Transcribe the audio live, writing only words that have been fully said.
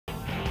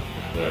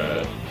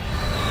Alright.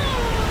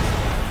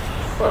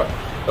 Fuck.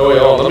 Oh wait,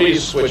 hold on, let me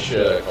switch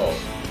calls.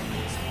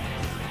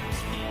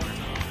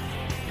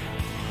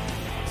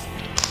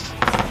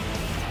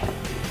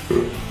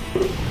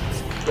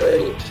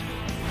 Dang it.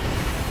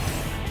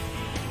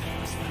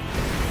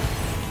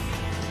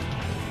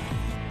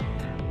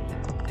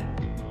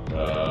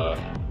 Oh,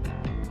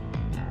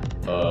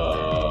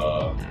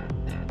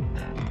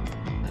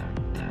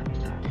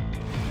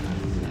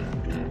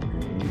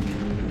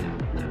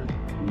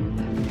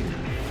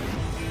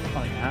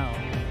 now.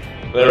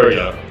 There we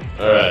go.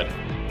 Alright.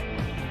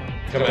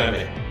 Come at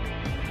me.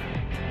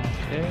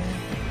 Okay.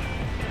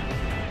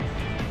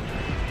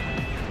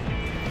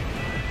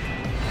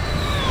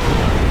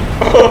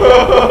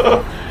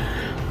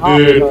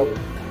 Dude. Oh, no.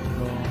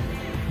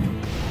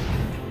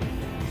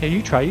 Hey,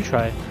 you try, you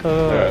try.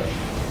 Go. Alright.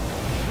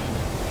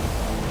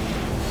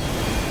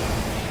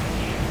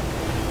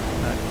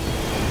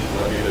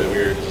 Might be a bit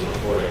weird because I'm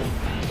recording,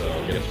 so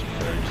I'll get some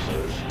frames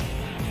first.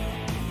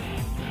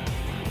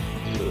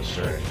 Do the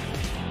strength.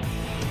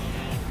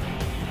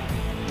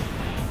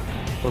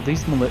 Well,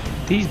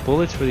 these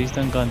bullets for these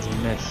stun guns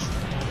miss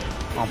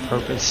on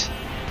purpose.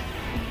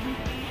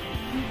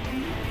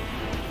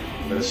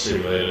 That's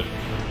simulated.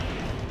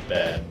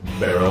 Bad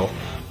barrel.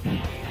 Or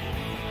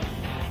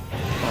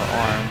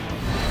arm.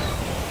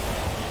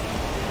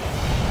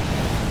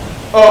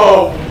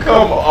 Oh,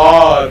 come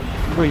on!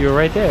 Bro, you're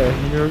right there.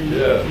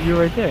 Yeah. You're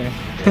right there.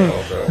 Yeah,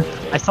 I'll try.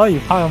 I saw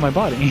you pile on my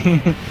body.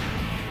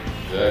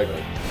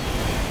 Exactly.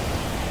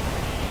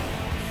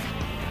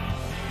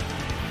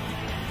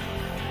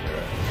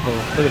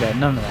 Oh, look at that.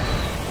 None of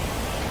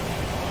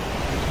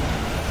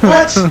that.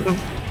 What?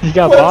 You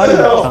got What body the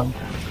hell? chunk.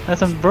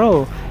 That's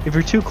bro. If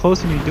you're too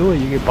close when you do it,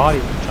 you get body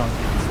chunk.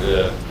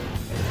 Yeah.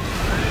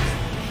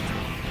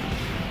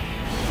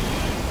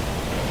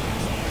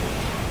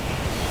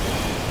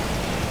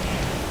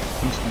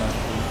 I'm just gonna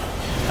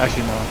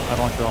actually no. I don't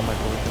want to throw all my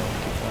bullets.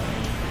 Keep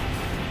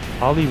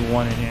going. I'll leave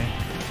one in here.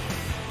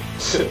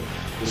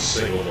 Just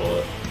single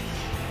bullet.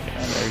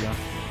 Yeah, there you go.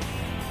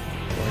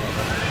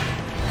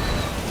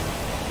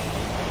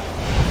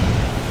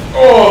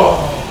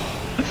 Oh!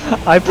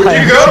 I Where'd you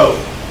planted. go?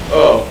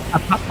 Oh.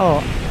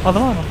 Oh, the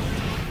bottom.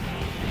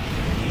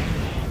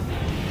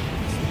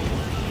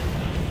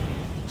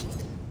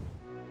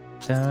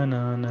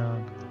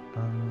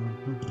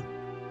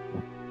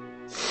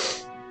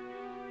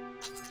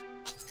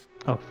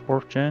 Oh,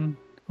 4th gen?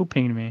 Who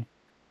pinged me?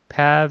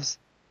 Pavs,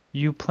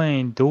 you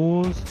playing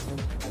duels?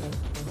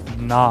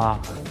 Nah.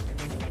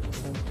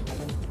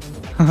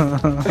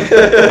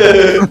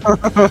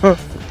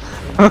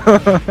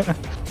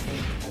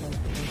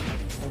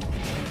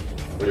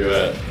 Where you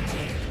at?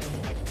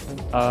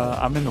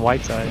 I'm in the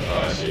white side.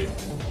 Oh, I see.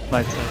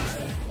 Light side.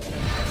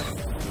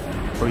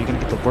 Or are you gonna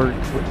get the word?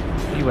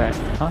 Where you at?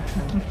 Huh?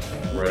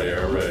 Right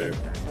here, right here.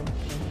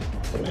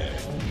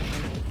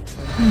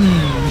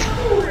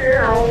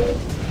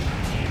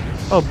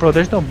 Oh, bro,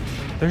 there's no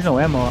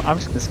ammo. I'm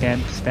just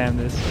gonna spam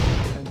this.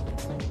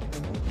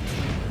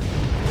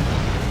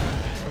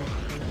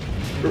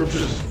 We're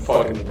just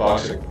fucking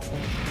boxing.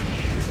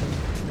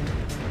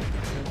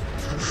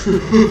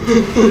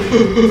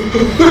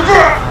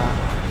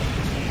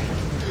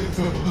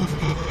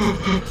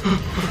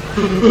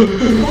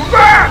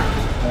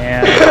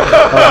 Man,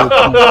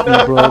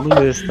 bro, look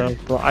at this stuff,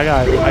 bro. I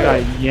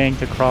got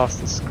yanked across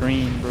the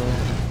screen, bro.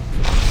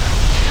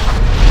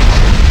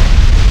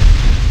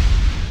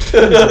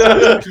 Dude.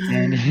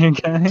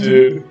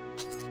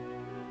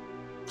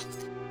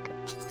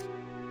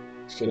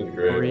 It's gonna be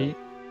great.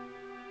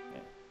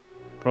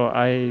 Bro,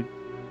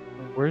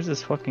 where's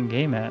this fucking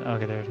game at?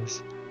 Okay, there it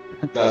is.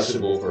 That's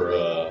suitable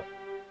for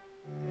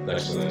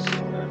next to this.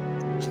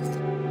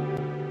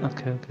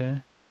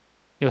 Okay.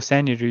 Yo,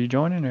 Sandy, are you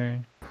joining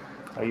or?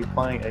 Are you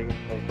gonna play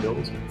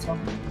duels or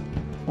something?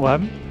 What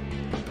happened?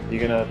 Are you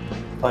gonna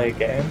play a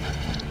game?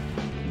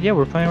 Yeah,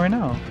 we're playing right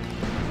now.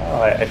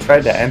 Oh, I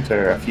tried to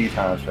enter a few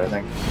times, but I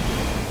think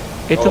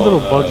It's a little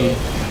buggy.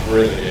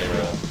 We're in the game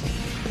right now.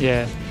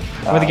 Yeah,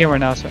 we're in the game right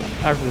now. So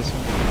after this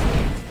one.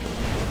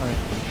 Alright.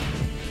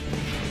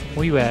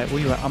 Where you at?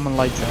 I'm on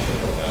lights out.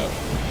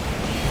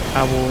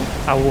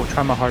 I will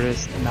try my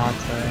hardest not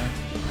to.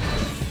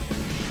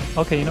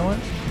 Okay, you know what?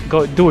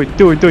 Go do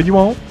it. You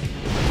won't.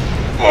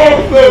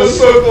 Oh, that was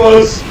so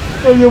close.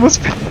 Oh, you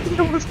almost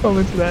fell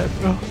into that,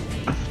 bro.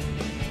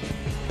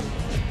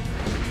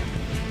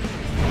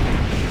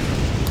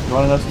 you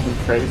wanna know something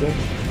crazy?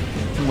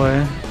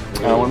 What?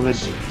 One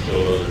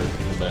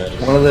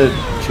of the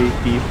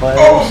JP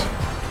players,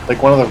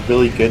 like one of the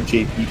really good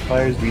JP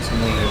players,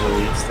 recently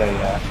released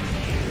a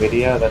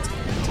video that's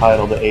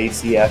titled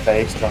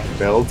ACFA Stryker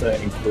build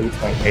and includes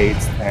my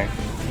AIDS tank.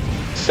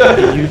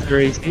 User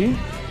AC?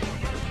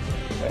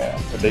 Yeah,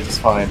 but they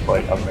just find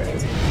like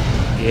amazing.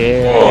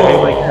 Yeah.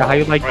 Oh, how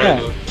you like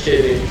that? Are you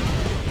kidding?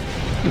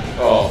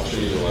 Oh,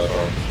 jeez, left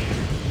arm.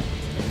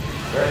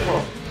 Alright, come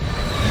on.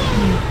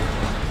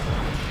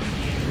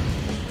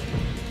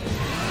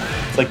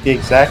 It's like the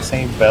exact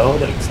same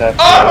build, except.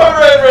 Oh, I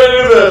ran right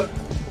into that!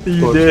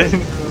 You did.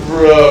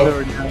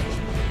 Bro.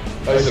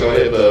 I said I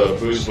hit the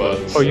boost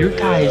button. Oh, you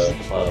guys.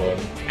 Fire button.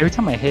 Every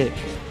time I hit.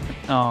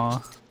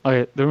 Oh.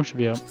 Okay, the room should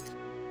be up.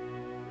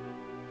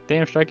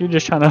 Damn, Stryker, you're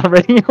just trying to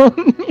already own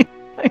me.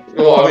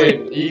 Well, I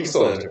mean, you can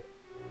still enter.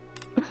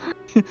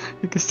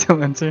 You can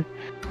still enter.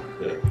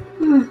 Yeah.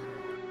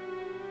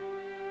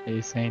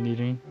 Hey, Sand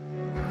Eater.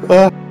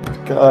 Oh,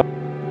 God.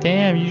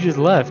 Damn, you just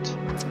left.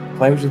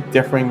 Playing with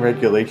differing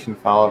regulation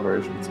file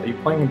versions. Are you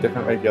playing in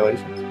different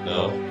regulations?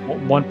 No.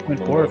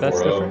 1.4, that's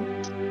 1.40.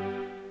 different.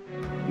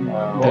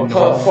 No. Then the-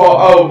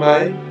 1.40,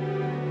 mate.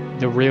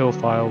 The real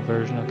file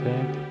version,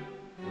 okay?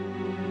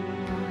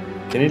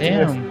 Can you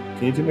Damn.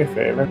 can you do me a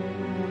favor?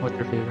 What's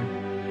your favorite?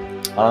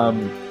 Let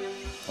me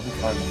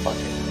find the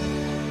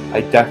fucking.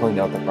 I definitely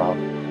know the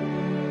problem.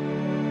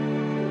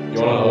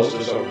 You want to host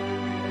or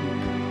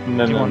something?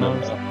 No, Do you no, want no,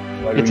 those? no.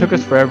 Why do It we took do-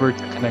 us forever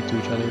to connect to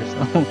each other,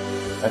 so.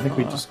 I think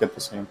we just get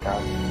the same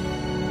problem.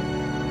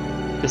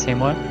 The same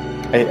what?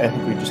 I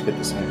think we just get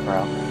the same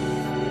problem.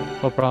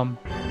 What problem?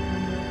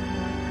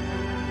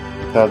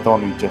 The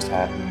one we just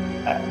had.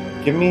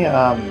 Give me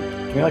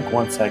like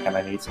 1 second.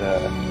 I need to.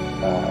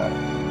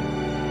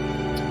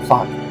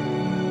 Fuck.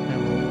 Yeah,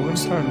 well, we're gonna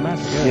start a match,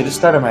 I guess. Yeah, just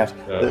start a match.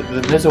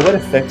 Yeah. There's a way to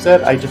fix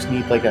it. I just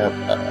need like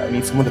I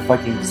need someone to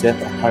fucking zip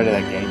a part of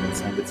that game and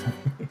send it to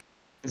me.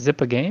 Zip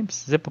a game?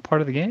 Zip a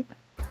part of the game?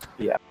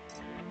 Yeah.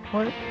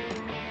 What?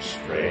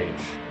 Strange.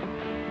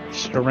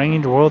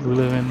 Strange world we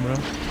live in, bro.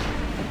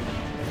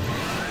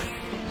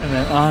 And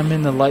then I'm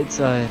in the light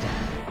side.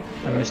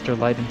 I'm Mr.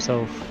 Light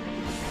himself.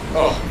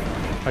 Oh.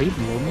 Are you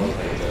below me?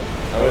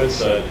 I'm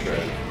inside the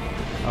train.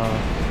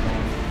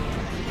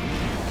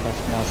 Catch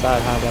me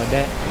outside, how about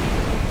that?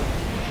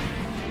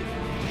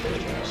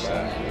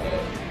 Outside.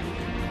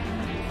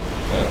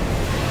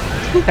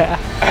 Yeah.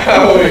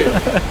 Oh, wait.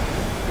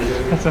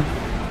 That's a...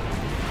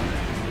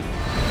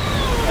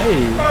 Hey!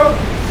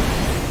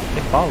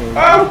 They followed.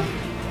 Oh!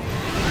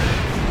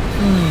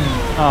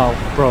 Oh,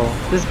 bro,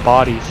 this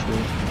body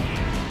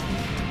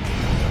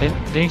shit.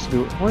 They used to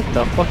do. What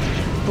the fuck?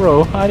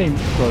 Bro, I didn't.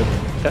 Bro,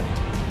 that.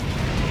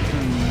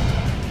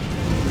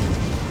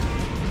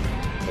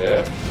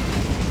 Yeah.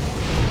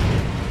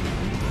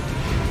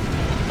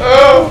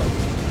 Oh!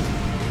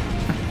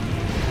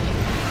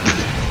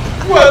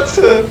 What?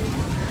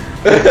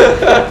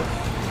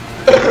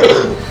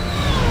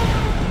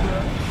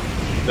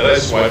 Did I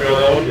swipe you on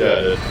that one? Yeah,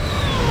 I did.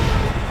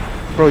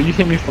 Bro, you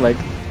hit me for like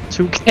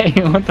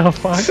 2K. What the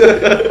fuck?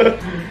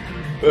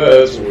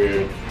 That's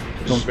weird.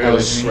 Don't Just barely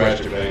challenge me.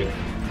 scratched your bang.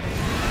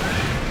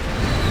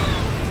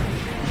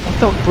 What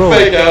the, bro?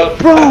 Fake out.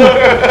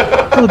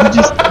 Bro,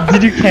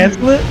 did you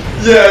cancel it?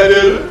 Yeah, I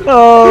did.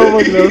 Oh,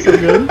 look, that was so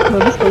good. That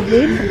was so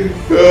good.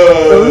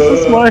 That was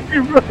so smart,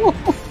 bro.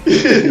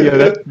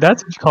 Yeah,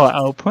 that's what you call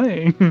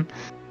outplaying.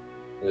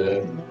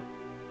 Yeah.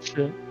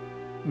 Shit,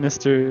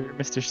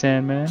 Mr.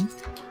 Sandman.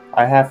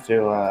 I have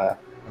to.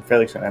 I'm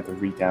fairly certain I have to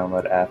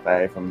re-download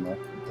FA from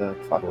the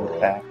fucking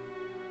pack.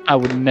 I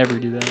would never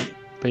do that,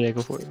 but yeah,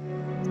 go for it.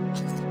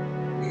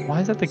 Why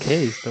is that the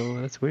case,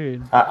 though? That's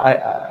weird.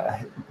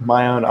 I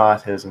my own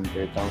autism,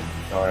 dude. Don't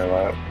worry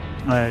about it.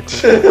 Alright,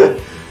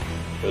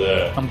 cool.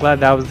 Yeah. I'm glad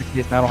that was the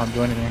case. Now I don't have to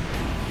do anything.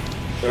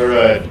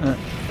 Alright.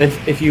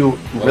 If you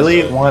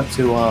really want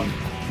to, you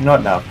know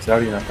what? No, because I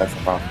already know that's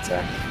the problem. So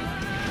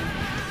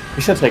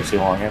it should take too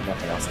long. I have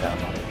nothing else down.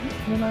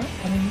 You know,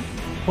 I mean,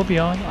 we'll be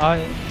on.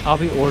 I'll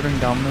be ordering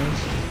Domino's.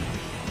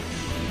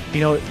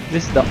 You know,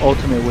 this is the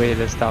ultimate way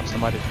to stop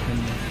somebody from.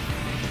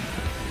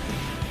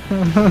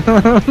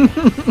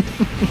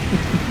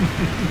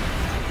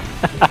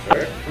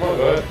 Alright, come on,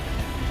 go ahead.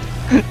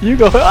 You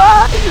go.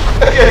 Ah!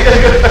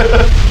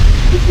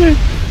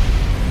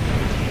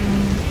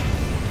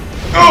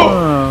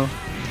 Oh!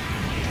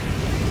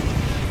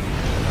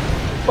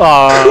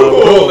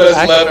 Oh, That's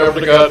actually, left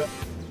uppercut.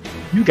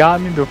 you got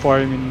me before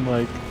I even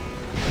like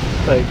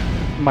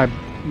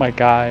my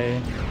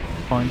guy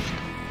punched.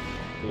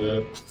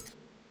 Yeah.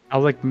 I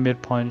was like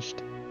mid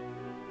punched.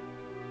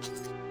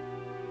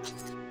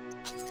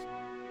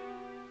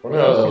 What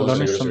about Learning that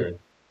was some-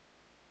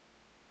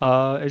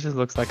 your It just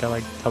looks like I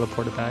like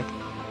teleported back.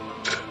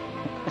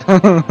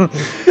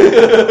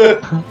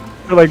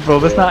 They're like, bro,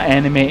 let's not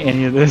animate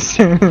any of this.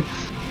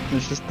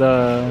 It's just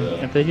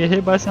if they get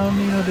hit by something,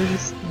 you know, they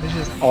just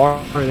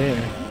are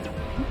there.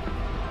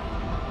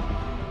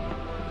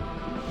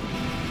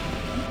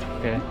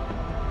 Okay.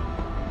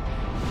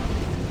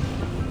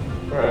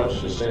 Alright, I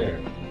was just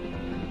saying.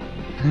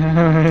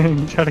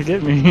 You try to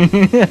get me.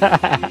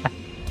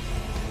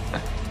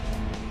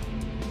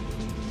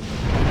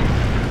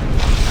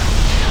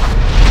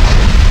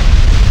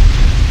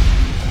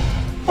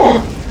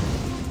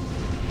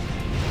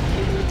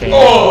 Damn.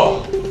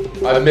 Oh!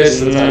 I missed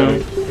the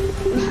timing.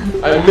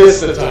 I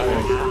missed the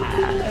timing.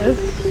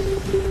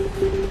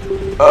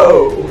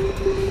 Oh!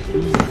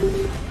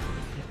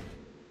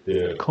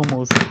 Yeah.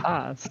 Como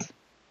estás?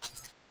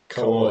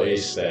 Como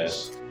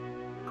estás?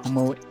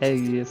 Como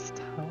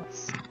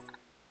estás?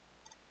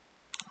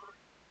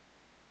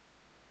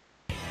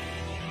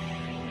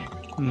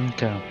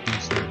 Okay, let me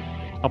see.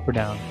 Up or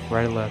down?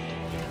 Right or left?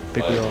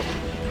 Big wheel up.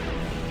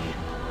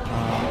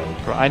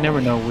 Bro, I never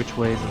know which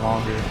way is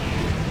longer.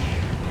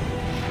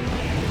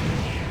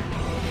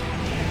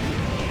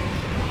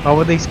 Why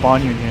would they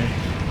spawn you in here?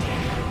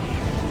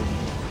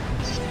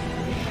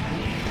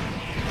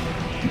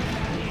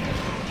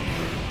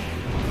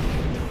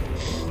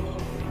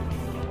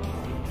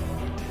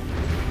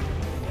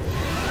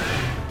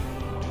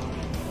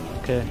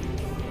 Okay.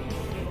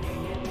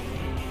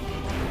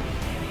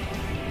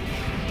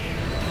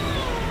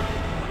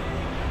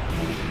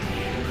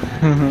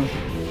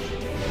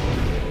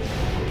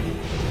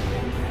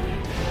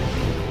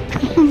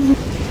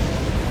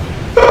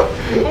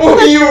 Oh,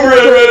 you ran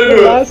right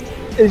into it!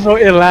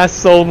 It lasts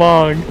so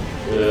long.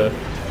 Yeah.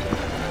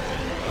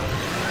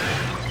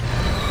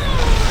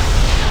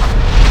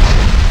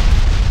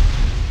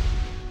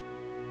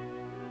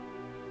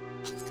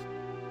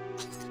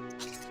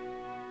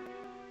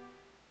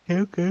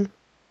 Okay.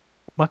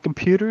 My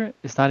computer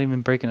is not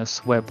even breaking a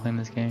sweat playing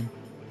this game.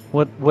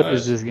 What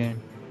is this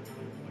game?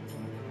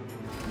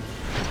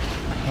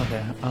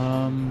 Okay,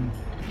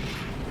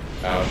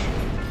 Ouch.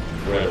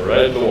 Ran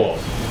right in the wall.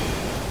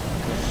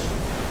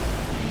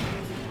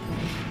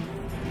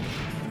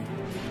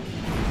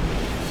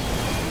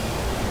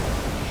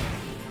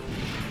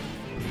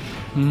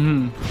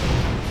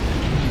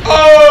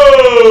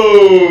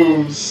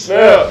 Oh,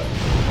 snap!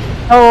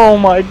 Oh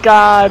my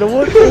god,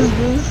 what is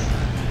this?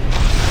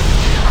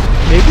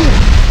 Maybe.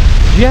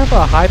 Do you have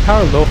a high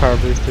power, low power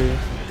booster?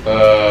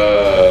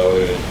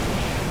 Wait.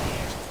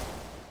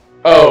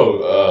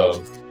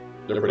 Oh,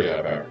 they're pretty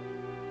high power.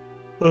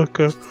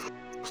 Okay.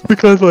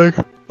 Because like,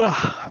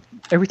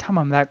 every time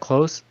I'm that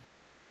close,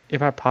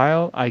 if I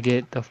pile, I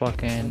get the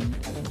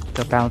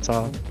bounce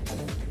off.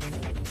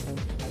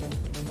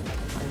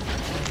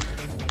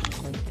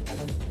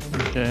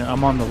 Okay,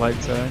 I'm on the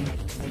light side.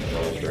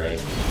 Oh, right. Okay,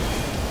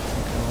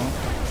 well,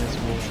 I guess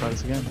we'll try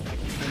this again.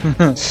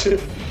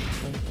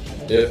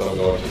 If I'm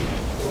going to the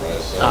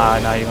right side. Ah,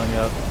 now you're going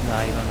up.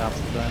 Nah, you're on the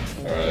opposite side.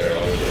 Alright, there,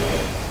 I'll get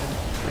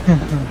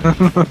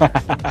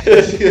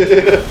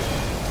it.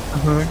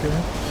 Okay.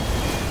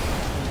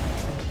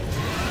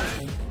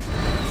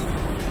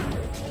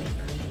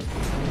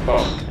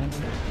 Oh.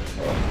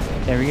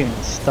 Yeah, we're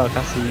getting stuck.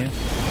 I see you.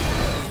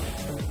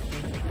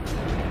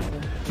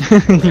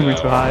 You went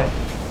too high.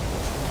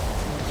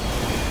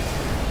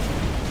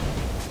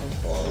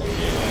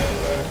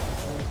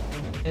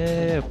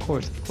 Yeah, of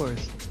course, of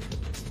course.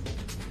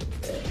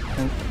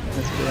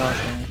 That's pretty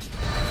awesome.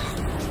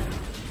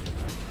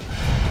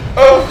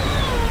 Oh!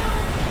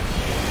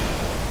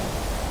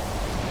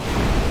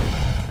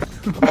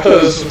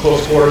 This is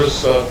close quarters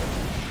stuff.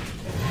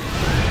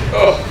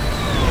 Oh!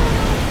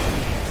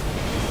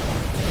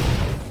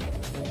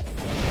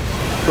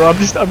 Bro,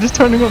 I'm just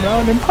turning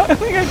around and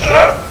piling. I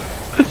can't.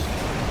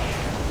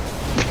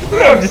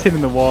 I'm just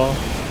hitting the wall.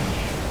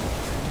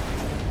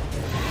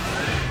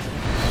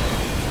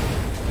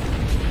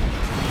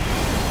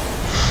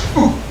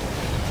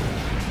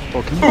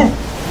 Oh, can you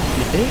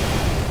hit?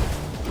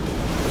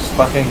 Just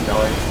fucking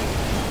going.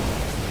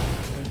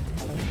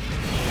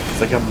 It's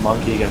like a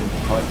monkey getting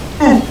punched.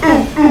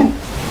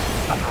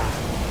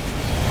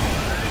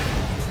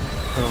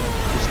 Bro,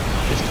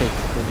 just take it.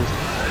 Bro, just...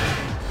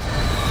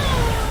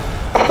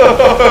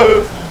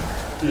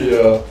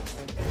 Yeah.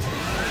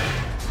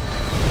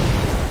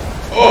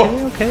 Oh!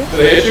 Okay. Did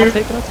I hit you? I'll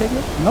take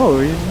it. No,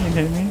 you didn't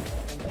hit me.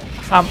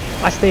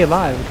 I stay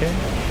alive, okay?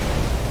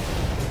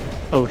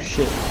 Oh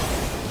shit.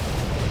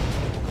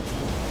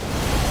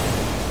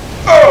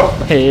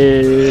 Oh!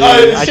 Hey,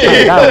 I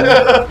kinda got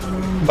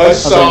one. I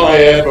saw my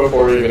hand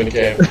before it even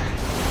came.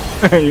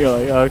 You're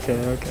like,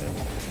 okay.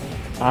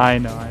 I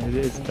know,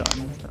 it's done.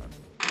 It's done.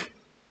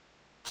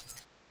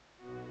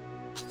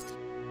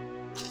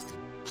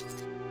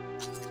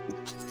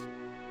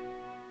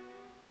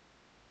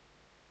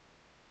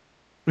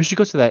 We should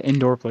go to that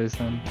indoor place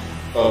then.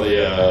 Oh,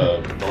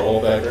 the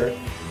normal factory?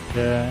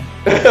 Yeah.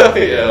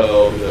 Yeah,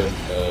 that'll be the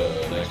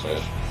next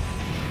match.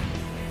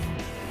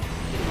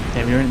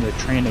 Damn, you're in the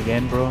train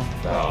again, bro.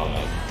 No.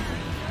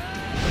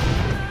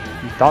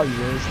 You thought you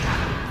was.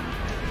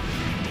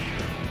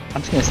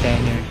 I'm just gonna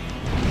stand here.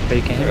 But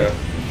you can't hit me.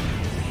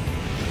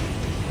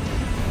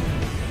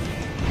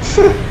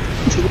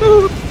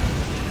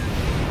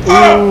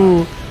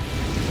 Ooh.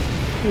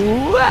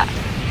 Ooh.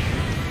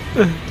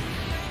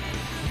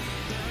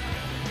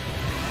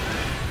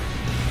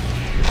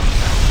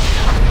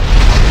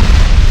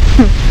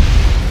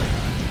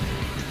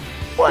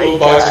 Little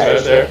boxing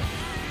match there.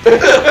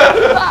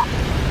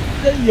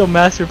 Yo,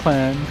 master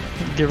plan.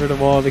 Get rid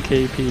of all the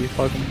KP.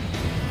 Fuck them.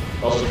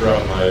 Also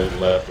drop my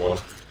left one.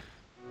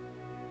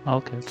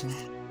 Okay.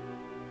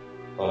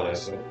 Oh,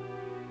 nice.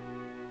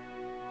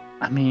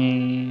 I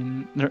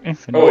mean, they're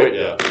infinite. Oh, wait,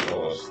 yeah.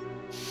 Almost.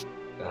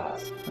 God.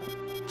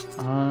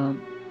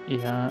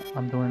 Yeah,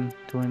 I'm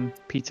doing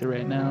pizza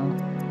right now.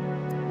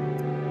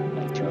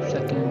 Like 2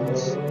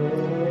 seconds.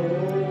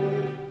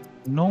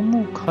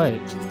 Normal cut.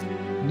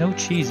 No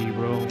cheesy,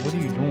 bro. What are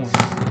you doing?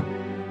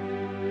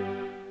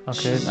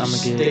 Okay, I'm gonna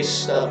get. Steak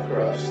stuffed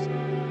crust.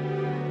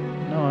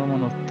 No, I don't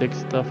want no thick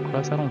stuffed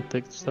crust. I don't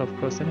thick stuffed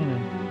crust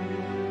anything.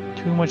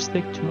 Too much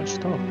thick, too much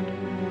stuffed.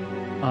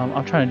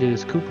 I'm trying to do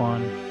this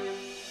coupon.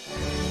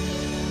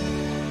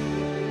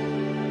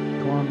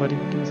 Come on, buddy,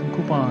 give me some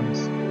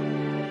coupons.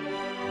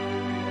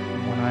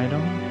 One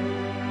item.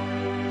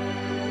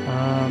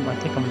 I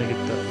think I'm gonna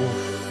get the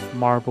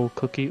marble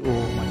cookie.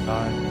 Oh my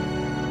god.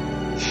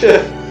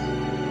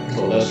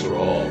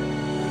 Cholesterol.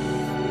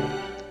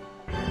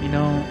 You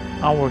know,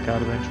 I'll work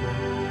out eventually.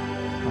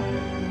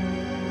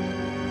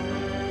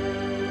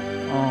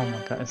 Oh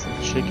my god, it's a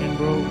chicken,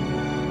 bro.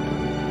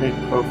 Big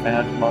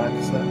profound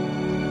mindset.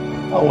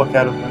 I'll look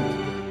at it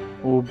then.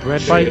 Oh,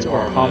 bread Chicken bites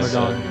or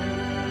parmesan. parmesan?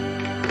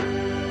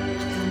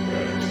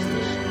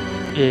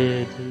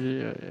 Yeah,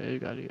 you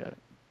got it,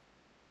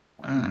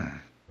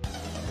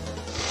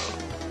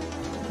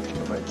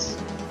 Chicken bites.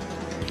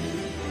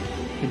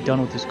 Get done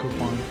with this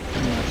coupon.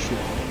 Yeah, shoot.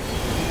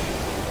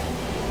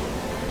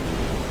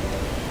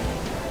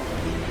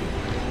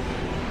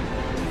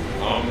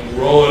 I'm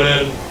rolling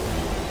in.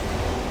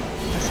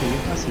 I see you,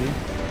 I see you.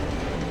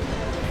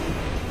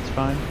 It's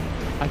fine.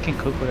 I can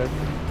cook whatever.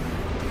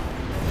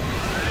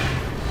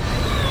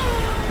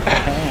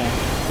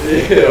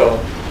 Yeah.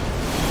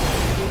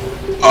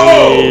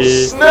 Oh,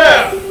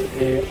 snap!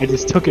 Yeah, I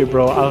just took it,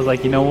 bro. I was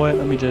like, you know what?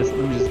 Let me just.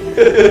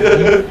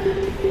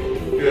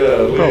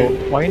 Yeah, Bro,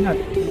 why not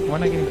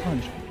getting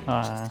punched?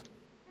 I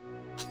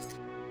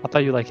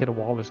thought you like hit a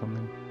wall or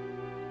something.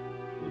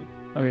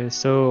 Okay,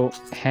 so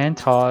hand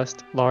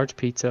tossed large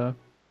pizza,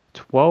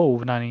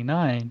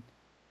 $12.99.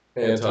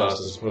 hand toss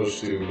as opposed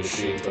to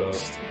machine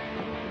toast,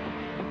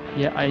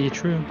 Yeah,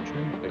 true.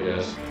 I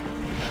guess. I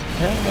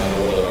Yeah. don't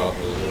know what other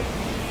option is there.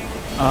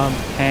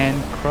 Hand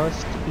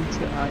crust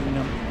pizza.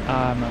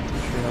 I'm not too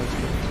sure how it's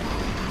good.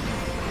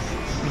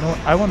 You know what?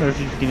 I wonder if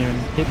you can even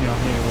hit me on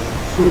here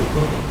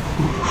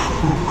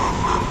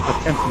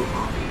attempt it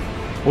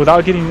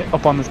without getting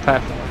up on this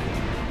platform.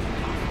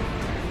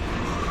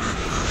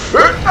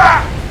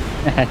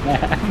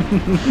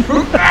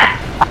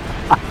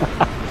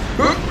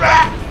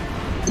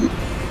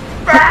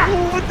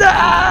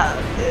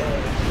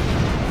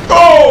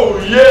 Oh,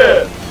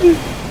 yeah!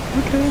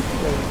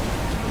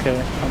 Okay,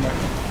 I'm right.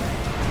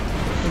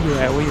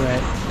 Where you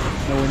at?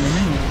 Nowhere near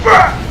me.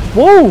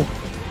 Whoa!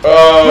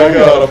 Oh, I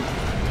got him.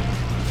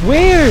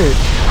 Where?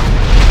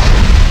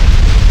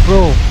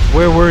 Bro,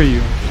 where were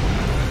you?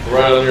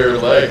 Right on your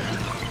leg.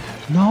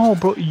 No,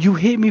 bro, you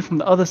hit me from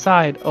the other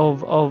side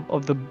of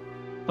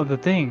the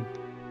thing.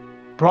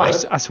 Bro,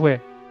 What? I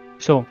swear.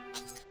 So,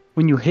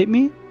 when you hit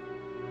me,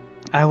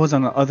 I was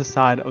on the other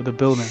side of the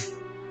building.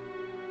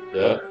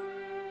 Yeah.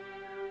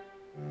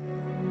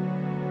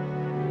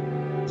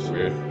 It's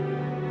weird.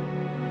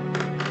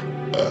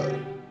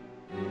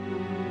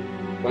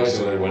 My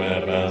cylinder went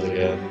out of bounds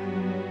again.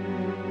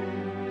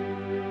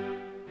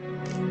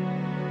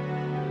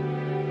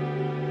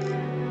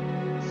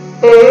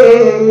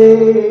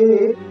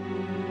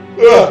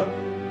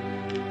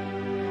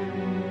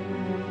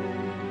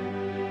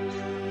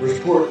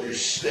 Report your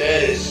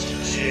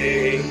status,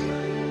 Jay.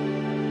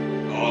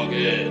 All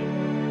good.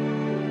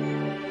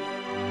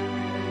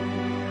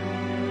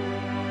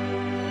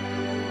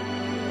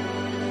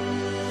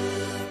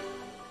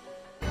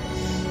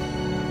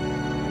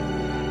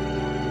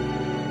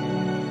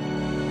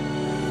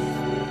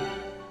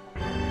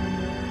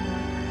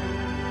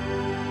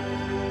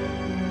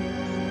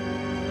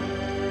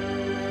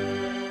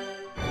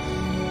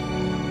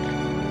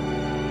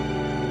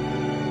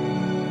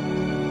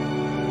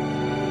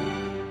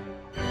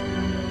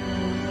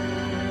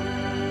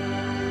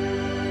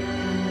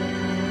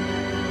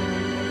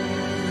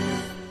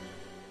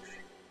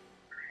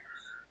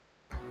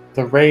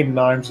 The raiden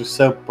arms are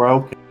so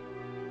broken.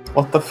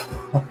 What the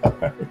fuck?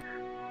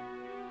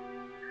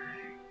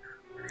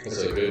 That's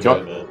a good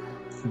judgment.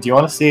 Do you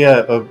want to see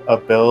a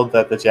build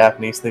that the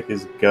Japanese think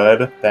is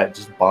good that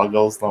just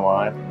boggles the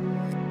mind?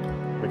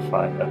 We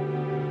find it.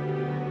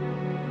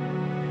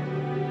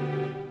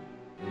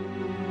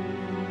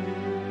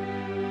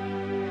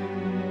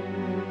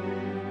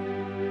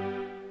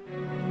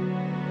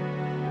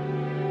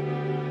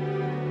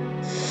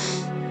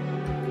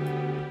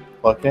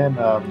 Look in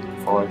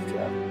Forest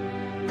Gen.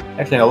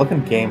 Actually, no, look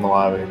in Game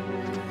Lobby.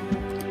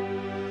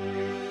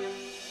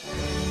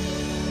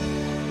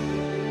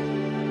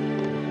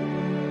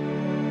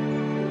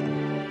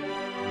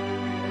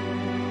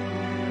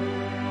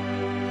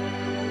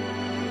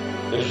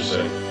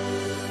 Interesting.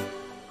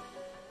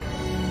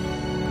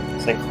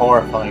 It's like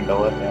horrifying to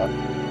look at.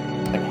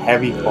 Like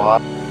heavy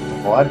cloth.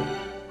 What?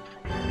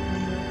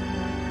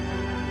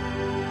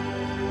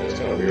 That's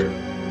kind of weird.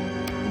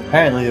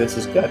 Apparently this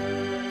is good.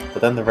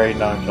 But then the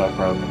raiden arms are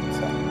broken,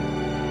 so.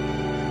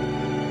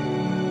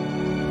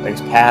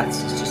 These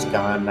paths is just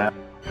gone now.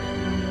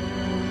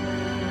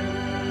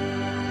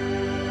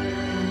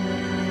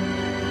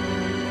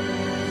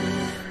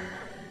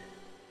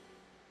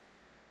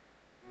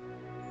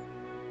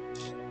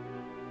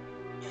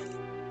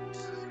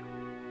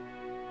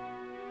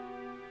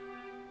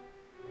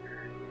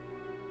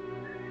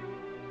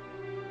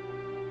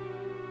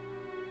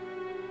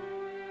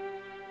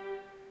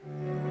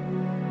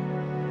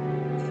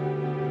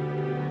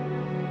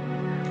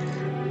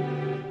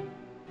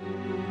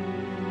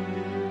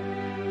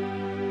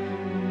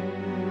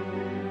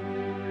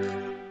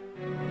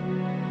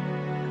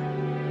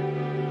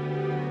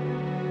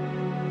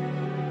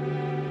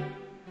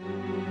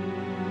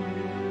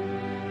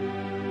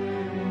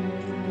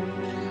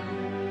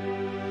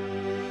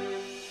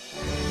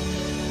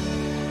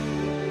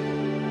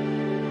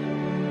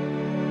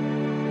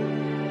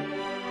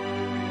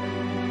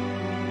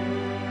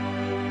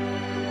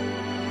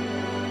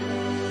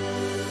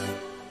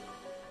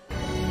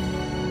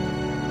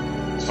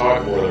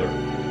 Hog Brother.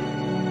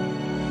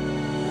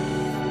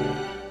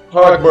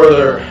 Hog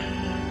Brother.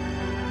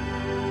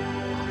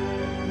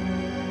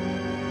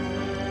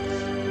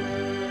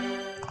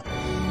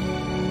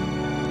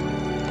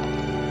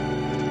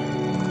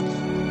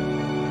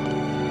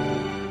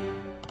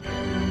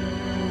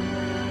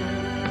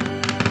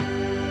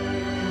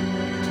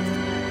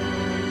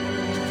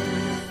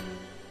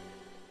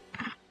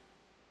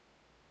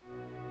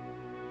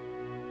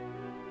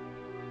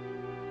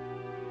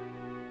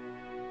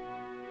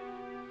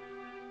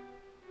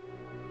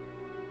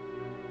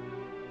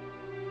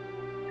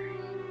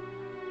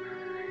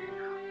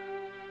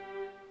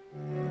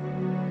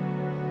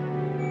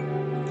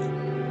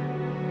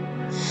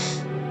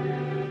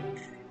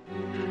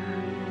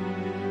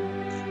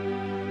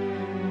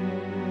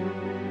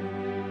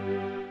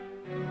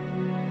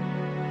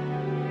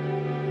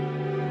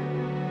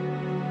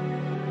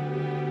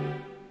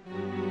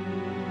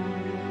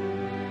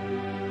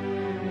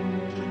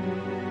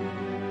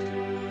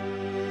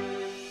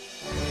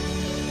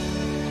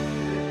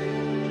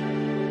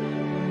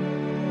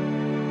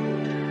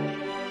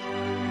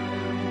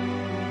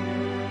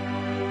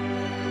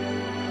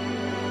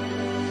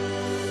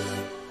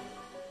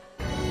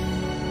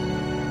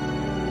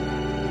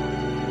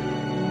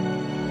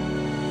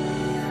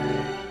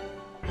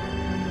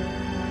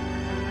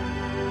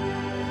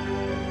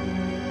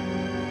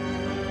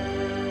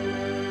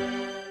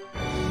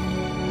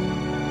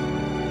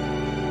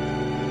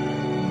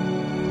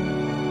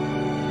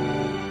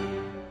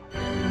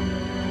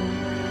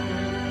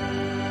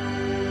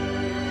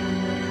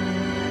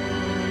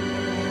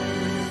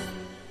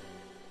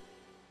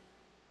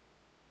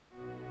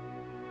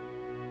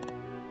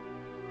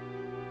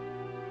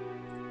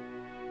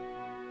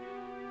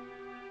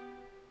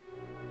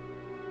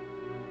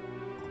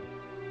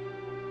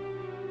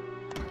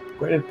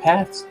 Where did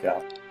paths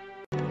go?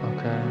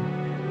 Okay.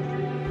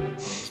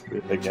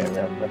 Reboot the game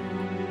real quick.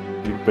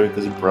 Reboot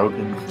this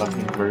broken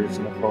fucking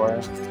version of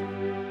horror.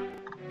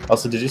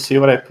 Also, did you see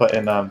what I put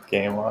in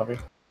game lobby?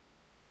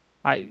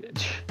 What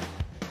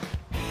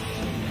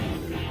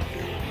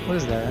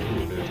is that?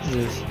 What is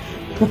this?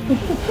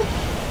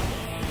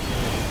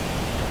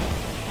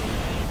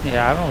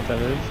 Yeah, I don't know what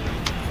that is.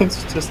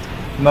 It's just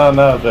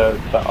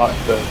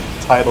the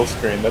title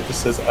screen that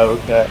just says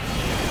okay.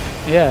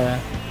 Yeah.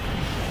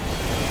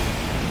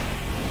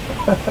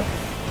 Okay.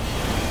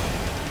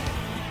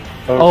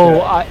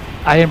 Oh, I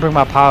didn't bring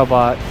my power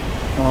bot.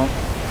 Well,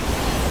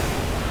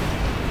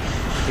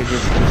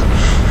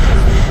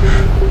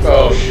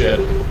 Oh shit.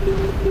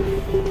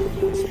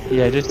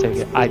 yeah, just take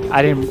it. I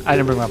didn't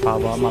bring my power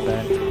bot. My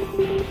bad.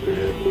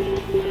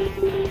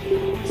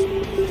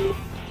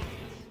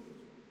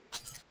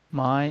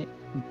 My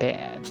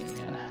bad,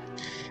 man.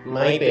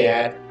 My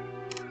bad.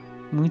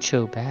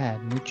 Mucho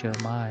bad. Mucho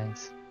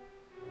mais.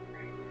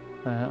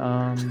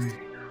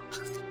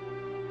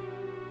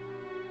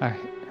 Alright.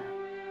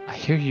 I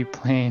hear you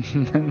playing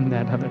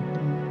that other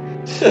thing.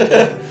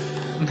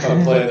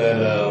 I'm playing that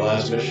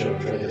last mission.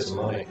 I'm trying to get some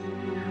money.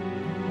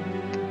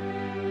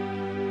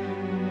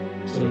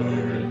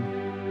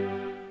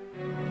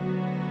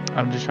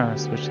 I'm just trying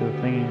to switch to the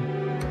thingy.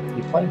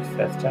 You playing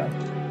 5th gen?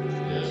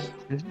 Yes.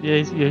 Yeah,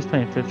 he's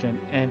playing 5th gen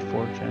and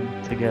 4th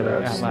gen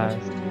together at last.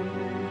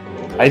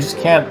 I just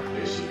can't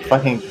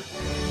fucking...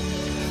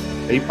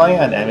 Are you playing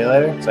on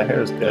emulator? Because I heard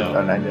it was good No.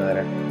 on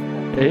emulator.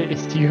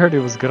 You heard it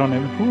was good on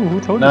him. Who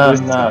told No, you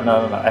this?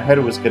 no. I heard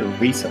it was good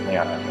recently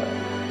on emulator.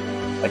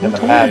 Like in the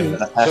Who past. told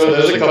you? So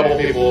there's a couple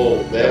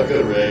people, they have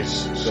good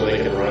rigs, so they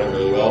can run it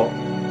really well.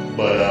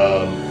 But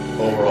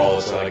overall,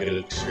 it's not a good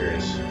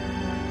experience.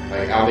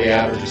 Like, on the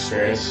average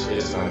experience,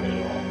 it's not good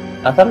at all.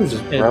 I thought it was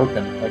just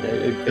broken. Like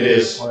it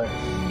is. Play.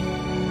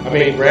 I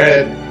mean,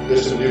 granted,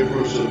 there's some new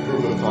proof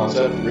of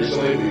concept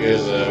recently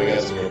because we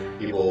got some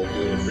people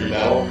doing a free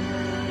battle.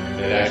 And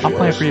it actually I'm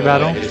playing works, free but,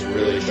 battle. It's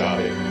really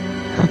choppy.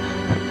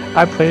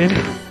 I played.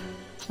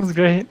 It was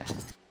great.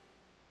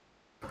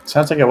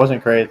 Sounds like it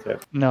wasn't great though.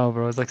 No,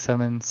 bro, it's like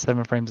seven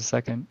frames a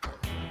second.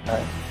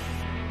 Alright.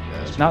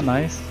 Yeah, Not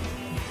nice.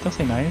 Don't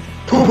say nice.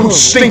 Poo-poo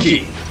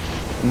stinky!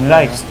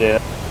 Nice,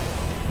 dude.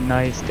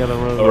 Nice,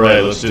 Delarose.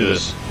 Alright, let's do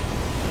this.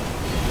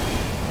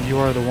 You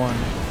are the one.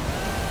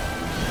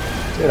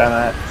 Dude, I'm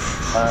at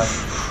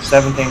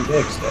 17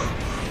 gigs, dude.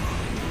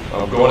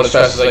 I'm going as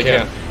fast as I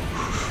can.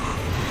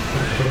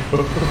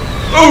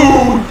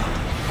 Ooh!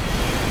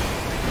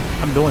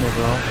 I'm doing it,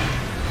 bro.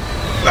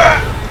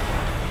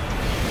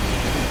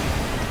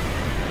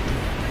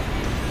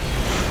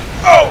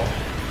 Oh!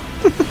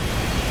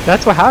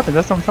 That's what happened.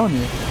 That's what I'm telling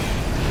you.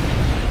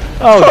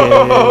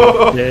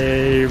 Oh,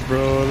 yay,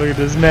 bro. Look at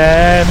this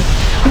man.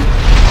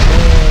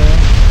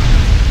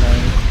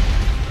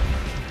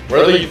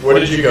 Nice. Where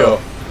did you go?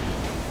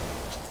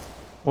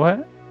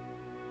 What?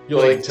 You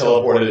like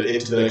teleported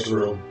into the next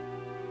room.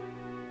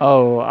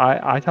 Oh,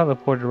 I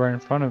teleported right in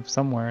front of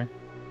somewhere.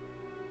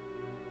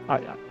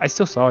 I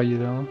still saw you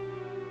though.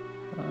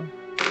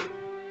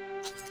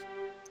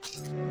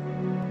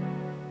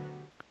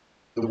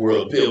 The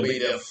world will be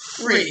the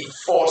free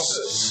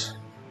forces.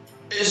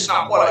 It's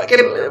not what I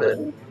can live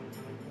in.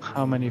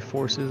 How many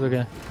forces?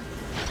 Okay.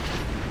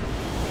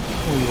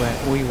 Where you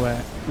at? Where you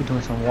at? We're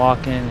doing some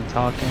walking and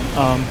talking.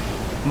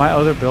 My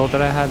other build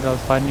that I had that I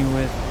was fighting you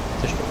with.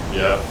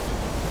 Yeah.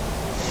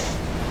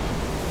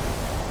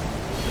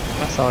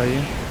 I saw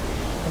you.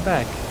 Come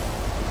back.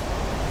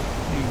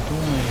 What are you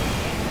doing?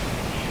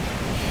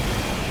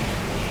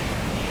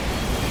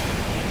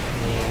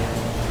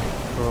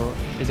 Yeah. Bro,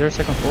 is there a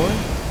second floor?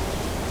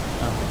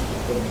 Oh.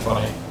 That'd be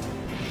funny.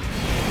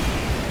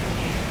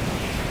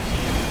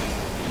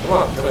 Come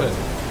on, come in.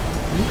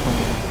 You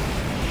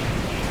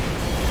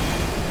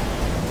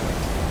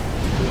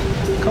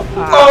come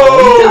on. Oh!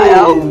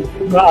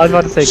 I was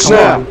about to say, come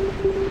on.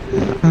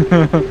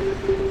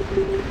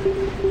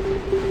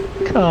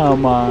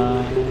 Come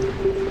on.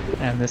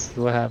 And this is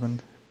what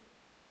happened.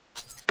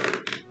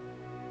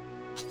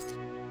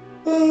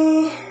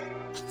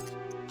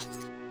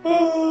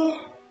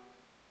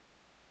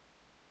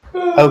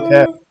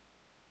 Okay.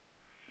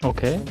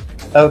 Okay.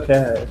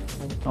 Okay.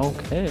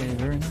 Okay,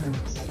 very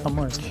nice. How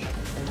much?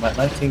 My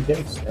 19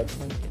 days.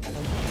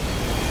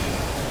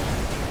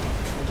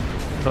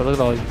 Bro, look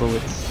at all these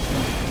bullets.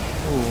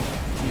 Ooh,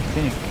 you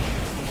think?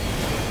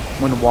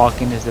 When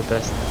walking is the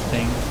best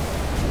thing.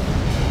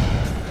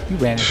 You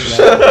ran into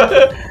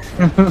that.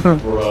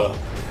 Bruh.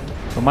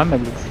 But my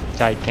map looks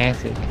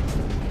gigantic.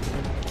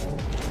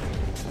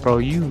 Bro,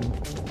 you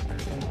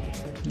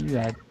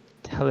got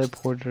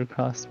teleported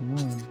across the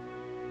moon.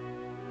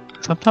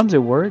 Sometimes it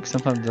works,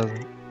 sometimes it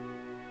doesn't.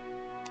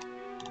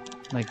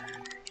 Like,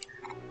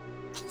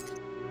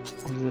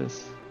 what is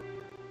this?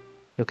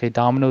 Okay,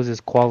 Domino's is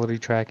quality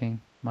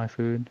tracking my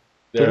food.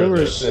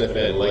 They're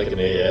sniffing licking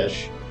the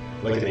edge.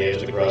 Licking the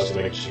edge of the crust to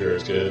make sure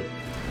it's good.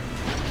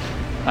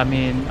 I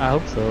mean, I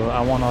hope so.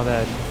 I want all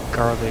that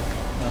garlic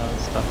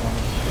stuff on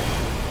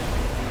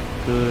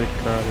it. Good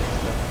garlic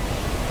stuff.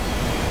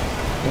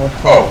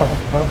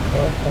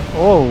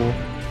 Oh!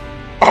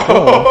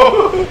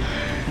 Oh!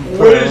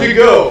 Where did you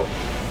go?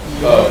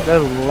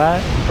 That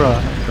last,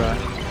 bruh.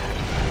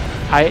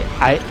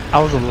 I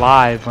was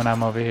alive when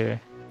I'm over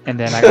here, and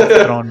then I got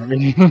thrown over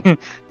here.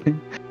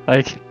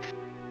 like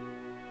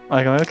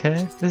I'm like,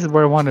 okay, this is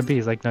where I want to be.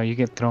 It's like, no, you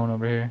get thrown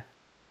over here.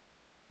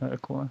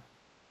 Cool.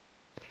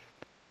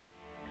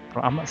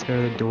 Bro, I'm not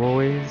scared of the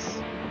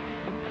duelways.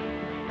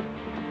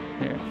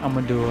 Here, I'm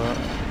gonna do a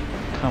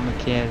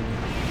kamikaze.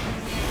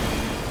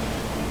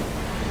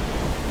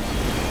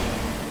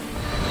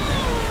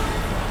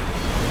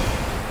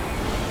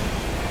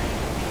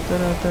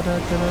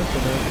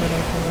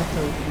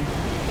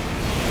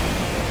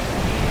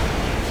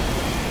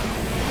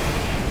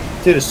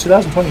 Dude, it's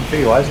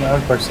 2023. Why isn't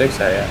Armored Core 6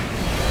 out yet?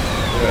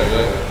 Yeah,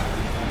 exactly.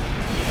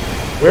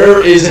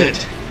 Where is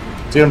it?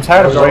 Dude, I'm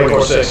tired of Armored Core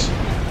waiting. 6.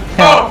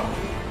 Oh!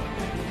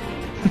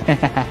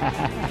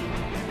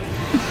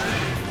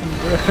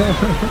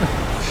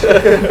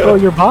 Oh,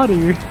 your body!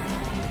 You're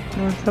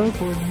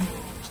teleporting.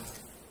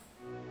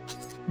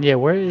 Yeah,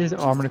 where is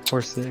Armored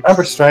Core 6?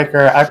 Remember,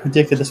 Stryker, I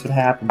predicted this would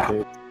happen,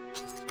 dude.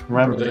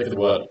 Remember, Predicted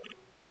what?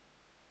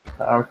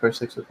 Armored Core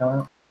 6 would come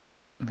out?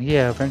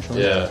 Yeah,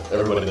 eventually. Yeah,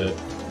 everybody did.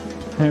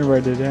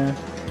 Everybody did, yeah.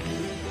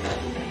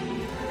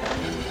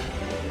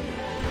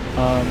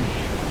 I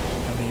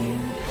mean,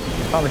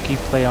 you probably keep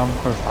playing Armored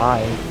Core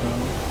 5, so.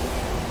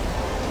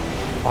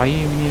 Why do you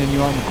even need a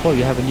new Armored Core?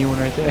 You have a new one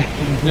right there.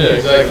 Yeah,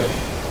 exactly.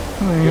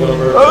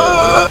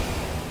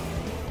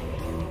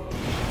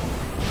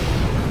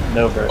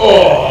 No version.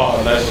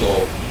 Oh, nice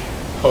little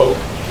poke.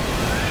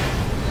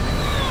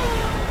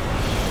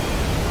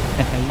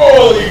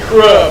 Holy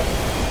crap!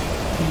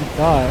 You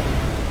thought.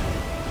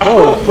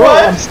 Oh, bro,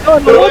 what? I'm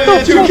stunned. They're What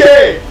only the at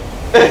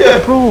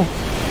 2K!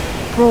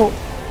 Bro,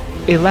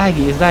 it's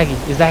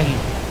laggy.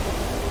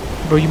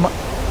 Bro,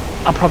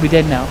 I'm probably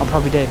dead now. I'm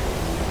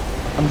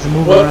I'm just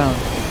moving What? around.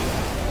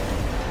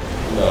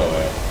 No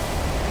way.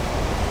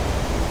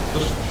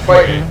 Just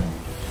fight me.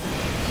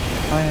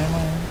 I am.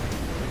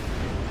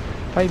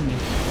 Fight me.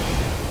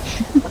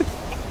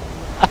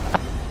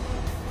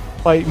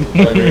 Fight me.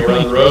 Fight me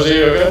around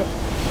Rosie, okay?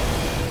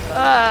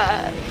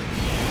 Ah,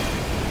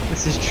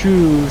 this is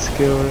true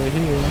skill right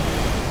here.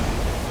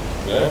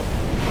 Yeah?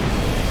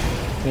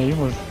 Yeah, you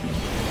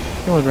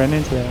almost ran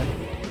into that.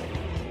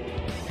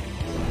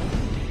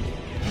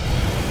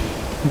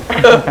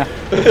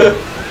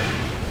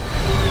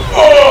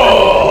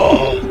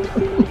 Oh!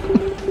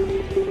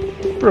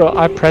 Bro,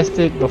 I pressed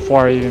it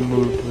before I even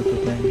moved with the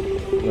thing.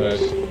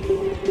 Nice.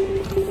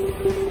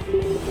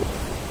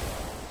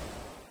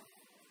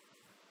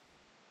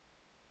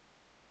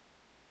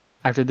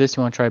 After this,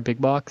 you want to try big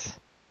box?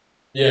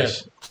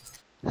 Yes.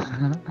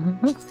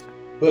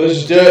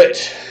 Let's do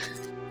it.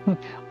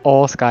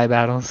 All sky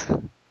battles.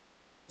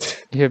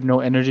 You have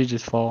no energy,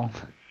 just fall.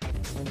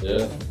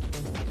 Yeah.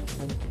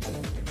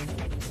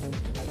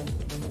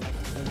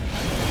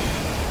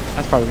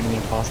 That's probably gonna be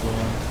impossible.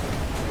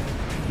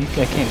 I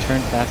can't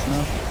turn fast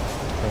enough.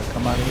 So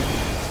come out of here.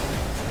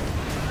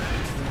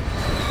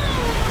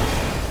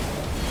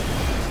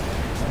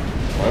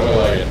 Why do I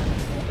like it?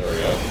 There we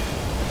go.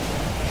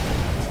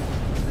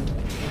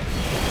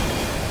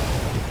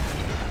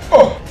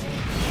 Oh!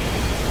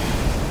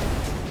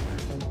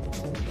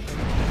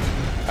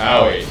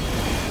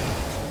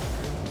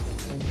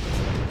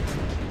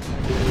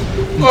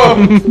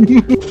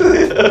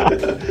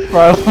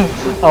 Bro, I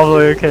was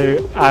like, okay,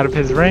 out of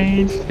his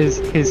range,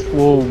 his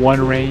full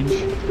one range.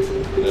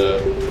 Yeah.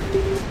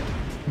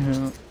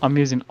 I'm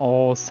using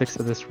all 6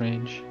 of this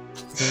range.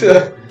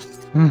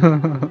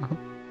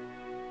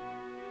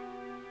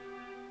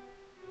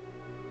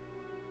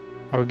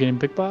 Are we getting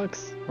big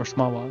box or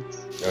small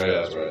box? Oh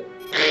yeah, that's right.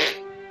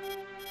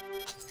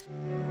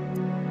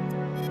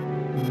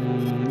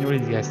 What are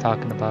these guys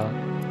talking about?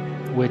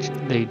 Which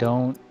they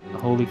don't.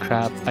 Holy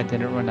crap, I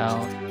didn't run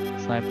out.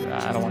 Sniper,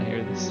 I don't want to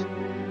hear this.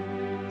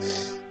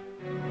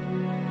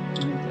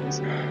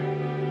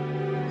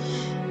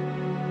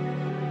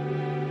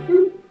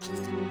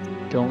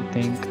 Don't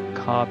think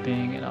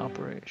copying an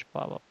operation.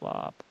 Blah blah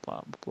blah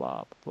blah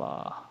blah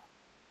blah.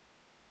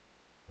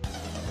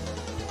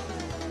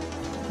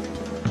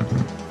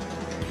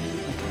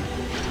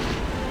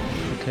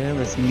 Okay,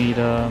 let's meet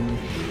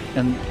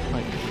and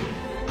like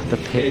the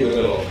pit. In the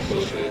middle,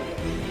 so straight.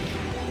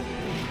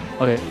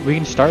 Okay, we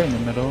can start in the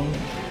middle.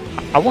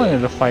 I wanted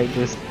to fight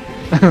this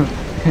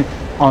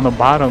on the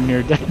bottom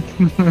near death.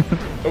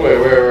 Oh,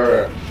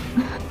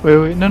 wait.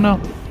 Wait, no.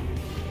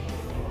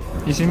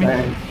 You see me?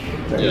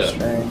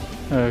 Yeah.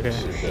 Okay.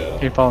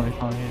 Here, follow me.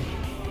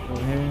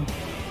 Over here.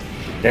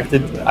 You have to,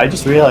 I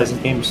just realized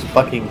this game's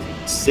fucking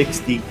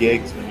 60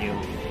 gigs when you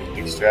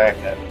extract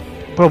it.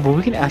 Bro, but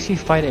we can actually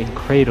fight in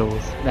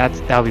cradles.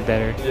 That'll be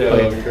better. Yeah,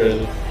 Okay. that'd be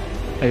crazy.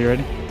 Are you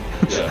ready?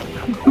 Yeah.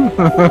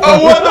 Oh,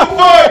 what the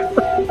fuck?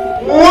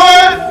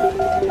 What?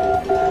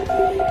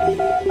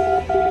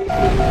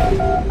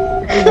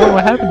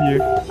 What happened to you?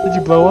 Did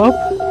you blow up?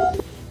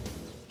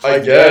 I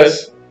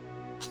guess.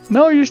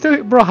 No, you're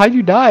still. Bro, how'd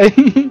you die?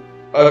 Did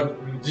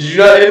you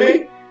not hit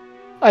me?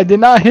 I did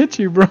not hit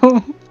you,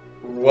 bro.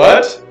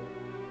 What?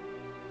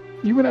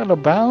 You went out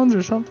of bounds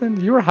or something?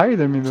 You were higher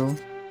than me, though.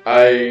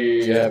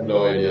 I have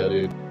no idea,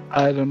 dude.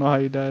 I don't know how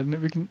you died.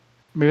 Maybe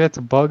that's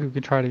a bug. We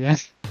can try it again.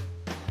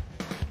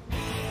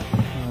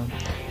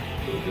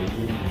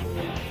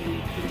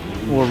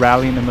 We'll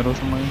rally in the middle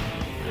somewhere.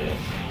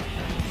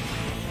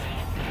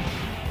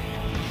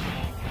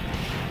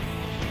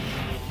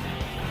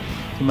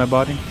 See my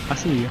body? I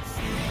see you.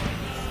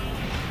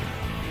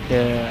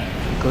 Yeah,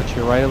 go to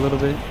your right a little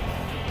bit.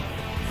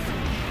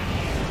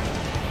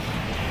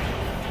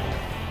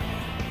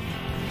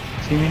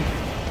 See me?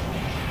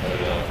 I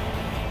don't know.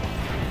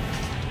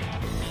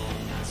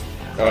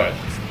 Alright,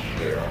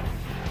 there you are.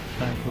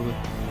 Alright,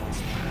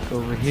 go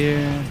over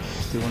here.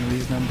 Do one of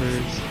these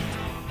numbers.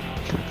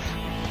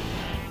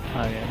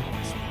 Oh yeah.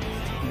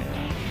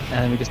 And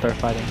then we can start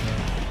fighting here.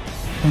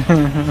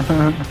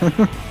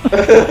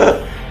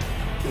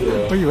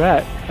 Yeah. Where you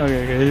at?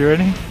 Okay, you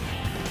ready?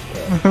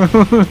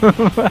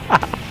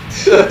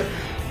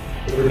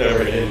 We're never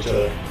gonna hit each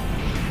other.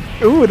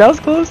 Ooh, that was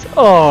close.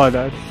 Oh,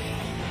 that.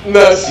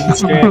 Nuts.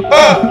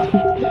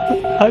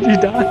 How'd you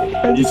die?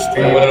 I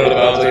went out of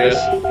bounds, I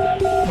guess.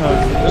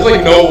 Okay. There's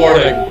like no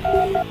warning.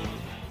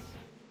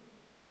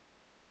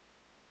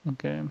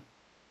 Okay.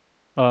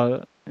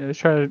 Let's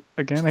try it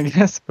again, I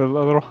guess, but a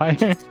little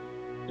higher.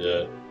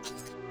 Yeah.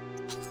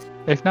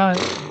 If not,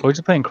 we're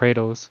just playing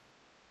cradles.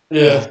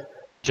 Yeah.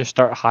 Just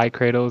start high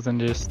cradles and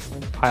just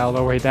pile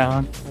our way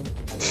down.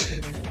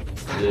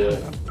 Yeah.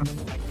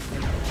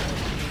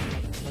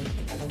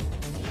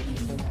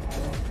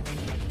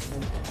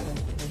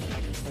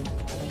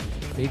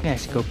 But you can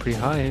actually go pretty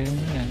high.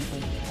 Yeah.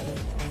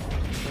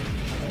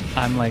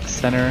 I'm like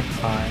center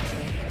high.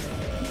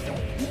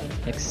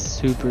 Like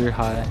super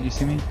high. You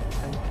see me?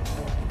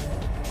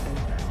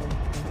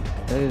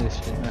 This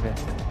shit. Okay.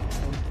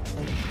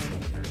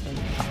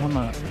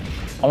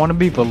 I wanna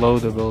be below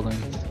the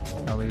buildings,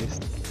 at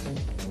least.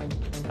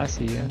 I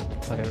see you.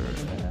 Whatever.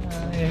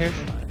 Yeah, here's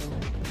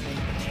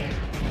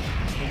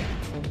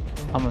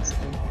fine.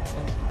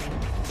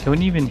 Can we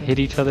even hit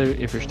each other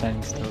if you're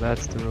standing still?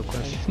 That's the real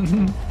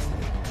question.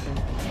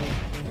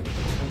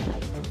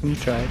 You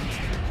tried.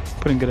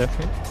 Putting good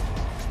effort.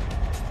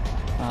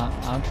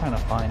 I'm trying to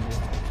find you.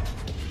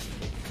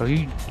 Bro,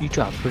 you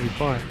dropped pretty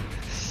far.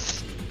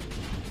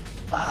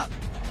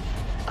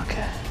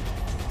 Okay.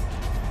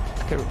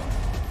 Okay.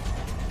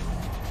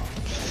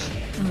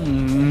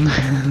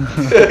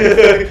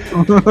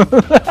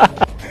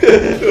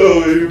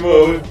 Holy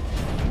moly.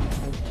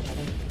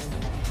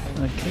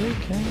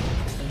 Okay.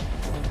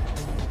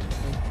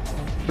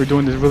 We're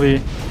doing this really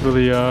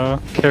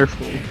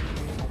carefully.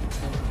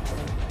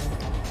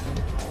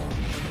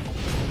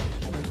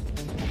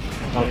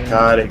 Oh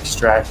god,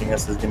 extracting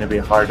this is gonna be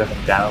harder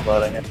than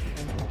downloading it.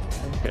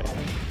 Okay.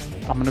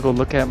 I'm gonna go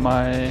look at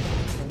my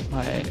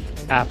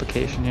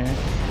application here.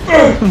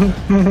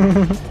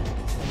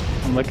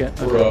 I'm looking.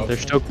 Okay,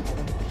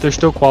 they're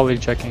still quality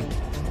checking.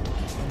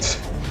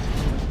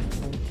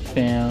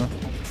 Damn.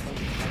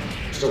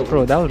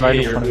 Bro, that was right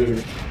in front of me.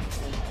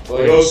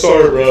 Like, oh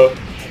sorry, bro.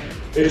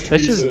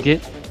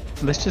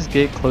 Let's just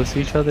get close to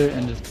each other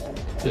and just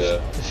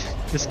go.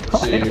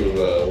 See who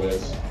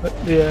wins. But,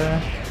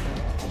 yeah.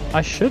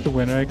 I should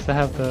win, right? Because I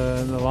have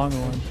the longer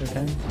ones,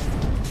 okay?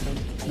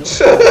 Nope.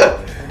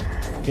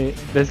 Okay,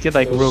 let's get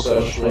like real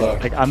close.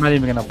 Like I'm not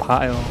even gonna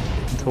pile.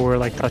 until we're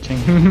like touching.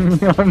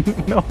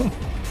 No.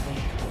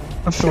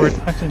 Until we're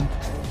touching.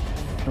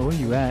 Oh, where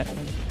you at?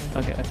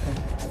 Okay, okay.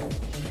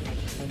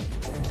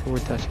 Until we're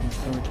touching.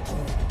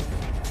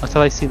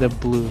 Until I see the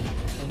blue.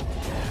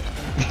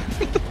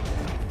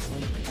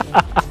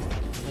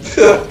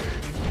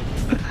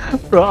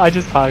 Bro, I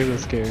just thought I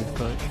was scared,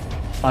 but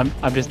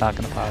I'm just not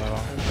gonna fire at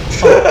all.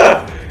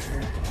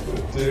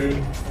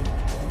 Dude.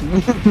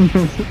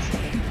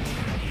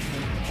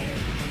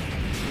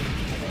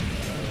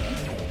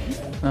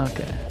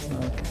 Okay,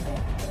 okay.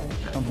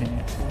 Come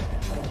here.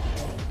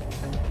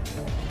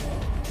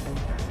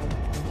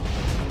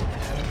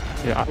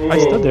 Yeah, I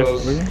stood there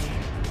for you.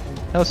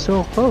 That was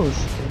so close.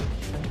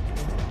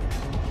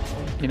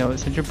 You know,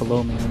 since you're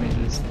below me, let me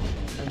just.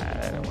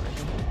 That don't work.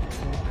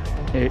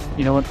 Hey,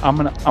 you know what? I'm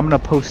gonna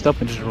post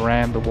up and just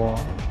ram the wall.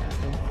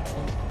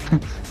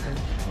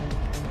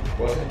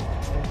 What?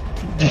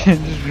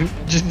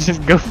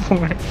 just go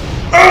for it.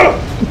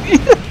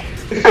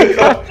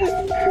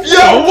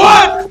 Yo,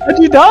 what? How'd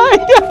you die?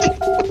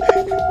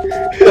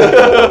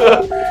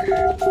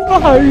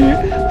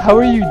 How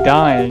are you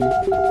dying?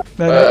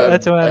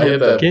 That's what I I hit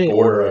that get.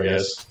 border, I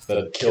guess.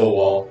 That kill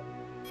wall.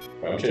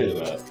 I'm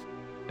changing that.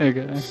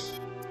 Okay.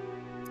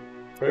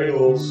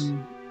 Cradles.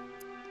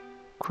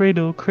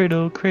 Cradle,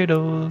 cradle,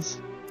 cradles.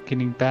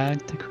 Getting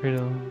back to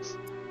cradles.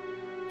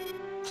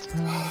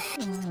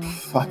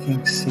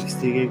 Fucking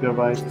 60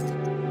 gigabytes.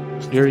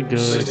 Very good.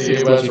 60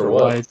 gigabytes for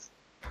what?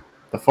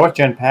 The 4th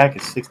gen pack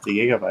is 60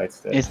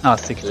 gigabytes, dude. It's not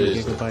 60 It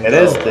is. gigabytes. It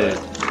is, dude.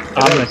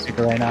 I'm gonna stick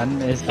it right now.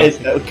 It's not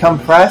 60.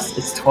 Compressed,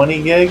 it's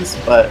 20 gigs,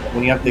 but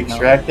when you have to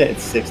extract it,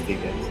 it's 60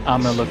 gigs.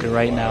 I'm gonna look it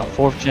right now.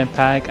 4th gen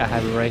pack, I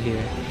have it right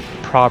here.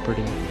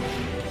 Property.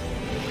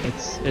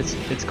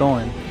 It's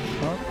going.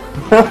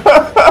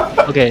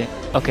 Okay,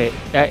 okay.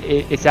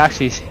 It's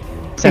actually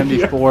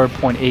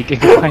 74.8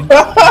 gigabytes.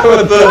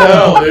 What the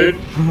hell, dude?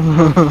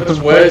 That's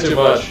way too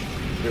much.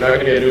 You're not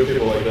gonna get new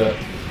people like that.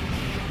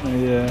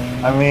 Yeah.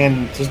 I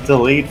mean, just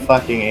delete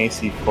fucking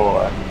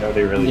AC4. I mean,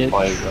 nobody really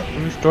plays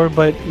it. Store,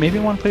 but maybe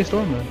I want to play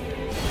store mode.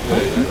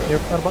 You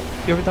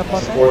ever thought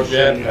about that? 4th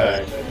gen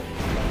pack.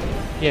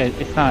 Yeah,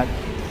 it's not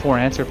 4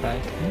 answer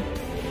pack.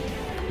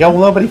 Yeah,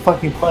 well, nobody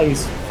fucking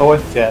plays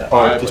 4th gen,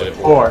 or I just play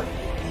 4.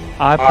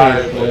 I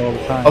play it all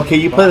the time. Okay,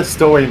 you play the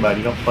story mode,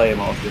 you don't play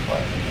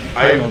multiplayer.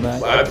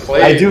 I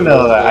played. I do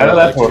know that. I know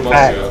that for a 2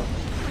 fact. months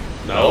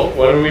ago. No,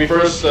 when we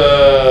first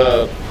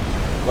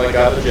like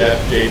got the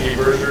JP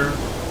version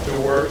to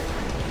work,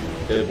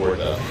 it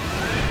worked out.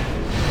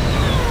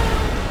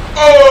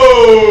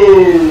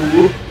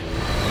 Oh!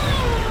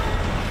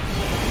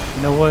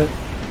 You know what?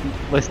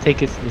 Let's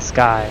take it to the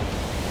sky.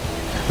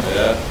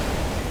 Yeah.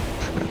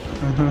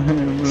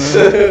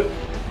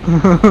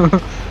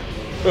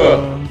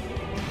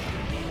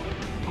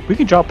 We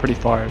can drop pretty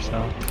far,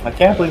 so. I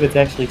can't believe it's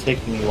actually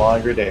taking me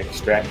longer to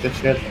extract this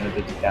shit than it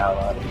did to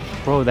download it.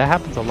 Bro, that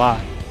happens a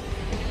lot.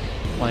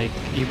 Like,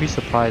 you'd be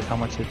surprised how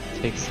much it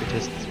takes to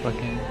just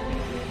fucking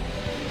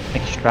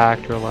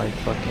extract or like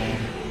fucking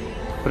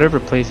whatever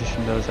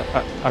PlayStation does.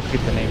 I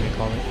forget the name they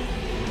call it.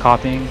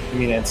 Copying. You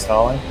mean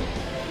installing?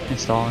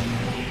 Installing.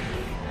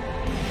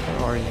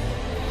 Where are you?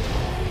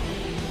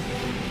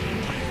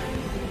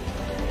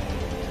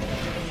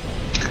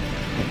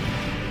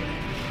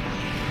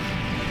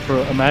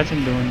 Bro,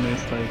 imagine doing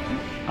this like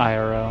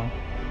IRL.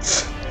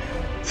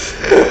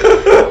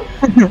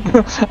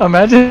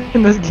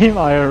 Imagine this game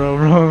IRL,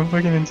 bro.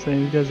 Fucking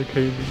insane. You guys are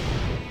crazy.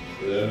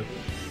 Yeah.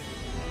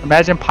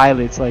 Imagine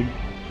pilots like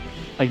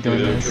doing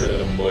this. Turn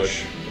into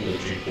mush in the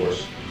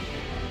G-force.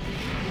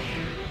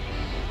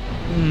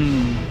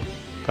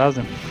 That was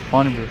in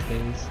fun of your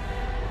face.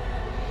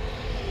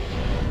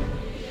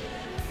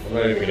 I'm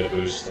not even gonna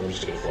boost, I'm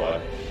just gonna fly.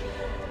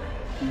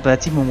 But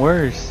that's even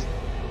worse.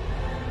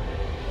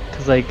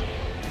 Cause like,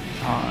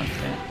 oh,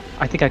 okay.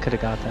 I think I could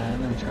have got that.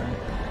 Let me try.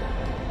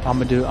 I'm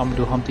gonna do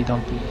Humpty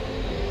Dumpty.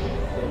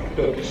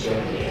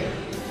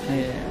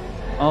 Yeah.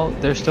 Oh,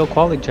 they're still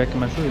quality checking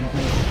my food.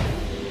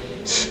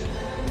 Nice.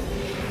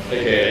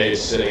 AKA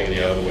sitting in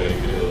the oven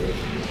waiting to be delivered.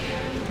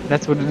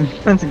 That's what it is.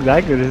 That's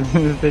exactly what it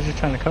is. They're just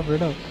trying to cover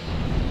it up.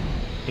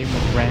 They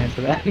almost ran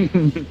into that.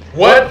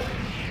 What?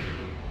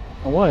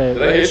 What?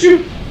 Did I hit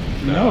you?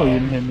 No, you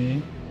didn't hit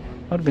me.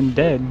 I would have been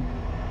dead.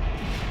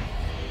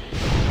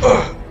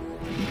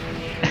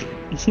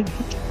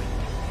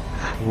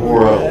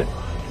 Bro.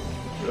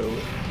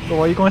 Bro,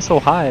 why are you going so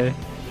high?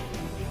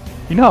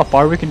 You know how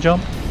far we can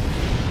jump?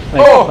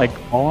 Like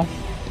all?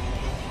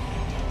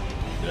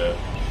 Yeah.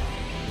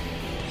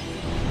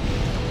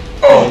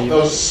 Oh, that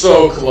was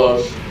so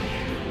close.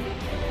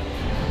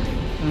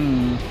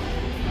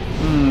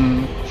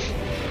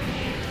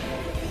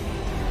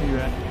 Where you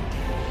at?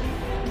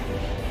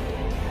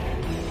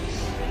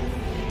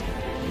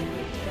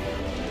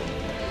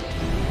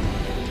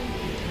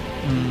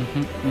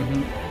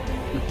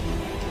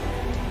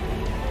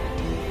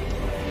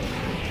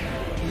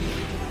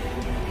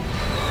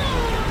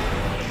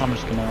 I'm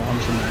just gonna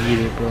eat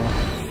it, bro.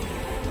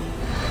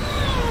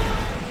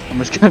 I'm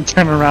just gonna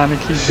turn around and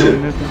keep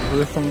doing this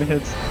until somebody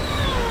hits.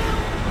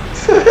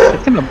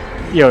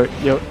 Yo,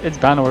 it's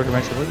bound to work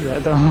eventually. Look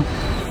at that though.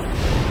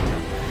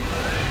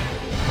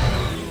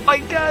 My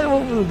God,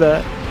 what was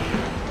that?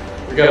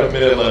 We got a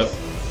minute left.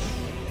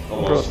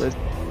 Almost. Bro,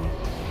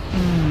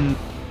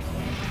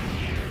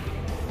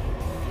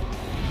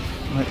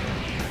 like,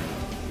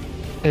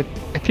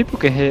 if people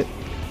can hit,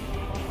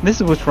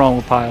 this is what's wrong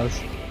with piles.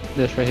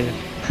 This right here.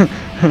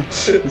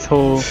 This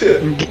whole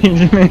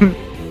engagement.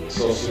 This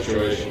whole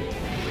situation.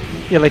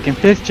 Yeah, like in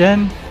 5th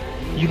gen,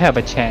 you have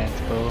a chance,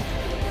 bro.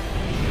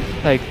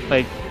 Like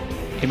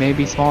it may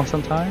be small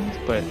sometimes,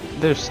 but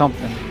there's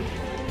something.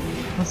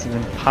 This is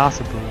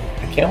impossible.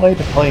 I can't wait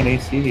to play an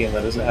AC game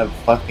that doesn't have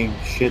fucking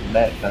shit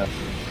net.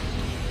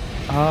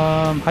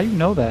 How you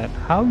know that?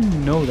 How you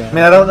know that? I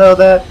mean, I don't know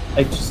that.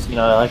 I just, you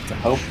know, I like to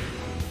hope.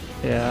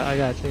 Yeah, I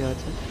got you.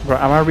 Bro,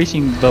 am I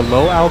reaching the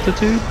low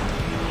altitude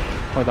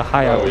or the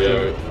high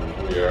altitude? Oh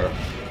yeah, we are.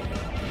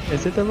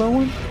 Is it the low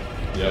one?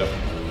 Yep.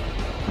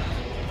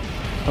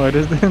 Oh, it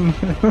is then.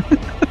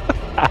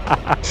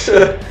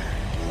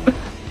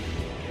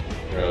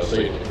 Yeah, let's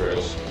take it to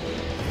Chris.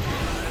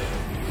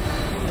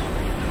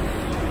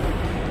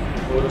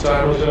 What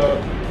time was up?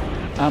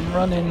 I'm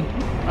running.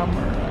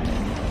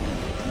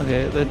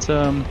 Okay, let's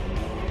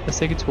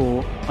take a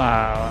tool.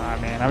 Ah,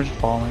 man, I was just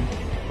falling.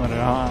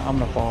 Whatever, I'm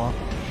gonna fall.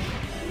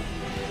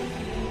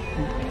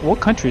 What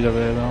country's over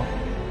there though?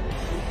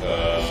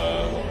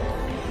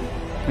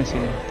 Let me see.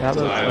 That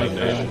looks like.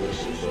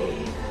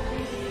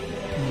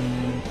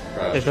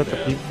 Is that the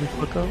people we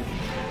look up?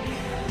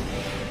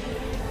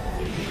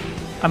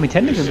 I mean,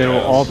 technically they will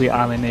all be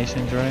island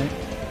nations, right?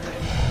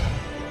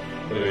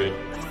 What do you mean?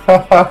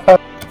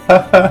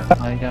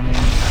 Like, I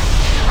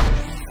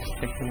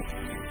mean,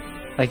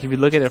 like if you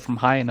look at it from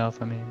high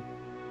enough, I mean,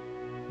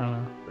 I don't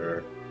know.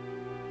 Sure.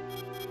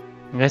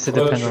 I guess it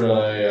depends on.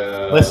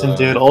 Listen,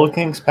 dude, Old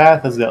King's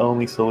Path is the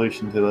only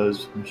solution to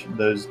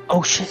those.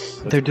 Oh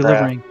shit! They're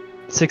delivering.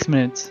 6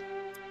 minutes.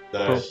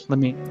 Nice. Bro, let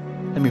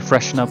me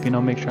freshen up. You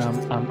know, make sure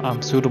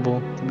I'm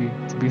suitable to be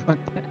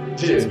like that.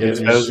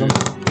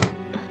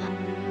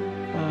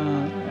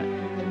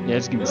 Yeah,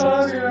 just give me some.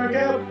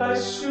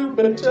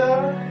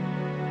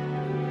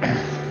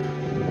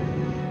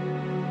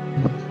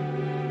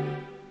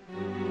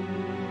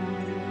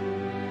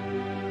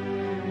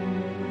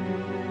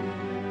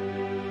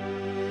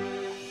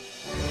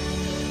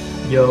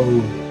 Yo.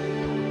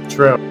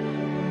 True.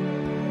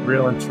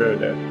 Real and true,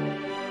 dude.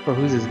 Bro,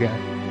 who's this guy?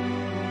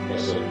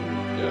 What's up,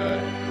 guy?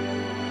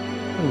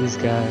 Who are these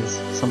guys?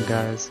 Some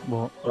guys.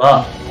 Well,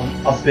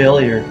 a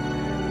failure.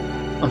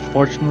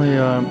 unfortunately,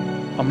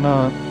 I'm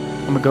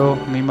gonna go.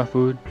 I'm eating my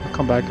food. I'll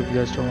come back if you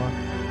guys still want.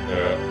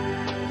 Yeah.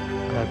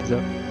 Peace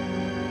up.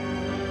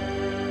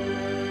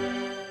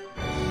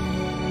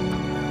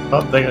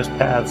 Oh, there's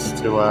paths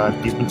to,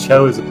 he's been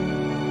chosen.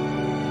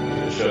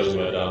 It shows him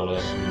at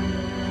Domino's.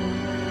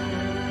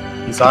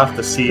 He's off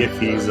to see if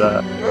he's,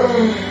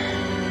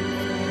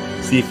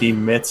 see if he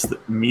meets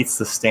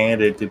the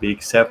standard to be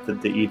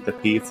accepted to eat the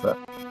pizza.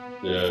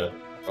 Yeah.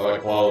 I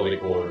like quality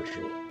control.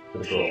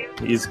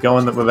 He's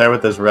going there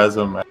with his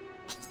resume.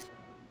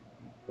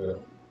 Yeah.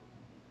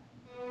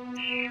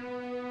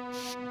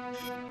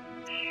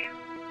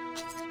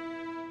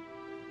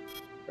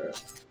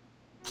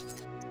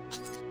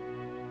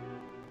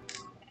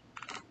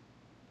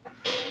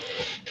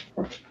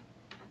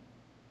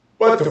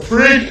 What the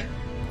freak?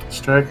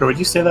 Stryker, would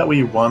you say that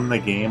we won the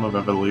game of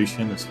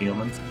evolution as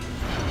humans?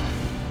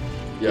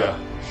 Yeah,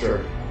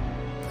 sure.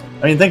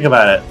 I mean, think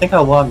about it. Think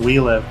how long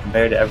we live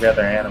compared to every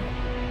other animal.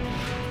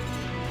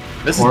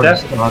 This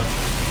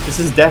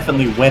is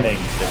definitely winning.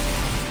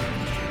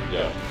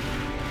 Yeah.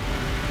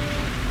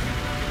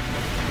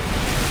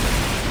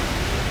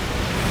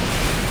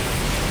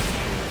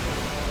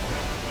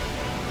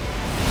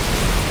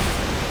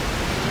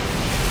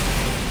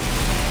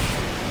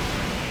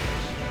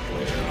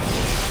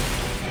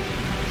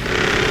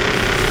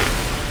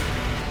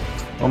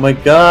 Oh my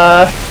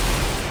god!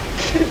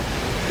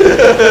 You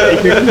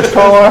can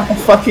control our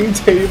fucking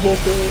table,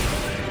 dude.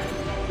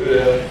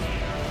 Yeah.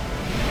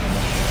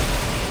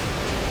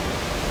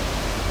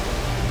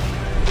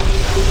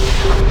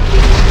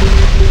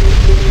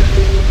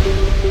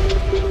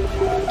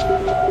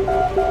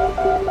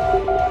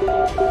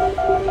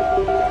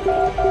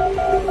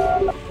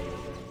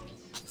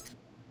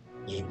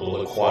 Just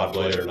bullet quad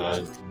blader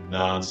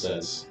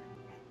nonsense.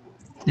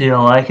 You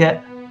don't like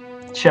it?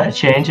 Should I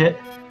change it?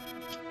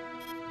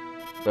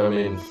 I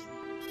mean,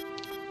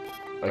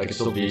 I can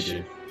still beat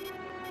you.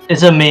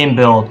 It's a meme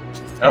build.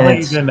 I don't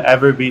think you can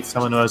ever beat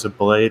someone who has a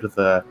blade with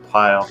a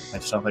pile. I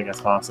just don't think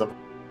that's possible.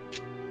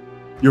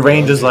 Your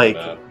range is like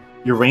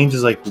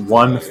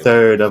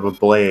 1/3 of a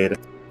blade.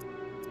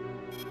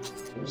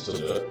 I'll still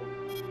do it.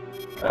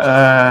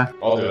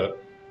 I'll do it.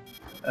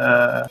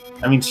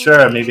 I mean,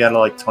 sure, maybe out of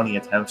like 20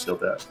 attempts you'll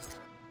do it.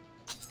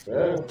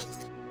 Yeah.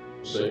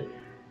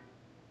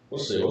 We'll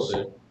see. We'll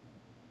see.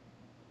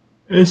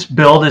 This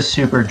build is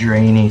super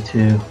drainy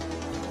too.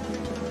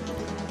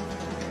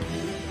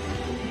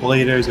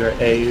 Bladers are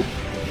aid.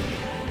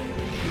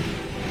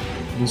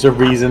 There's a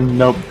reason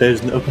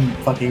there's no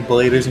fucking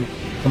bladers in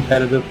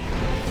competitive.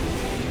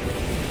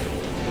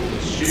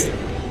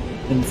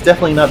 And it's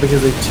definitely not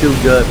because they're too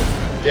good.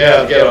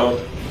 Yeah, get on.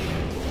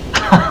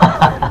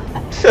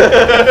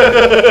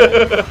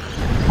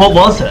 What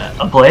was that?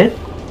 A blade?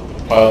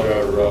 Pile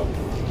driver, bro.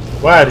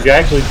 Wow, did you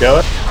actually do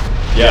it?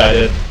 Yeah, I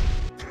did.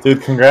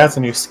 Dude, congrats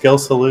on your skill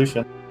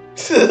solution.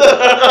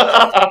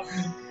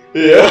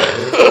 Yeah.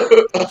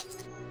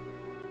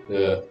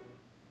 Yeah.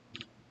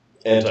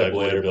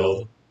 Anti-blader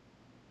build.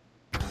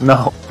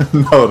 No,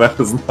 no, that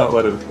was not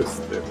what it was,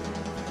 dude.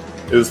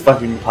 It was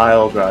fucking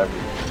pile driver.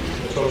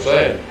 That's what I'm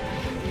saying.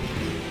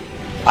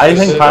 I Just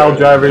think sit pile there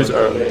drivers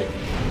and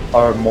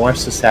are me. more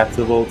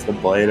susceptible to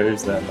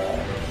bladers than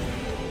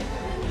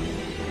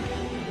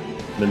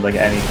like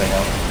anything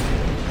else.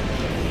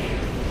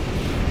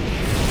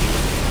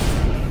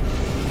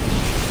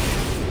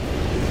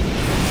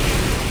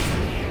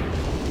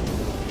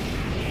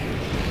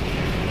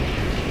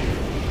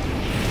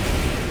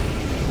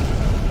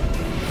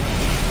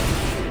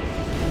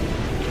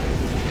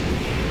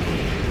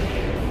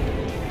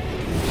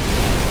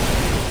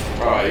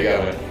 Oh, you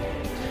got me.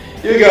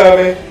 You got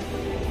me.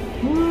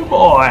 Ooh,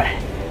 boy.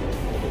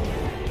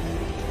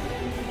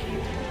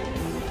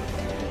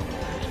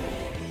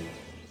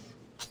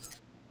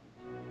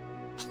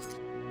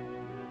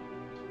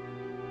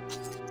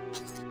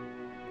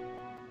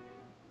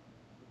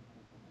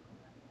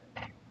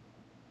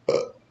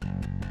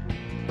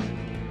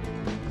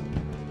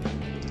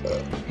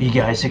 Are you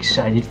guys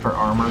excited for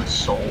Armored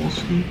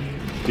Souls, dude?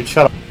 Dude,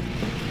 shut up.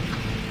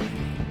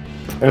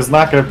 It's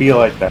not gonna be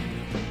like that.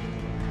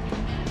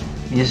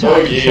 He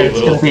said it's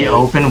little gonna be bit.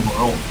 open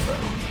world, bro.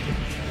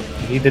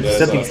 He did That's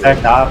said the not exact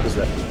true.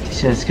 opposite. He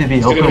said it's gonna be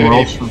It's open gonna be-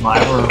 world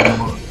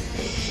survival.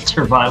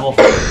 Survival.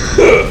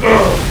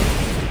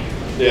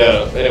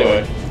 Yeah,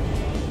 anyway.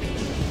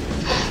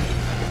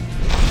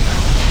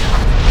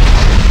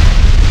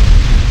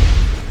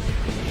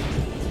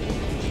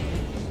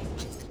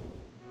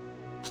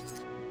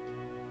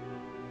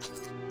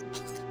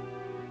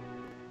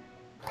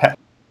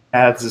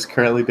 Ads is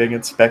currently being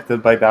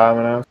inspected by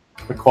Domino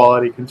for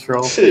quality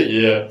control.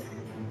 Yeah.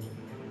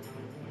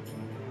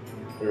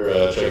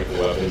 We're checking the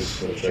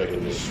weapons, we're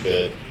checking his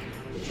fit,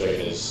 we're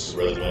checking his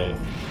resume.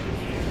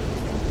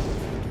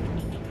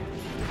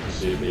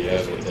 See if he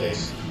has what it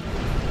takes.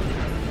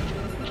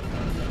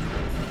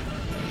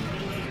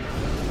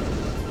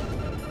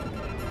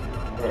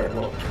 Alright,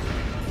 come on.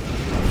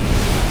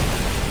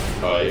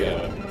 Oh, you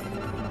got it.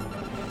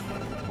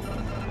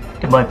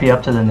 It might be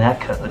up to the net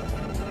code.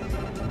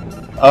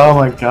 Oh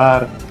my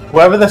god.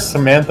 Whoever the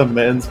Samantha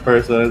Mittens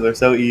person is, they're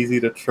so easy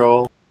to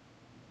troll.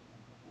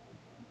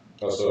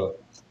 Also,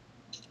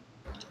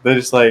 They're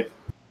just like,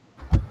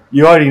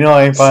 you already know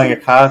I ain't buying a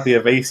copy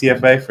of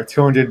ACFA for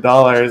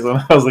 $200,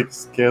 and I was like,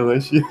 skill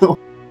issue.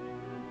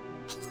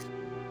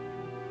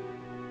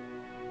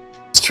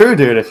 It's true,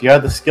 dude. If you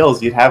had the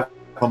skills, you'd have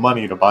the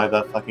money to buy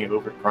that fucking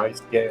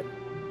overpriced game.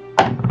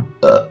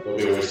 it'll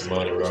be a waste of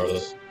money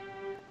regardless.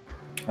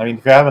 I mean,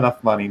 if you have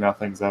enough money,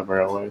 nothing's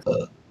ever a waste.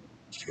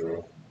 It's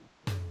true.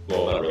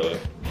 Well, not really.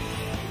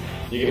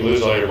 You can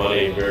lose all your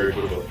money very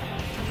quickly.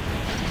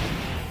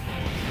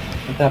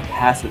 What that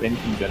passive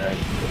income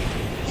generation?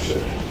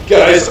 Shit.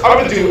 Guys, I'm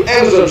gonna do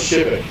Amazon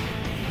shipping.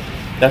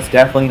 That's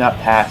definitely not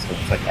passive.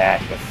 It's like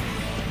active.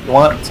 You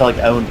want to like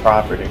own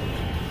property.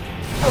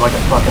 Or like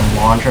a fucking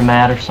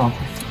laundromat or something.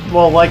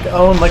 Well, like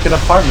own like an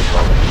apartment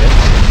building.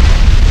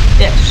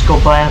 Yeah, just go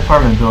buy an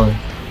apartment building.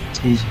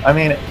 It's easy. I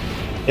mean,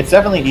 it's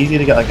definitely easy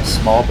to get like a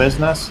small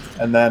business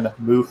and then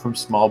move from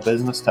small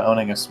business to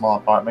owning a small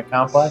apartment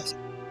complex.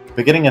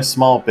 But getting a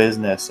small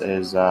business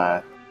is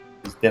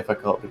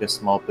difficult because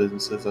small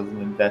businesses as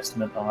an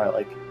investment are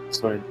like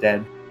sort of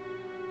dead.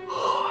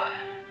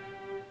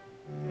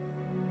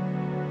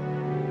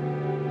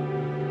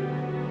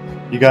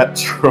 You got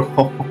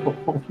trolled.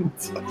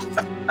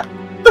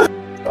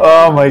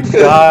 Oh my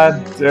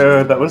god,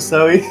 dude, that was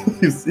so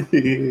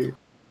easy.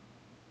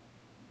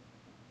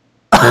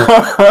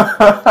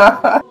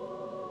 I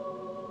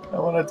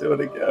want to do it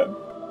again.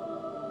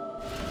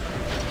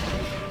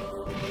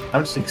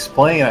 I'm just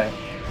explaining.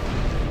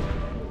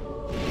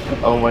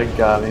 Oh my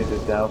god, I need to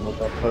download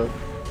that code.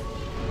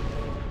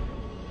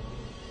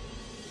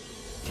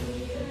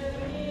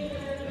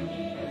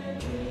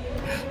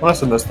 I'm gonna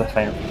send this to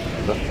fam.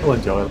 He'll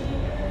enjoy it.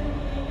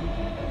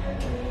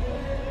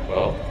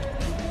 Well,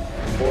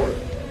 forward.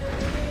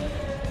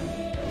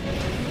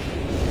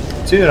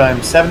 Dude, I'm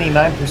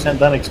 79%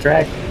 done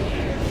extracting.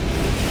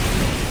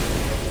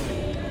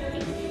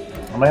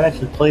 I might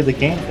actually play the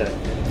game today.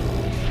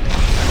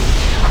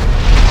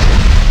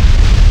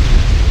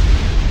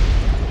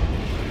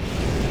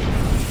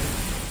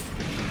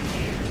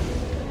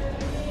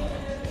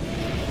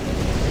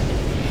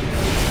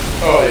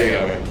 Oh, you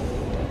got me.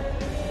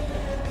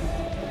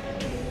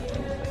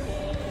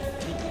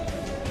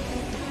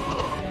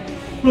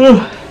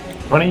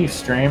 Why don't you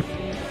stream?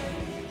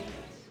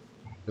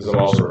 Because I'm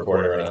also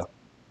recording right now.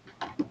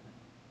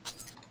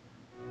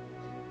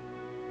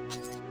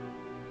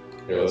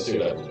 Here, let's see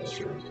what happens in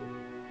streams.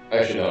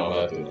 Actually, no, I'm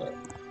not doing that.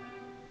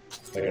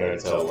 I can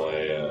already tell my,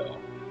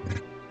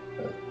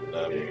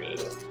 not being good at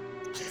it.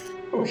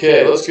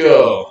 Okay, let's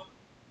go.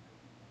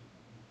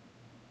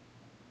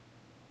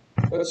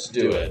 Let's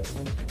do it.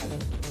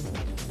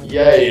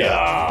 Yeah.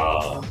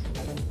 All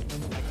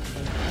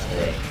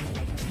right.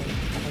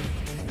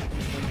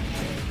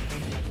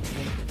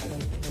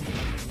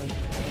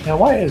 Now,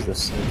 why is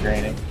this so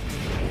draining?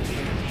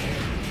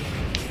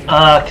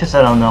 Cause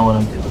I don't know what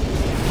I'm doing.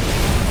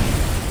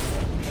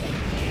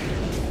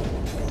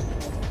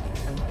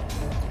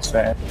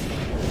 Same.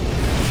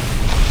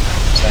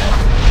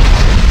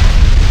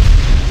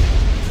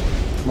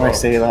 I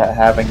say that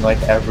having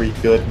like every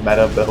good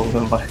meta build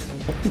in my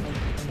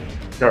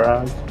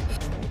garage.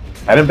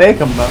 I didn't bake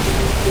them though.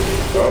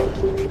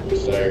 Oh,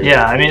 sorry.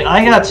 Yeah, I mean,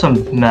 I got some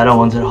meta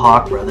ones that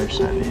Hawk Brothers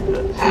sent me,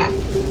 but...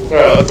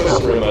 Alright, let's play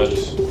some real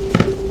matches.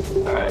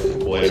 Alright,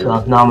 Later.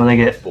 so now I'm gonna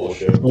get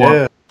Bullshit. one.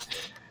 Yeah.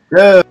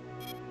 Good.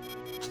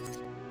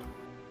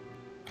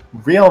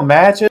 Real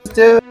matches,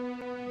 dude?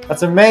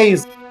 That's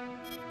amazing.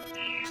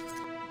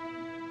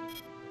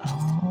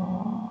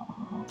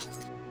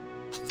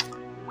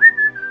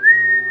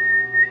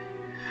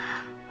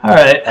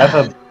 Alright. I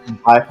have a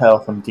high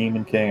health from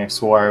Demon King I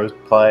swore I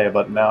would play,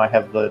 but now I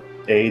have the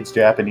AIDS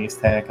Japanese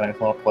tank and I just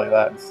want to play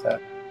that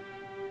instead.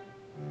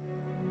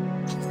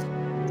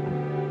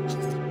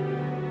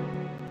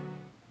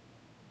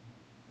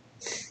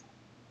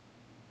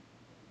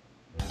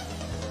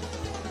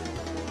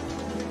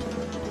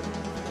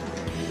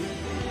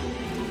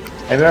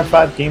 Have you ever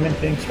fought Demon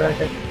King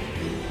Stryker?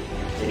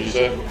 What did you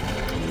say?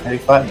 Have you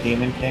fought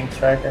Demon King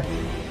Stryker?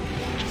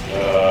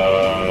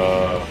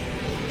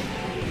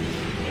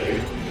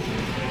 Maybe.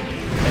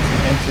 It's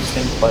an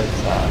interesting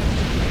playstyle.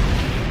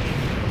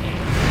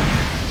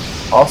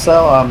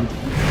 Also,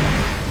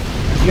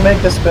 did you make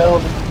this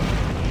build?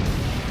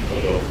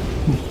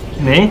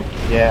 Me?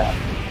 Yeah.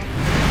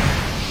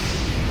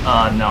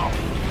 No.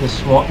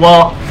 This one,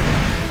 well,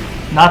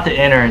 not the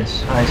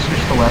innards. I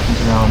switched the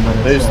weapons around, but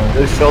it's,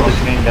 Those shoulder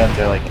chain guns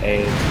are like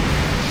AIDS.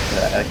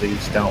 They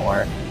just don't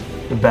work.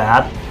 the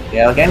bad.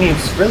 Yeah, like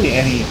really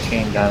any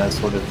chain gun is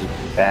sort of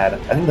bad.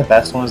 I think the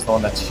best one is the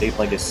one that's shaped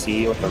like a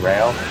C with a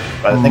rail,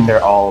 but I think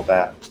they're all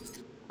bad.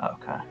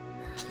 Okay.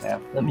 Yeah.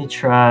 Let me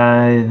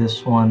try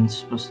this one. It's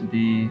supposed to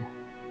be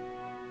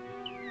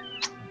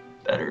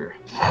better.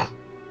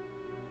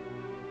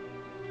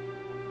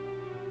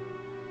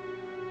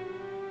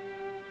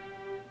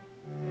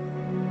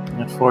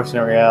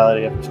 Unfortunate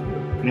reality of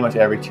pretty much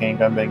every chain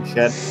gun being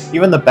shit.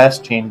 Even the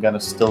best chain gun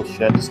is still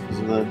shit just because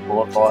of the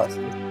bullet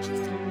velocity.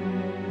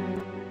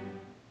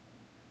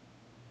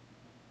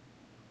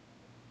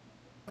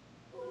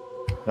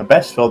 The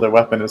best shoulder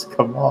weapon is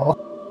Kamal.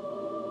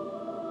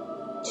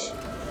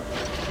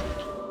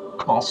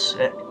 Call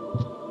sick.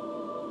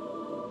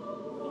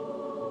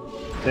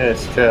 Yeah,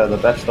 it's true. The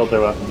best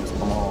shoulder weapon is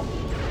Kamal.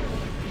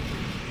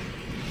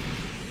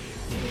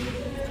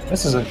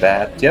 This isn't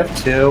bad. Do you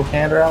have two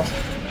handrails?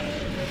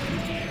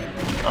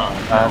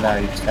 No,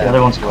 you just The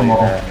other one's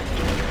Kamal.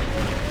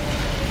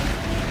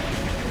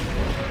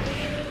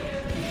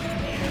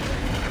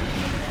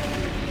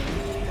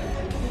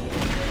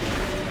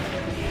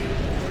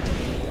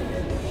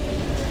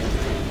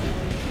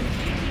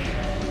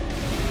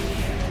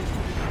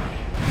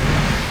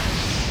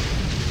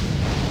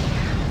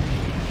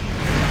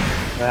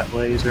 That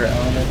laser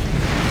element.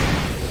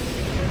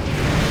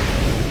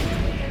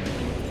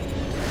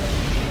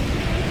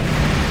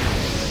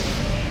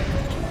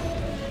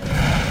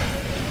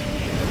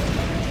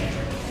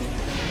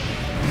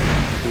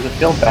 Does it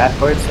feel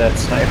backwards that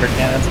sniper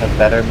cannons have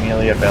better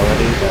melee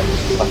ability than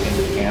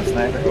fucking hand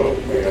sniper? Oh,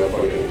 I got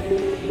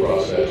fucking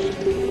processed.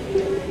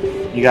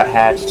 You got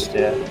hatched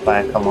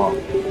by a Kamal. I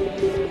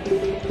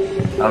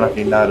don't know if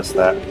you noticed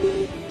that.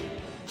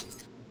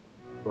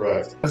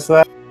 Correct. What's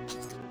that?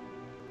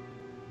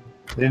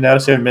 Did you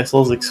notice your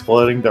missiles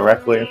exploding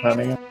directly in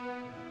front of you?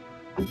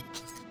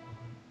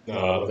 No,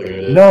 I don't think I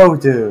did. No,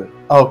 dude!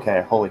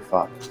 Okay, holy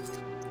fuck.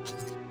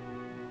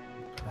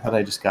 I thought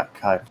I just got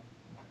cut.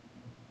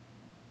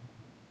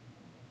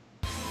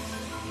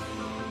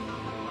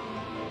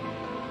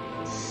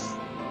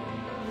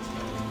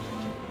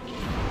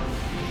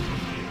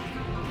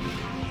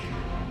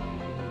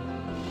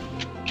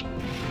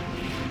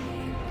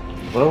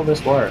 Will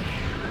this work?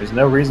 There's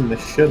no reason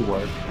this should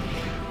work.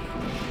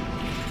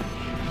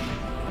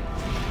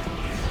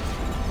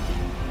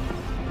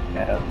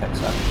 Yeah, I don't think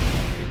so.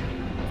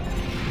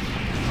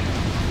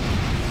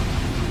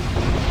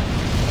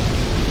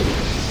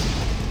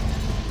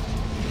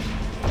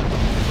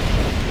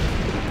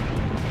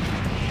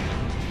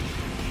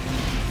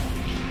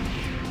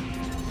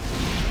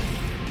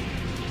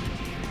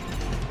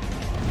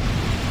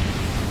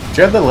 Do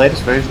you have the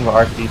latest version of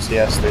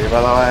RTCS3,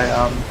 by the way,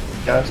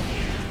 guys?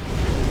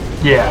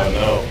 Yeah.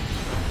 No.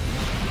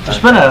 There's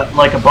been a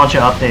bunch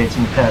of updates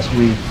in the past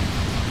week.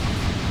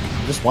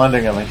 I'm just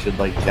wondering if I should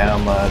like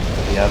download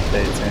the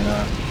updates or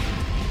not.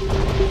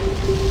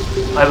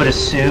 I would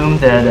assume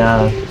that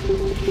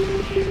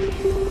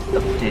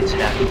updates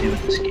have to do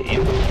with this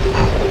game.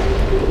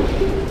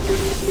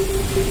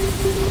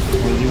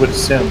 I mean, you would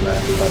assume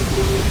that, but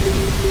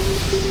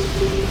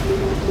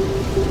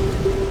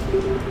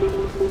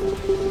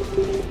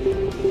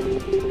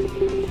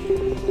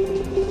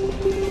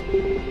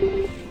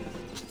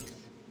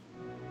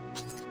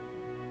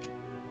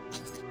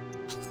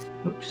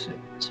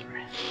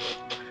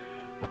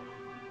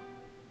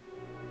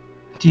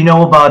Do you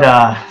know about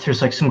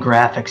there's like some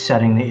graphic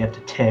setting that you have to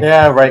tick?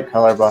 Yeah, right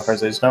color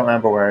buffers. I just don't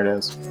remember where it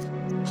is.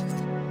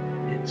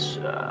 It's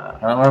I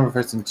don't remember if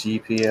it's in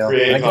GPU.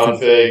 Create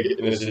config,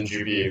 and it's in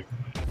GPU.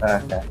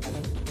 Okay.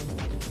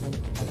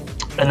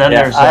 and then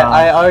Yeah, there's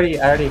I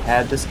already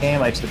had this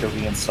game. I just had to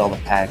reinstall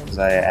the pack because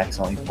I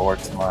accidentally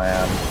forked my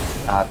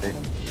copy.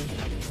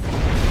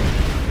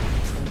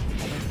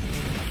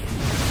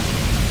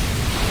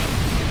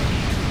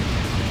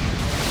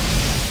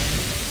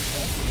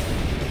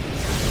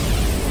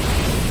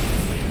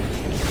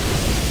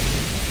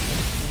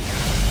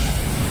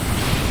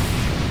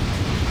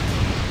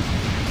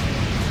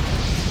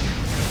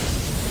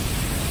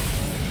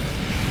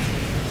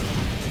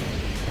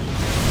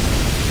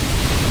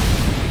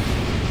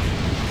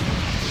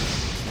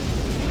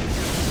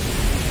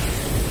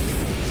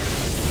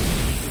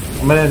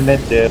 I'm gonna admit,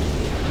 dude,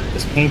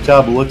 this paint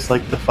job looks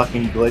like the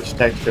fucking glitch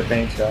texture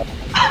paint job.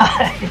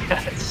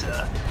 yeah, it's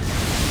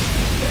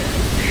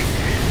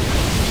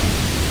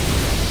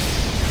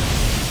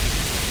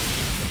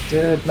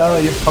Dude, no,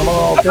 you come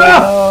on, dude,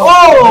 no.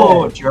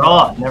 Oh,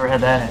 draw! Never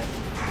had that happen.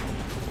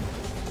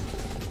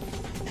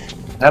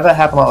 I have that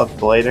happen a lot with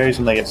bladers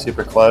when they get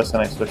super close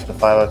and I switch to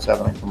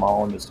 507 from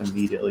all and just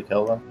immediately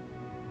kill them.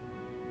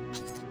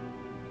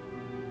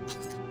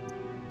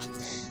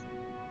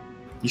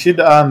 You should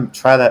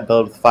try that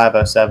build with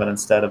 507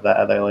 instead of that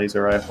other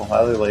laser rifle. My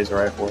other laser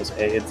rifle is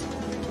AIDS.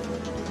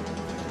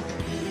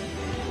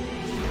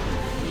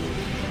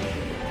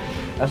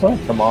 I just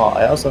like them all.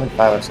 I also think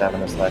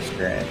 507 is less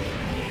grand,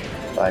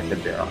 but I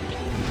could be wrong.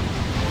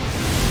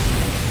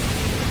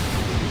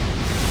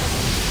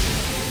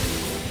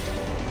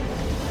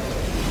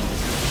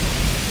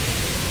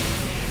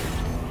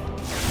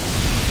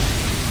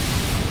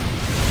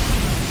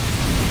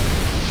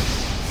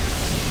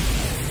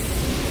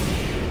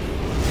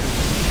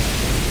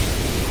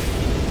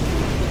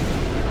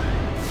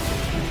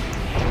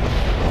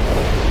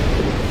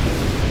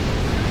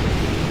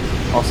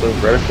 Also,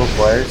 vertical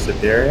flare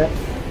superior.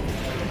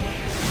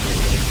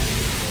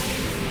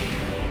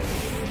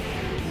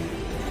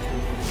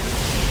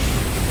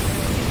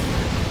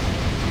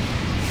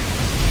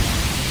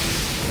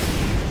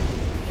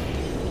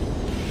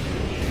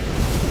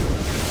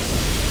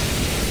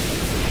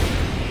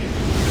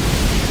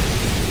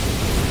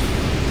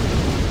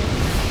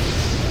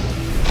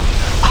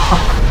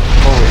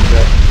 Holy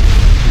shit.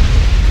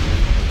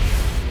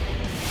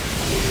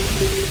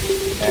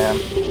 Damn.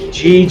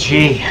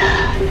 GG.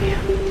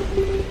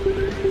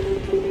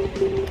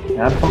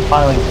 I'm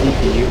compiling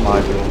CPU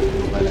modules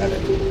in my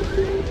edit.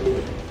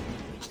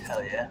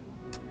 Hell yeah.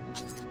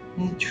 Let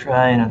me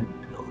try another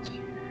build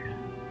here.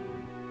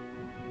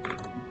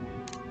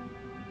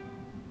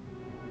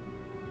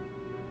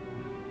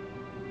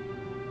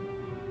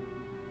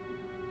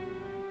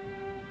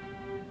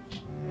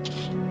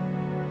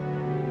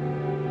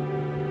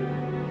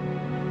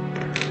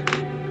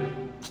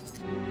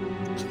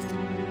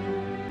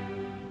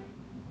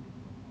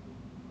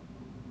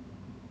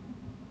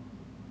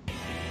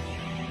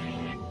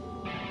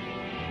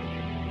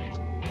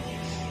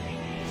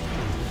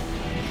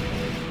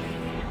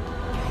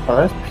 Oh,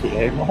 there's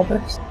PA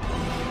molders?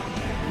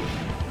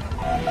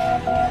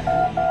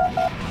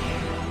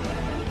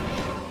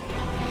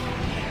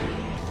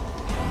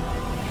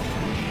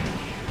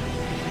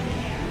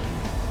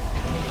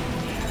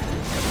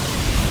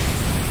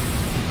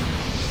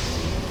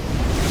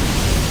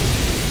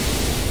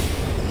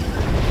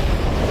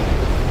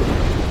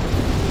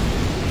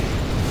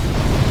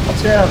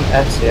 What's your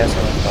FCS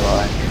on this, by the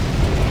way?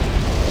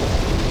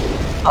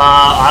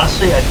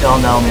 Honestly, I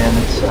don't know, man.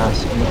 It's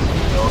something else to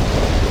build.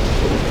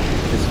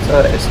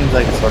 It seems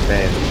like it's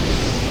ordained.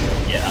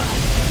 Yeah.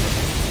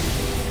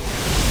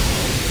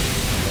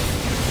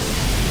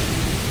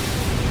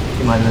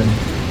 He might have been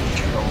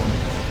trolling.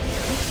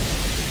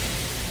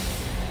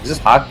 Is this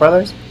Hawk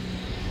Brothers?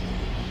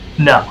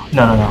 No.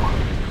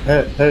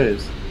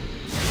 Whose?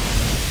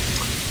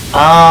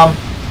 I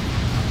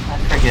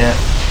forget.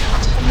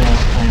 Somebody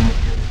else playing with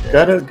the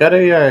other day.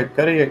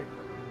 Go to your.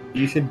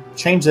 You should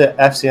change the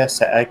FCS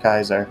to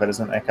Ekaiser if it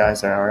isn't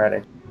Ekaiser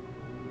already.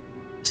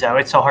 Is that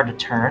why it's so hard to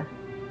turn?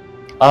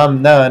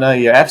 No,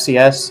 your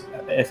FCS,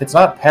 if it's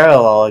not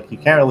parallel, like, you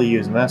can't really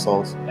use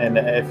missiles, and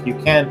if you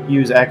can't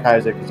use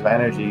Ekaiser because of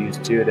energy, use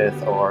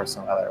Judith or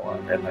some other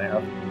one.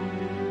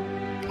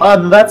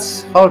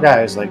 That's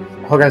Hogai's like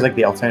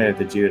the alternative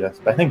to Judith,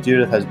 but I think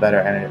Judith has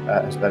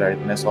better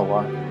missile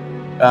luck.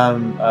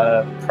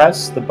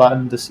 Press the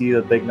button to see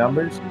the big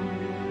numbers.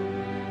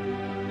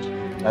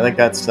 I think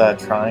that's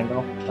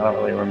triangle. I don't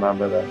really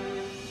remember that.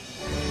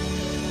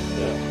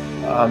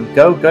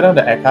 Go down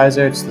to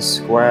Ekaiser. It's the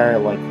square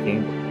like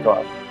game. Go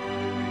up.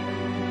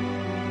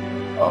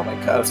 Oh my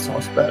god, it's so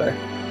much better.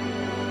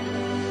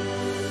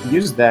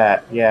 Use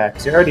that, yeah,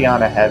 because you're already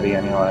on a heavy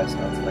anyway, so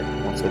it's like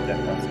what's the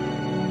difference?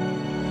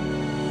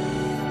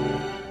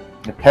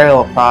 The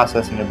parallel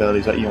processing ability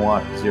is what you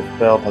want because your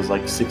build has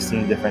like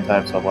 16 different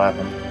types of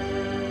weapons.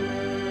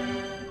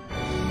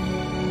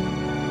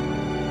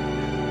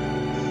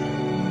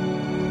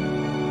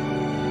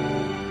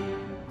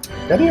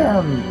 Get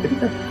your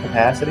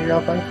capacity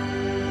real quick.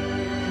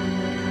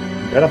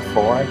 Got a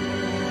 4.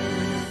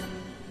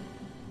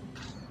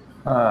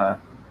 Huh.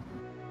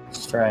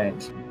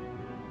 Strange.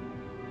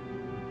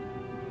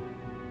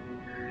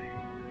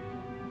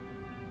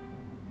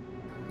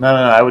 No,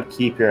 I would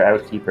keep your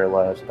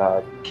load,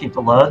 dog. Keep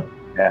the load?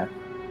 Yeah.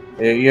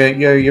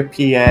 Your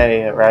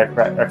PA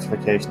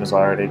rectification is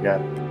already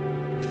good.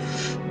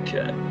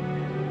 Okay.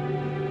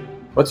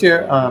 What's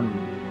your I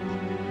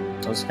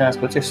was gonna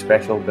ask, what's your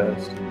special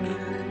boost?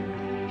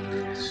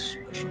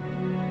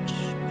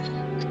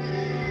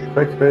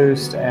 Quick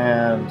boost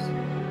and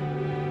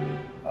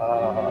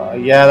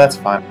yeah, that's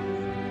fine.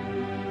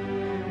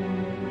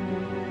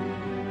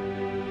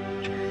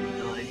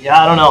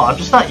 Yeah, I don't know. I'm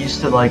just not used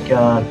to like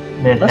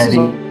mid heavy.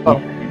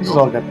 This is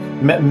all good.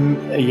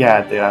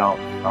 Yeah, dude, I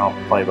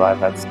don't play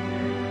bipeds.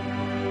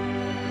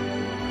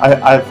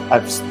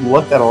 I've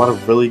looked at a lot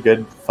of really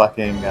good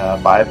fucking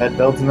biped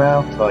builds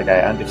now, so like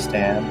I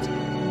understand,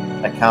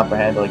 I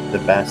comprehend like the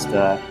best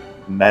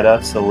meta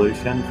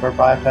solution for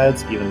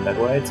bipeds, even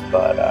midweights.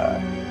 But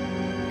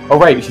oh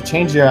right, you should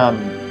change your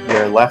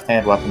left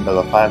hand weapon to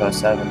the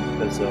 507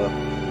 because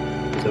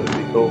it would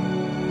be cool.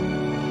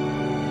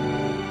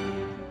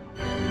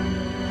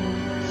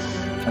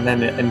 And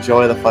then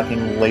enjoy the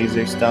fucking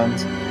laser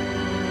stuns.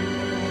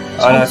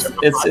 Oh no,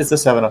 it's a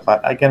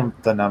 705. I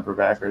get the number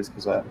backwards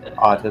because of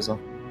autism.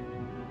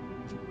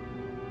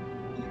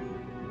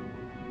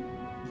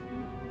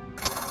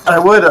 I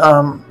would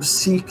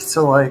seek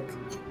to like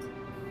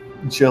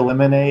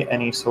eliminate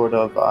any sort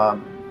of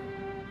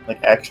like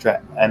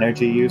extra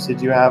energy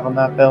usage you have on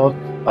that build,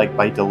 like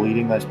by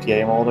deleting those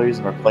PA molders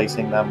and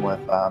replacing them with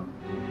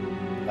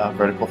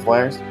vertical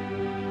flares.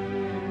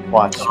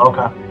 Watch.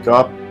 Okay. Go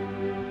up.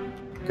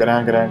 Go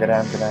down, go down, go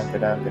down, go down, go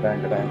down, go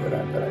down, go down, go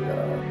down, go down, go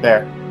down.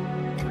 There.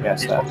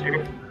 Yes, that.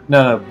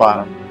 No,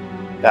 bottom.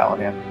 That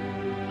one, yeah.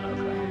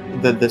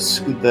 Okay.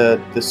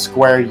 The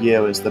square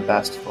U is the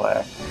best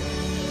flare.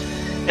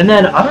 And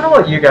then I don't know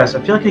what you guys.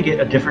 I feel like I get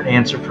a different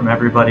answer from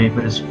everybody.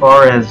 But as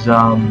far as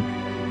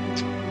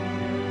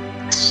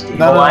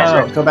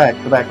stabilizer, no. Go back.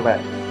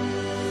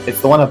 It's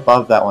the one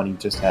above that one you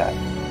just had.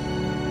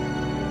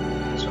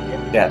 This one here?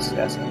 Yes.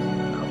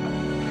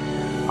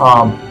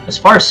 As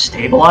far as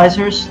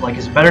stabilizers, like,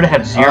 is it better to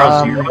have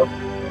 0-0?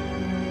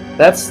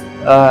 That's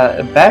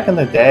back in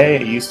the day.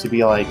 It used to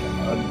be like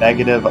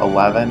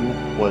 -11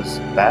 was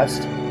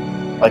best.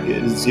 Like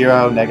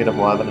 0,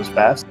 -11 was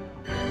best.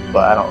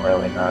 But I don't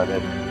really know,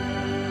 dude.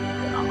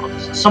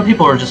 Some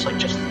people are just like,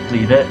 just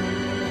leave it.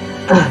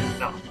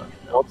 No,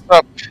 What's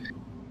up?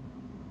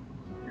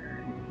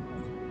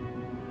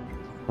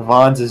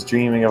 Vaughn's is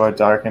dreaming about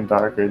Dark and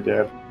Darker,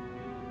 dude.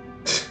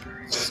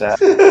 Sad.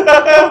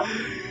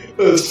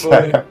 That's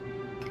funny.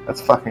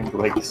 That's fucking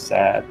like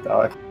sad,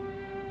 dog.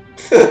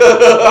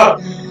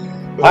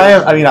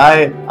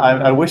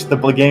 I wish the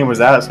game was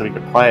out so we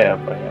could play it,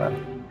 but you know.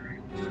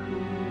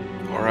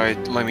 All right,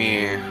 let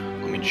me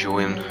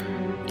join.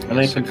 Let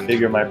me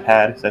configure my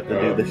pad because I have to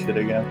do this shit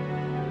again.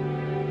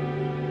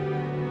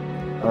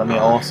 And let me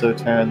also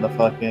turn the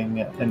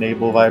fucking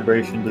enable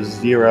vibration to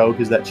 0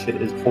 because that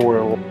shit is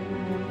horrible.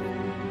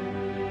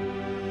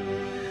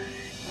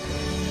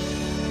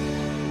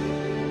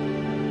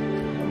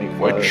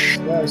 Which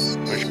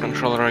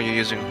controller are you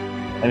using?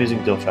 I'm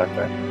using DualShock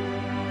there.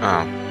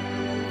 Oh.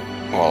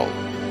 Well.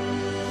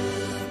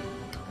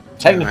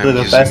 Technically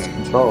the best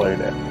controller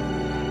there.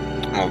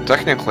 Well,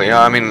 technically,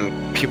 yeah. I mean,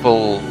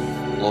 people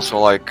also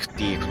like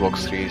the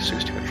Xbox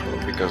 360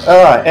 controller because.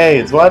 Hey,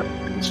 it's what?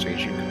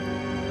 Staging.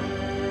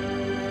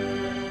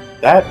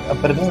 That,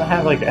 but it doesn't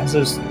have like, it has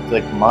those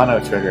like mono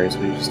triggers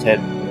where you just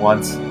hit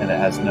once and it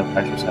has no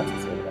pressure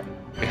sensitivity.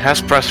 It has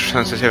pressure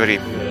sensitivity.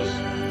 Yes.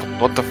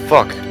 What the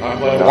fuck?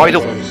 Why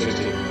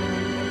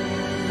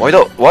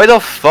the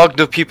fuck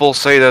do people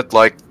say that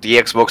like the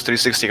Xbox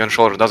 360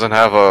 controller doesn't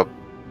have a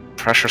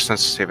pressure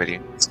sensitivity?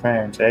 It's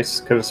strange. I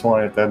just could have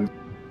sworn it didn't.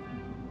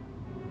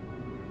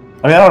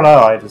 I mean, I don't know.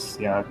 I just,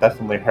 you know, I've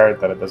definitely heard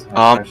that it doesn't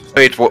have pressure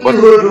Wait, what?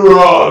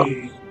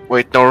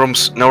 Wait, no room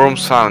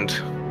sound.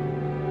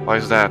 Why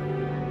is that?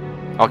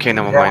 Okay,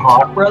 never mind.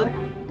 Hawk Brother?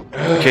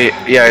 Okay,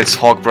 yeah, it's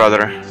Hawk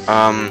Brother.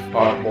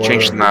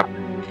 Change the map.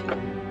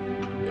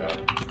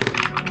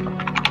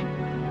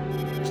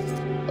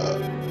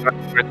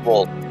 Red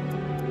wall.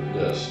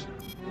 Yes.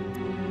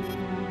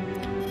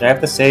 I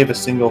have to save a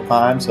single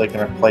time so I can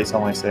replace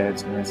all my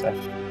saves. Give me a sec.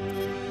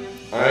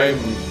 I'm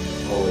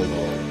holy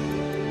moly.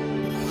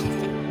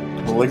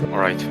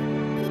 Alright.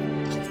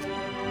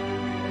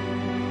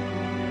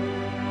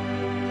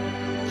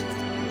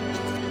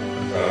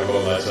 Alright, I'm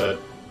going that side.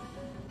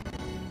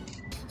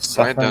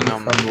 Suffering then,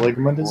 from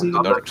ligma disease?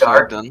 The dark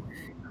side then.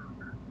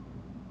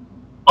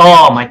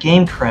 Oh, my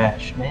game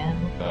crashed, man.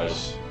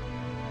 Nice.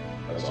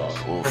 That's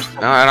awesome. Oof.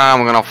 Now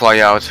I'm gonna fly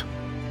out.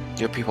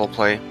 You people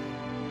play.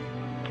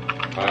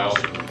 I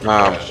also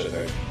crashed, I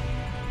think.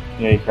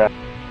 Yeah, you crashed.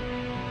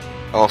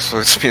 Also,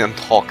 it's been a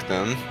talk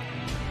then.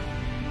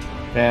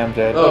 Damn,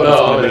 dude. Oh, It's no,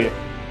 gonna I'm be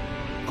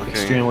Okay.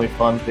 extremely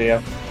fun for you.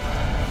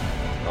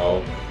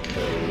 Oh,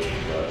 okay,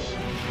 nice.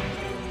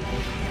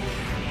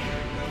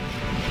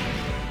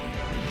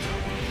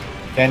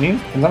 Can you?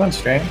 Can someone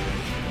stream?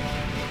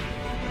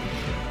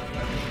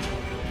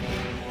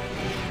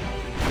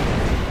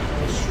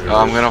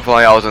 I'm gonna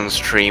fly out and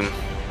stream.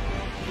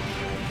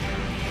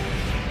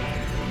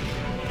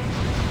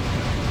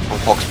 From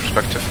Hawk's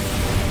perspective.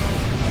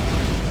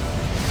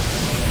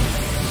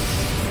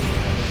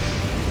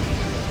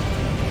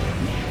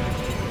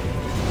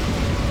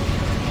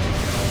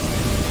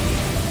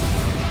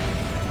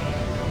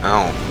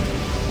 Oh.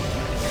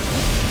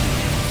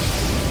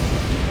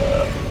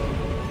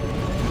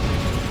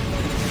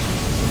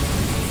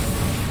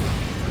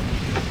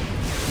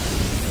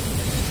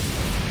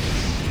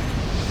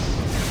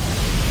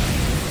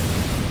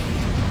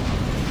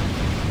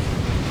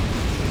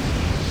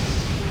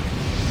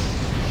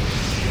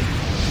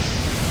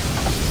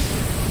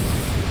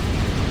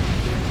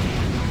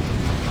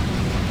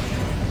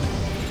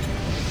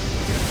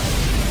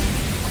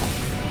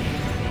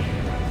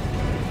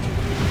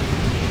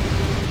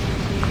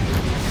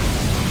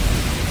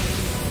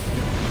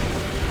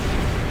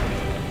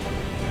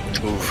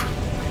 Oof.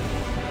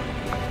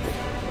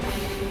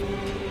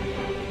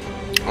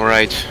 All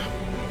right.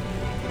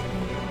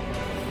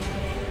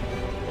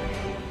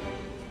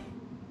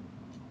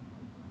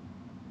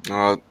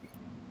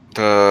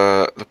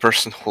 The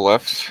person who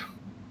left.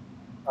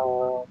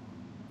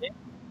 Yeah.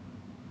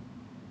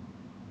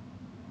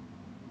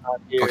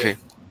 Not here. Okay.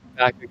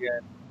 Back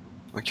again.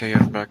 Okay,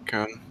 you're back.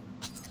 You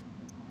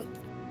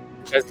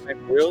guys make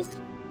reels?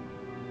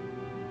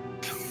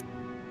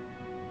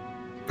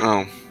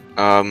 Oh.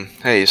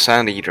 Hey,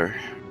 Sand Eater.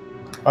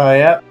 Oh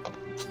yeah.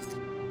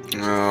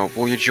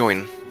 Will you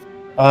join?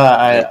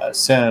 I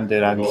soon,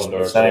 dude. I'm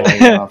just setting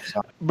it off.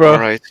 So. Bro, All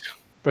right.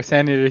 bro,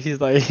 Sandy,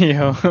 he's like,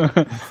 yo,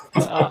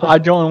 I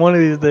join one of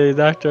these days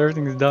after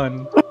everything's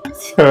done.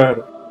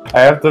 Dude, I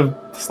have to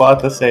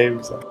slot the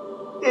same. So.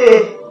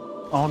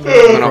 Oh, I'm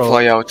no, gonna bro.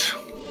 fly out.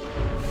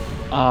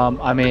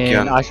 I mean,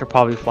 Again. I should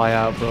probably fly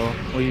out, bro.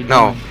 What are you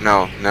No,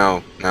 doing?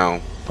 no.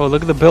 Bro,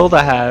 look at the build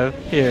I have.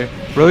 Here,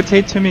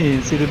 rotate to me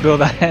and see the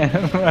build I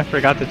have. I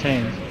forgot to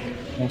change.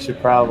 I should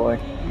probably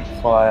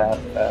fly out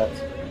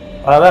fast.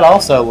 That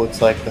also looks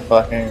like the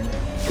fucking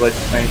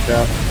glitch paint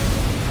job.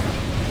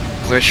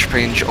 Glitch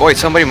paint job. Wait,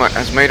 somebody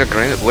has made a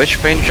glitch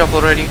paint job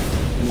already?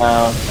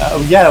 No.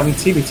 Yeah, I mean,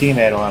 TBT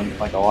made one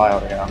like a while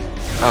ago.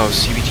 Oh,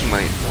 CBT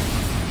might.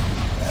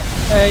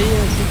 Hey,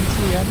 yeah,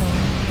 CBT, I know.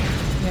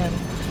 Yeah.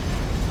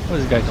 What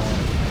is this guy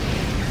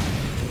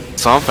doing?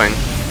 Something.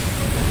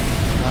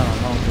 I don't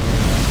know, bro.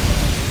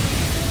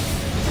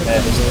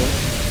 Yeah, just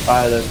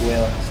fire those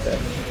wheel instead.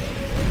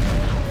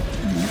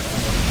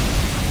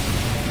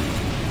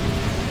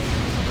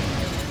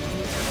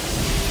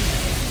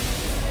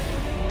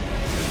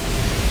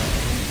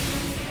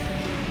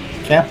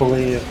 Can't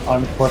believe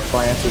Unport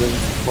Answer doesn't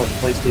support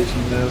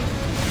PlayStation Move.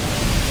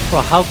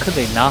 Bro, how could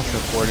they not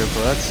support it,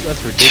 bro?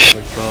 That's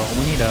ridiculous, bro.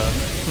 We need to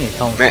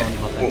tell them something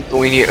about that.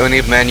 We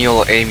need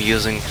manual aim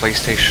using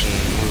PlayStation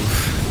Move.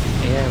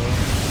 Yeah, bro.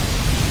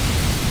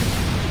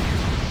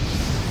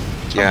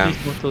 Yeah.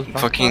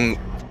 Fucking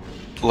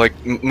like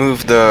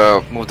move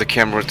the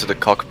camera to the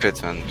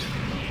cockpit and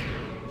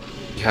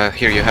yeah,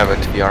 here you have it,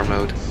 VR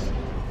mode.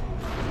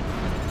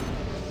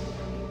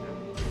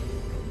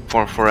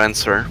 For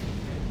answer.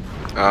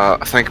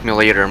 Thank me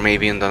later,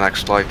 maybe in the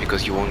next live,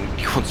 because you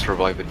won't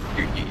survive it.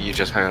 You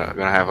just gonna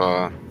have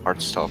a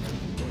hard stop.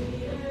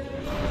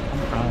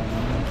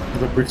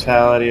 The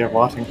brutality of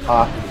watching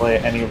Cock play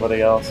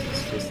anybody else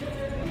is just.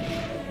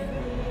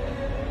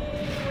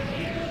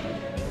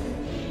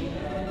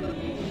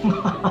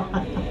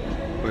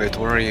 Wait,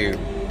 where are you?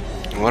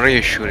 What are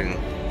you shooting?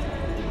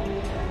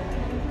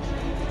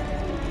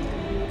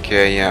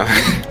 Okay, yeah.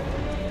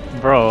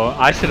 Bro,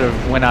 I should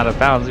have went out of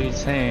bounds. What are you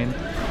saying?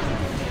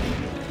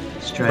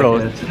 Stryker, Bro,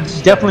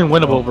 it's definitely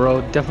winnable,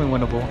 bro. Definitely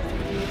winnable.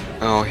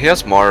 Oh, he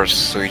has Mars,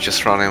 so you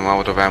just run him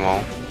out of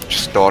ammo.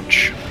 Just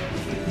dodge.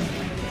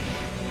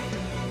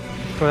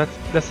 Bro,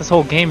 that's this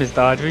whole game is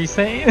dodge. What are you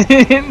saying?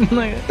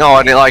 Like, No,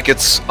 I mean, like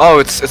it's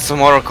a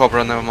Motor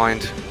Cobra. Never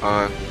mind.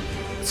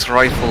 It's a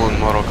rifle and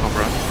Motor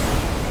Cobra.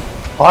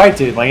 Why,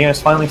 dude? My game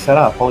is finally set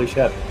up. Holy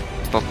shit.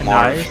 It's not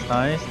Mars.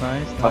 nice.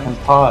 Fucking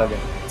Pog.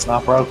 It's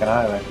not broken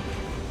either.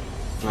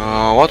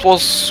 What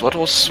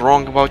was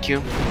wrong about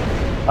you?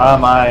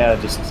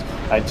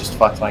 I just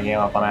fucked my game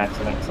up on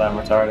accident because I'm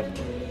retarded.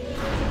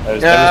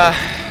 It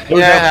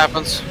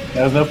Happens.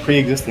 There was no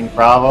pre-existing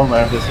problem.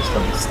 It was just a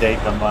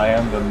mistake on my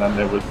end, and then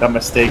that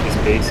mistake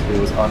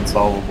was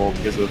unsolvable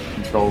because of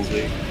Control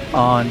Z.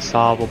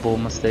 Unsolvable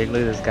mistake.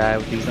 Look at this guy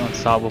with these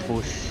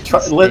unsolvable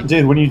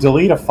Dude, when you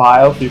delete a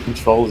file through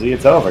Control Z,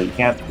 it's over. You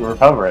can't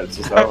recover it. It's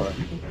just over.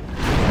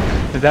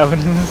 Is that what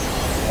it is?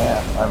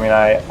 Yeah. I mean,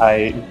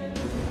 I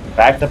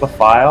backed up a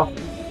file,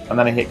 and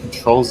then I hit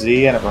Control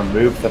Z, and it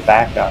removed the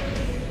backup,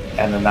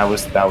 and then that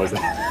was that was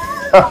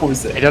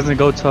it. It doesn't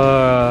go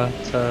to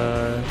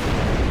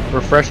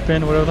refresh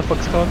bin, whatever the fuck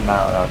it's called.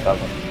 No, it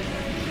doesn't.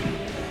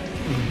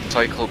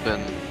 Cycle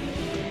bin.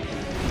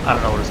 I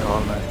don't know what it's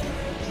called, man.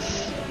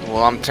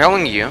 Well, I'm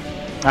telling you.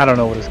 I don't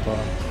know what it's called.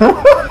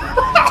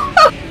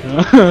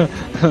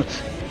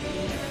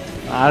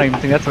 I don't even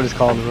think that's what it's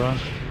called, bro.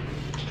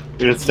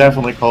 Dude, it's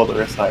definitely called a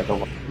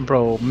recycle.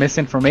 Bro,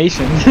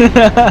 misinformation. Dude,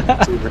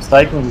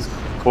 recycling is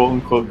quote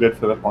unquote good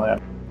for the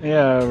planet.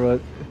 Yeah, bro.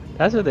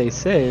 That's what they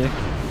say.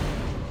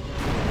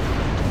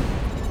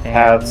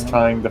 Paths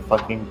trying to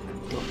fucking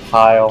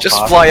pile.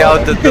 Just fly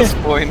out at this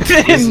point.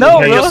 No,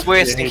 bro. Just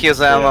wasting his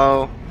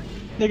ammo.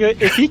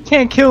 Nigga, if he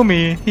can't kill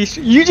me,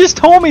 you just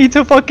told me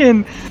to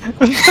fucking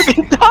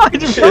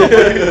dodge, bro.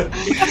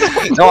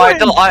 No,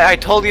 I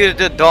told you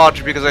to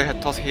dodge because I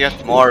had thought he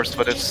had Mars,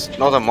 but it's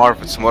not a Mars,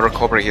 it's a Motor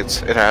Cobra.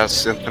 It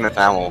has infinite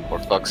ammo, for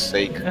fuck's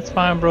sake. That's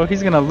fine, bro.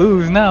 He's gonna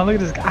lose now. Look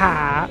at this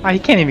guy. He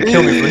can't even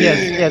kill me, bro. He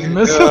has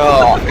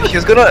missiles.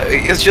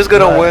 He's just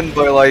gonna win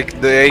by like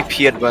the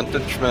AP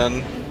advantage,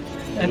 man.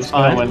 That's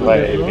fine. fine. Win by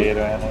AP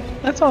advantage.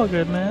 That's all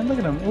good, man. Look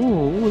at him.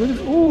 Look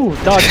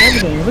at dodge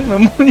everything. Look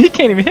at him. He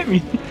can't even hit me.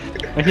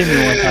 Hit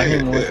me one time.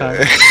 Hit me one time.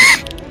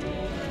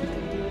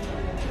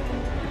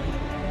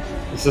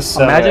 This is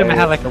so Imagine if I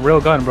had like a real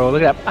gun, bro.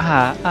 Look at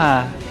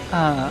that.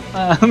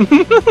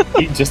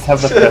 You just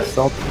have the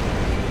pistol.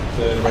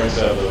 Then brings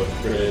out the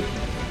grenade.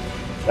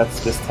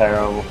 That's just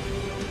terrible.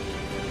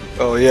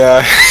 Oh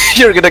yeah,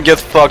 you're gonna get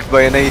fucked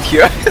by an 8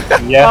 here.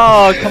 Yeah.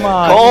 Oh, come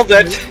on. Call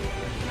that.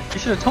 You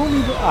should have told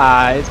me.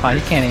 It's fine.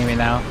 You can't aim me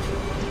now.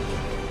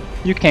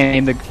 You can't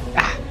aim the.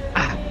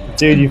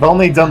 Dude, you've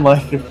only done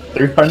like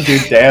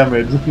 300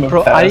 damage in the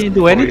Bro, past I didn't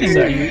do 40 anything to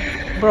seconds.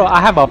 you. Bro, I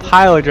have a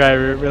pile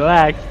driver.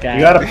 Relax, guys.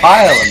 You gotta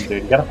pile him,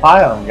 dude. You gotta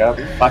pile him. You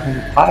gotta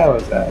fucking pile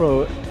his ass.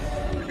 Bro,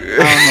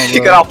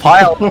 You got a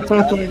pile. You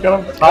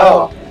gotta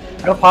pile.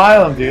 You gotta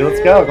pile him, dude.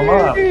 Let's go. Come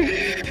on.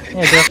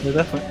 yeah,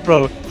 definitely.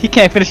 Bro, he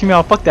can't finish me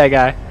off. Fuck that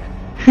guy.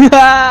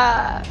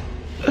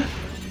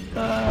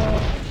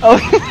 Oh.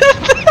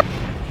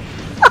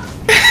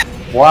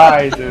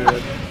 Why,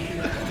 dude?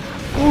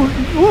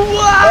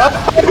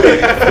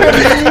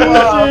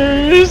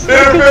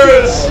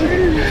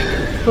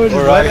 Bro,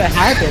 just let it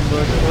happen, bro.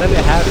 Just let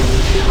it happen.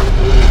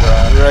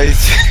 Right.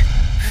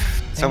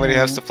 Somebody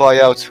has to fly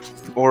out,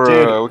 or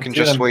Dude, we can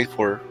just wait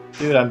for.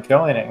 Dude, I'm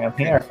joining. I'm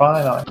here,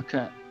 finally.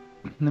 Okay.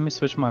 Let me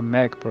switch my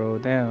mech, bro.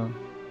 Damn.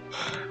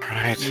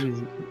 Right.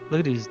 Jeez. Look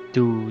at these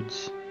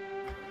dudes.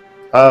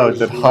 Oh,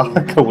 did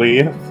Hawk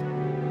leave?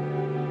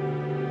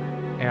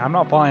 Yeah, I'm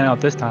not falling out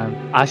this time.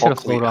 I should have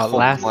floated out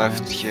last time.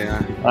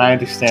 Yeah. I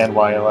understand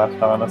why you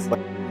left, honestly.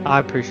 I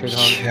appreciate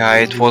Hawk. Yeah,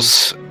 it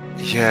was.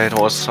 Yeah, it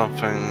was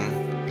something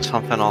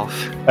off.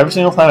 Every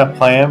single time I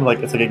play him, like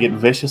it's like I get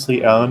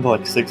viciously owned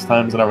like 6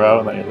 times in a row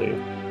and then I leave.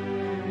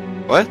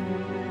 What?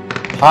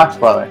 Hawk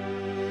brother.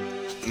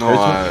 No.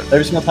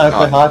 Every single time I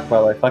play Hawk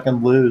brother, I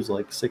fucking lose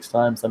like 6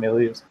 times, then he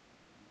leaves.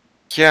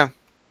 Yeah.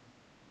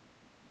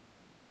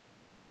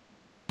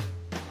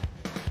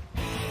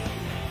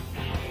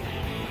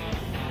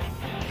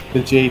 The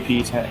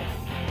JP tank.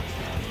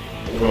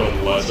 I'm going to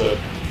the left side.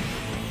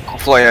 Who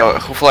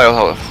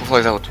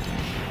flies out?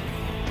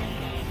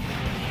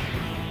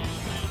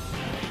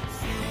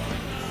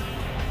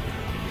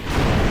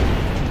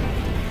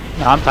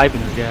 No, I'm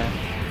typing this guy.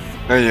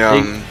 Hey,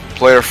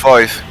 player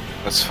 5.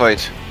 Let's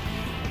fight.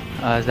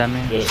 Is that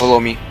me? Yes. Follow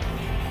me.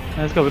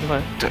 Let's go with the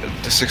fight.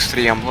 The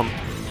 6-3 emblem.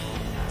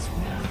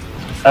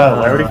 Oh,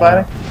 where are we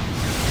fighting?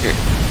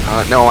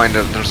 No, mind.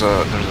 There's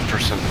a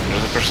person.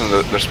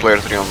 There's player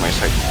 3 on my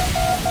side.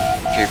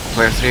 Okay,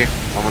 player 3.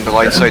 I'm on the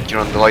light side.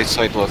 You're on the light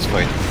side. Let's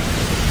fight.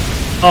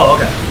 Oh,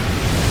 okay.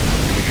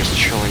 You're just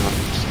chilling on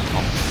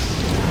top.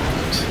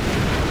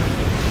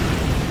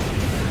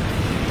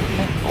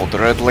 Oh, the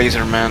red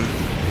laser man.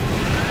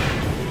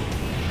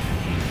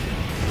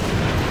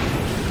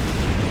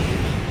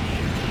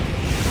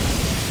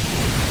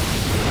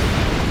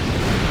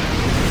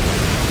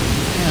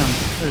 Damn,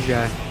 this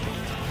guy.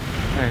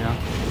 There you go.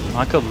 Oh,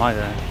 I killed my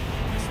guy.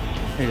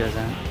 He does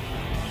that.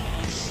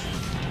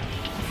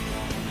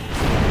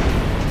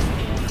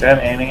 Dude, I'm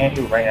aiming at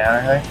you right now,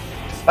 right?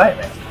 Just fight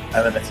me.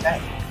 I'm in the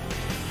tank.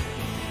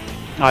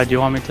 Do you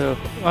want me to?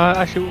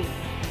 Actually,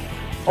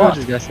 what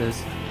this guy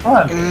says? Come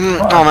on, dude.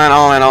 Come on.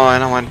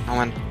 Oh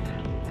man.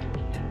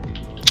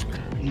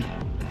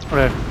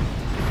 Whatever.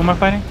 Who am I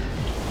fighting?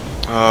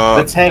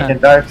 The tank and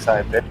dark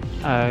side, bitch.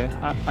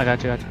 I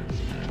got you.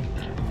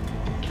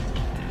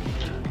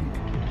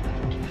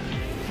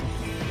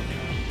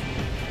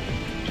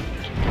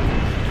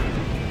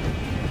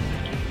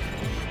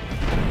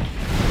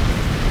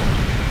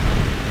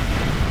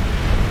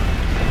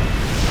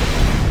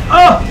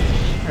 Oh!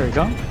 There we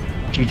go.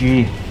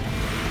 GG.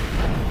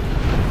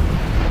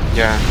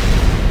 Yeah.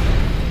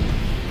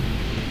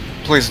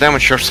 Please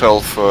damage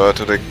yourself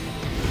to the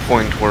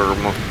point where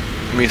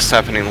miss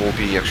happening will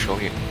be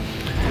actually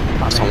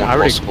somewhat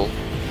possible.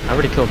 I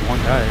already killed one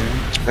guy.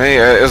 Hey,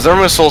 is there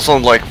missiles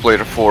on like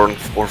player 4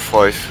 or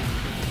 5?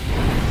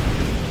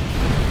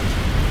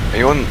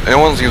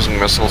 Anyone's using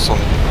missiles on?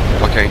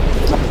 Okay.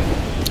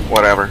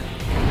 Whatever.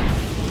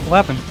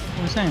 What happened? What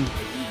are you saying?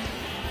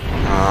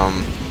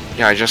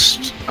 Yeah,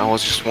 I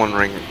was just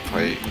wondering if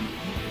I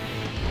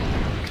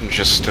can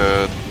just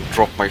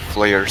drop my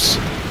flares.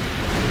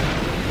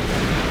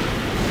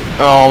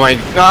 Oh my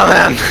god,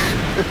 man!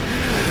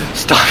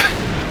 Stop!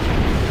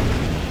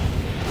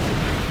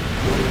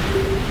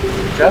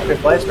 drop your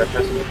plays by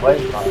pressing the play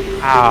button.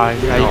 Ah,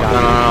 yeah, you got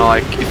it. No,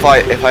 like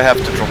if I have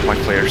to drop my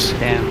players.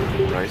 Damn.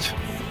 Right.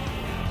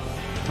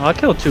 Well, I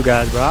killed 2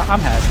 guys, bro. I'm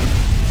happy.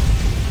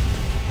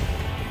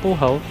 Full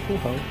health, full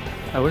health.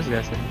 Oh, where's the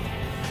guy sitting?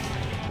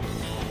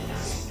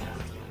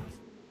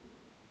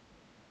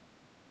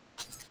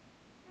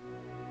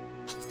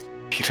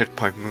 Heated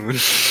by moon.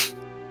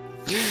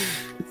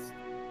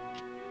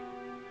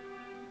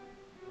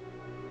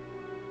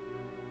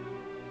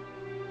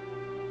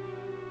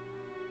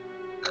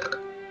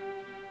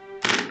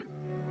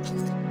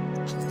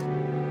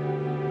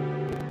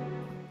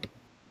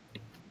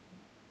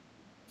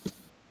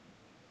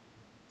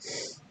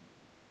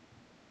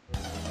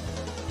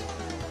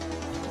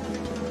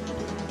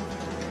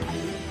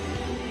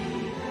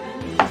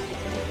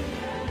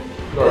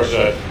 North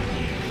side.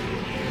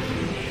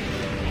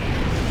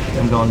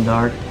 I'm going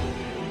dark.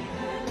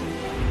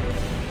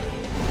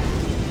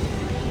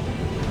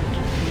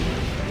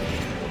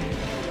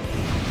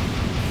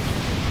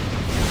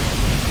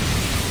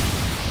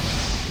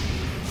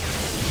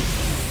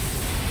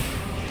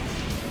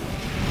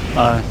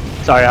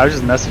 Sorry, I was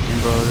just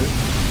messaging, bro.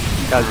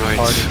 You guys are Right.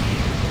 retarded.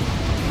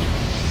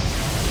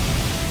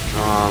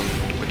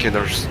 Okay,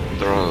 there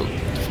are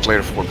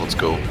player 4. Let's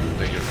go.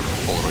 They're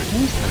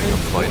already having a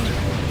fight.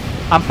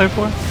 I'm player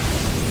 4?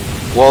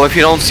 Well, if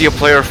you don't see a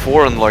player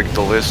 4 on like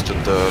the list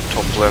at the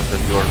top left, then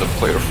you're the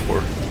player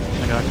 4.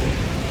 I got you.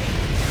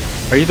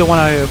 Are you the one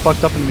I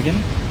fucked up in the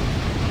beginning?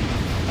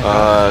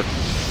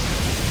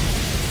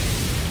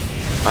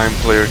 I'm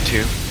player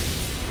 2.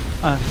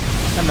 I'm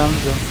down,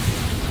 let's go.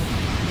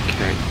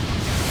 Okay.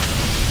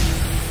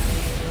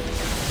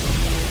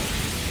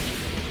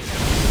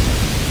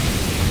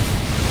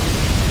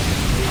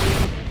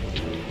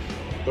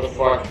 The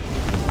fuck?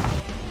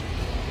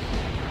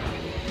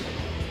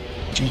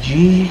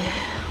 GG.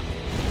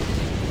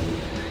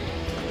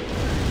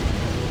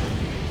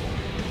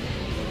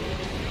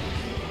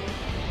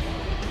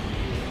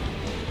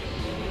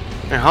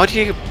 And how do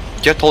you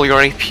get all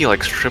your AP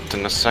like stripped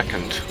in a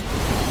second?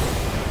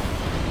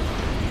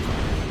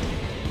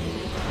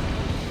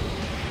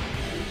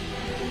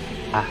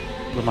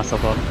 Blew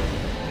myself up.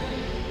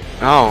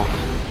 Oh.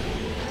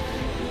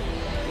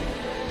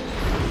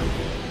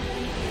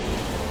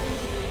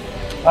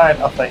 Alright,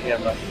 I'll fight you,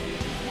 bro.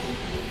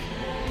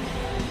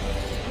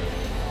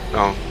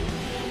 Oh.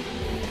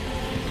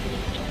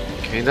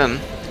 Okay then.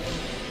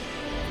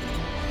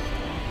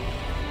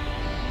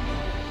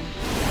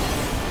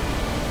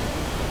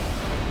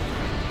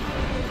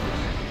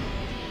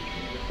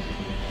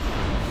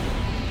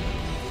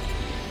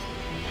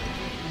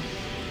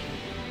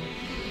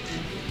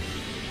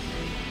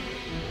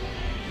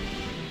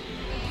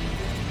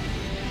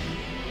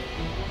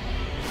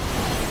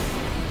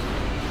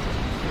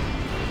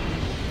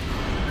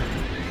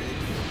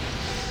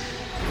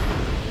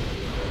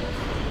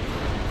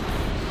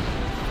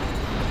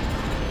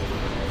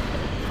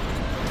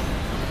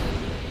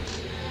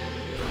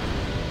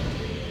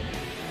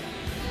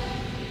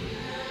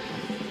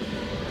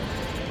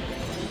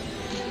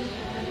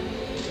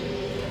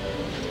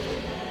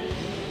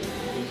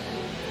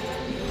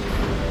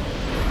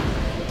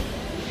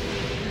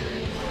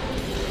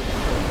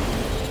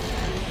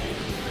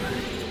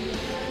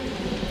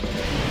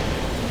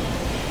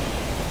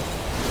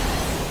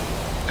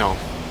 No.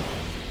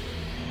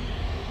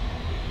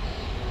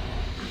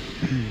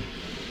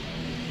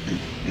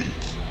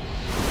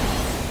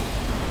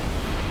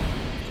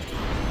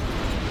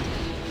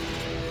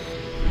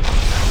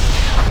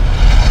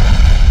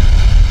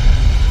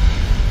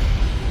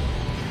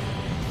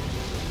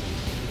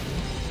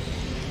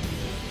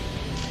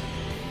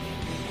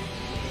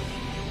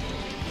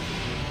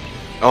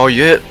 Oh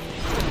yeah,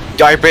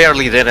 I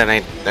barely did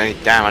any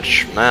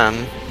damage,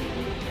 man.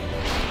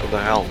 What the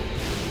hell?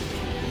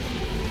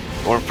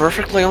 We're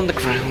perfectly on the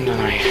ground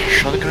and I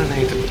shot a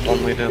grenade that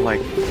only did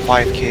like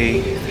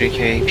 5k,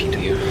 3k AP to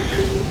you.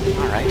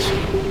 Alright.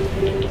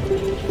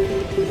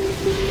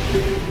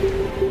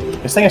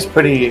 This thing is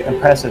pretty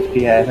impressive,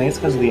 PA. I think it's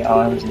because of the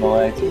arms and the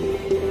legs.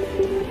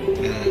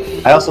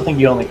 I also think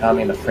you only caught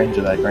me in the fringe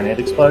of that grenade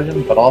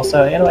explosion, but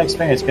also, in my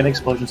experience, good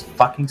explosions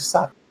fucking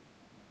suck.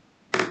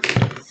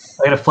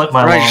 I gotta flip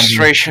my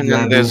registration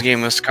in this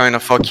game is kind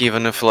of fucky,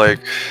 even if like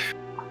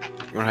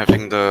you're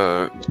having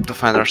the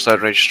defender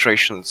side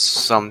registration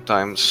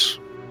sometimes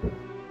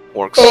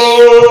works. Like,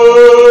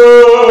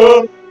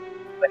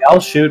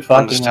 I'll shoot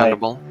fucking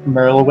Understandable. like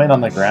Merlwyn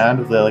on the ground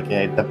with like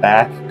the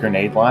back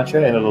grenade launcher,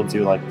 and it'll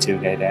do like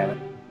 2k damage.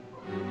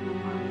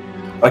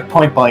 Like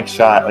point blank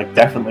shot, like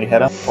definitely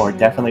hit him, or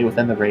definitely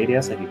within the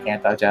radius, like you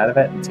can't dodge out of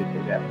it, and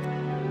 2k damage.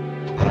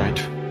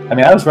 Right. I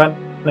mean, I was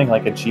running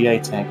like a GA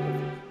tank with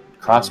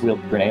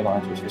cross-wheeled grenade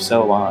launchers for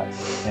so long,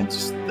 and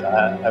just,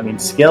 I mean,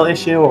 skill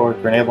issue or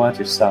grenade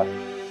launchers suck.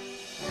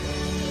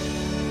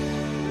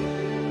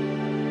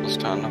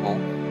 Understandable.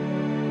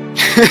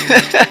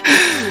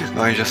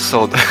 I just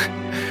saw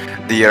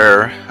the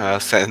error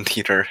Sand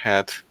Eater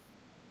had.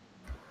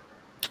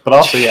 But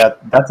also, yeah,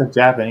 that's a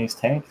Japanese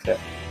tank. So.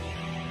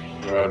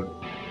 Right.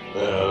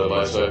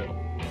 My side.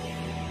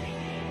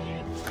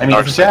 I mean,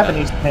 it's a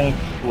Japanese tank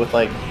with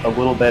like a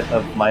little bit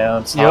of my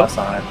own sauce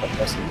on it, but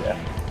mostly yeah.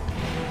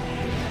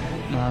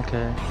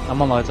 Okay,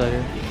 I'm on my side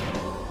here.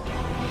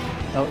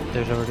 Oh,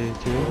 there's already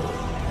 2.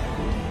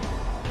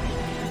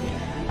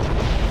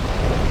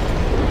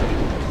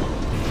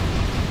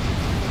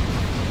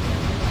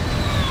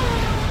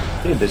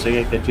 Dude, there's like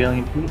a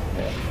gajillion people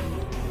here.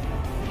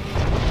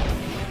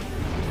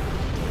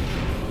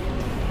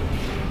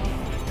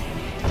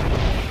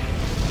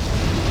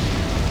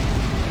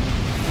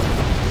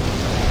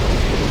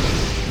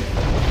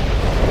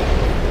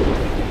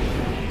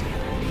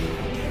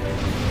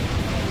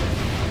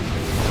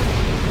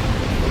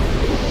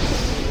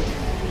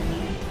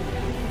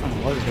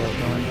 What is that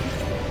going?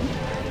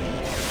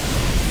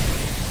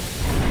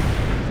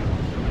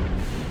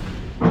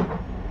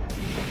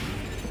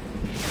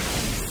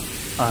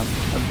 I'm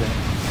dead.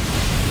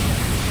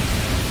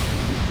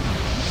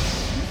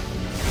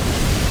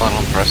 Final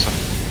impressive.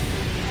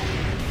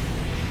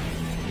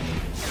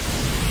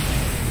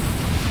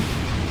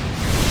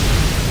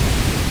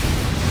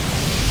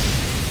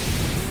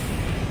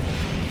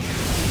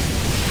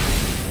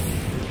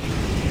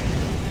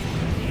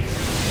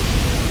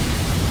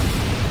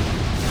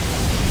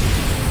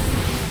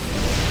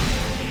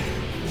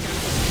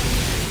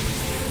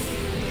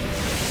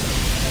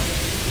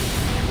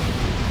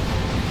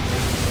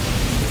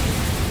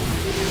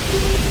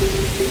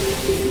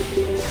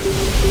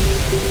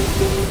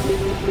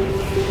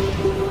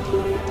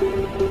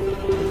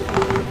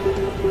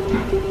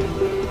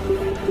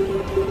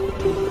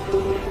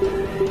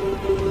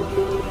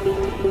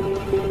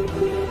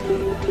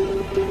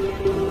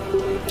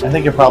 I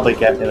think you'll probably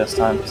get me this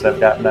time because I've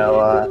got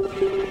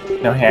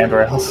no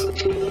handrails.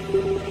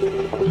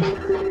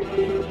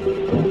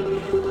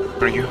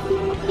 Where are you?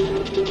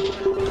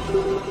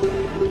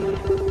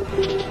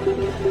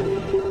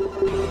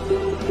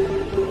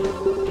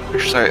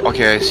 Which side?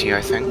 Okay, I see,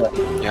 I think.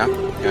 Yeah,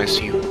 I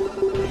see you.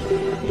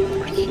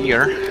 We're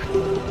here.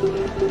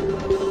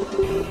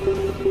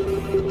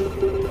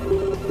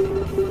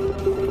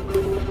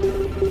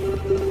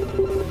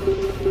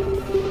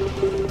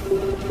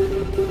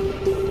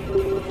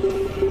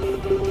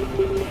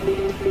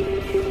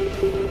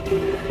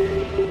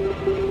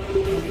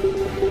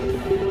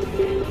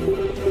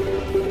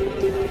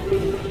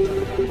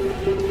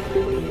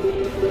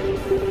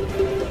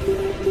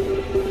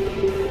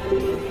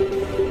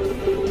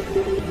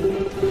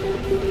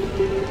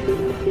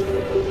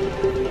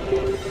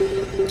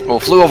 Oh,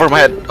 flew over my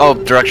head. Oh,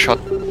 direct shot.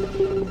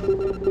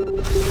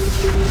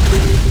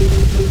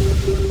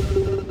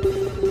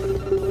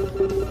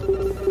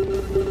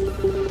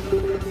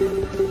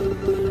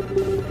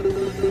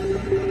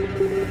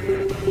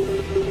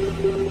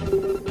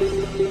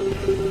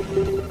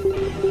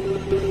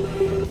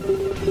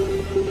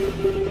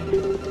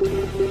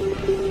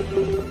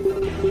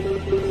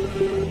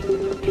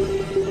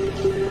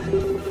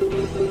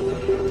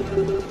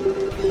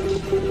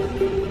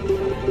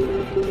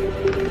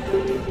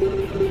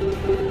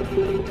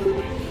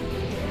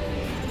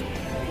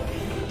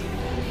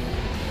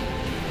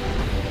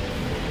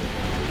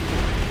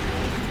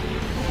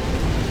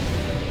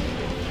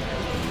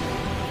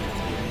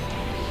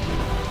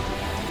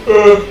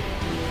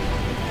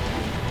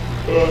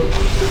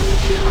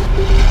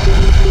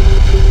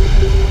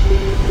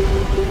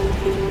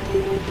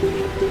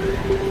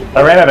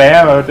 I ran out of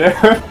ammo, dude.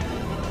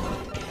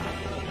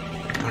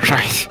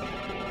 Right.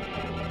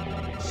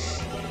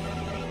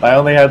 I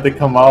only had the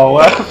Kamal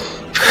left.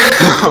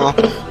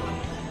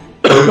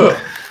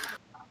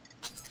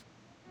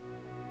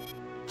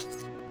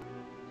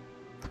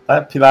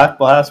 That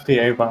last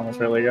PA bomb was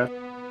really good.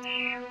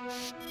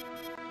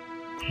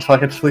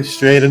 Fucking flew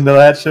straight into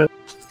that shit.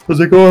 I was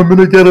like, oh, I'm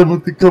gonna get him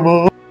with the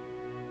Kamal.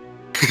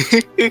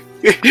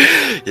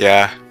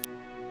 Yeah.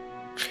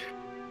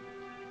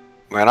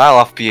 Man, I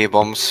love PA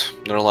bombs.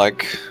 They're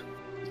like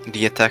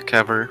the attack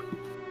ever.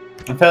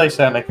 I'm fairly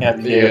certain I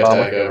can't The PA bomb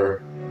attack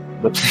ever.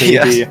 with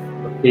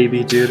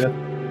KB Judah.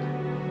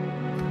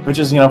 Which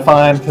is,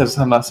 fine, because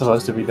I'm not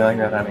supposed to be doing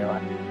that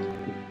anyway.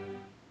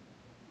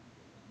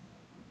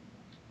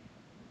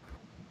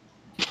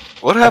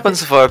 What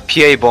happens if a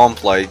PA bomb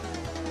like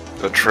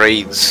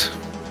trades?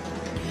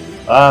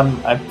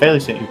 I'm fairly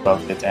certain you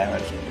both get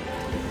damaged.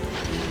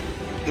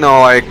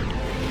 No, like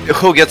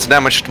who gets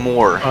damaged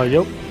more? Oh,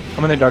 yep.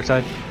 I'm on the dark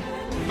side.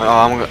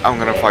 Oh, I'm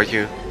gonna fight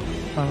you.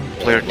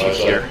 Player 2 Left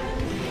side. here.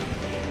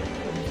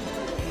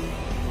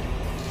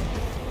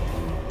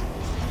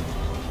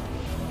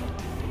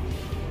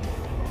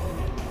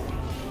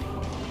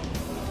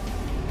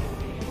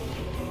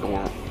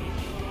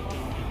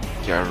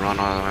 Yeah, run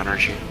out of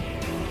energy.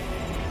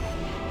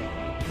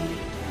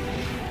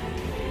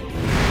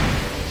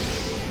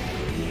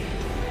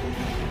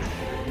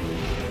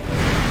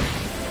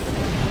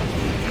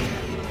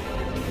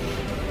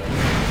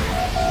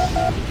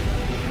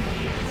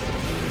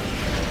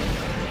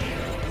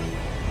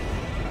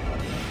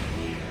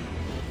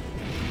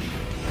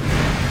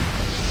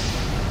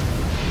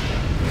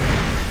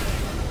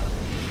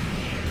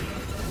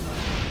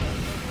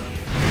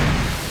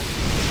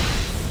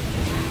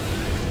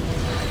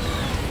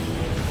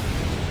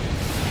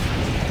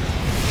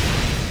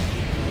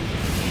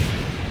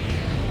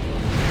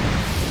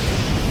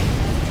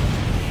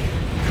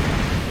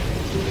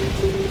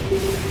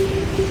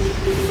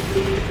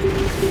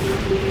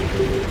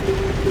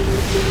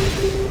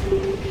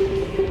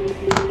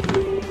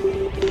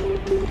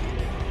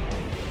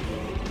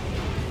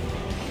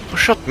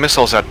 shot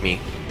missiles at me?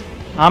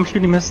 I'm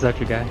shooting missiles at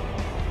you, guy.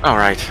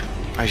 Alright.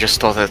 I just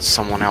thought that's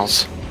someone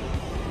else.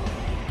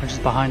 I'm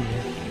just behind you.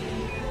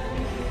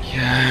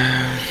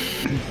 Yeah.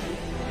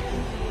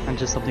 And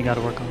just something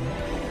gotta work on.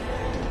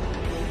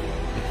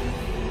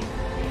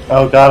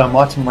 Oh god, I'm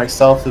watching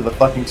myself through the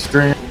fucking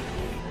stream.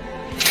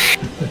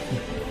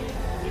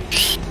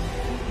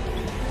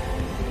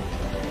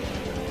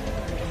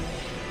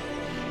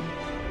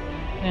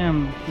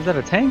 Damn, is that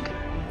a tank?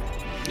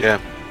 Yeah.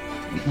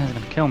 That's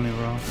gonna kill me,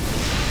 bro.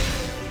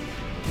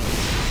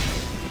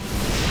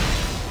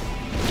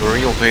 The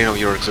real pain of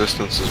your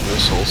existence is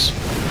missiles.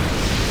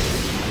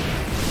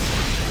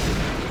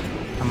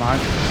 Come on.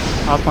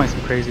 I was playing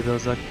some crazy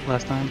builds like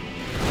last time.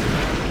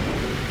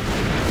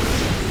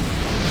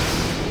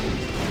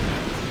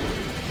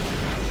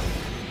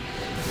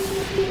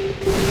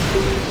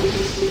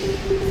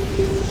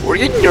 Were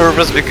you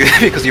nervous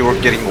because you were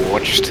getting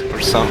watched or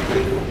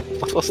something?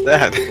 What was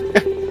that?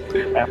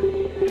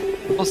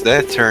 What was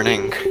that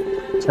turning?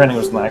 Turning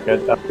was not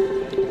good.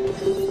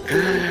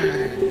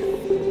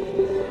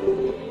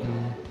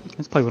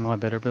 Let's play one of my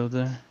better builds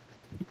there.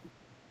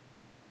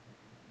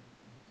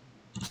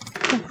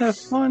 Have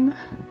fun.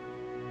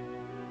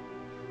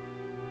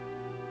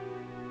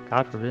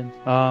 God forbid.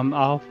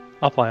 I'll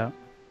fly out.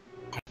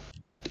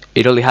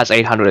 It only has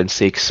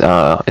 806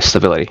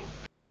 stability.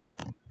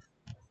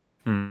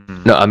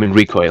 No, I mean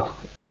recoil.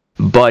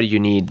 But you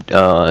need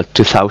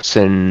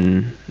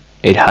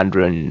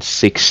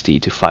 2860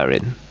 to fire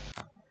it.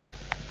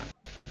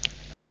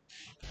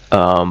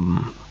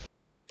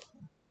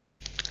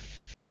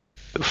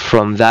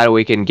 From that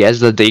we can guess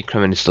that the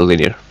increment is still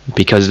linear,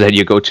 because then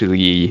you go to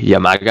the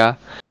Yamaga,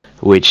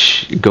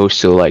 which goes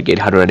to like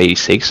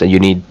 886, and you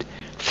need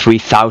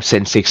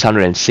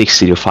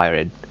 3660 to fire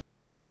it.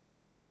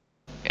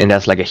 And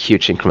that's like a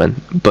huge increment,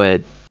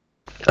 but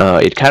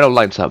it kind of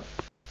lines up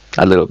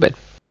a little bit.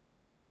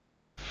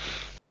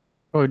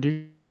 Oh, do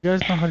you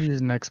guys know how to use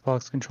an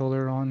Xbox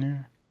controller on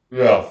here?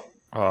 Yeah.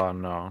 Oh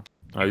no,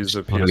 I use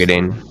a Plug it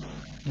in.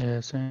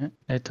 Yeah, so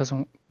it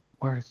doesn't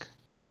work.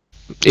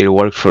 It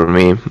worked for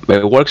me.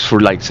 It works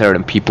for like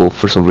certain people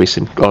for some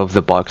reason. Out of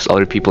the box,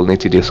 other people need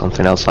to do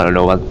something else. I don't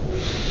know what.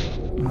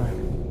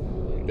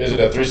 Is it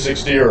a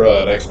 360 or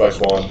an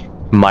Xbox One?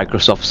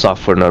 Microsoft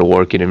software not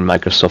working in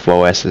Microsoft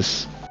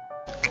OSs.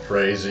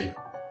 Crazy.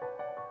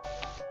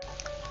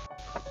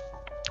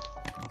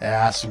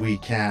 As we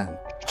can.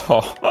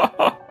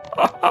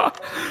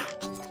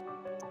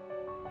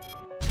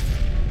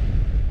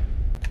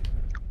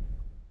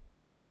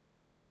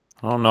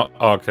 Oh no.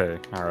 Okay.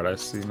 All right. I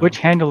see. Now. Which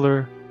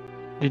handler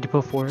did you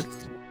put for it?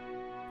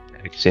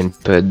 X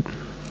input.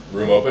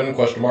 Room open?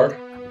 Question mark.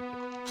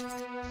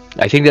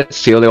 I think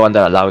that's the only one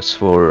that allows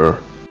for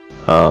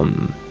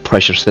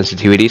pressure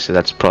sensitivity, so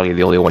that's probably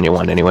the only one you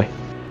want anyway.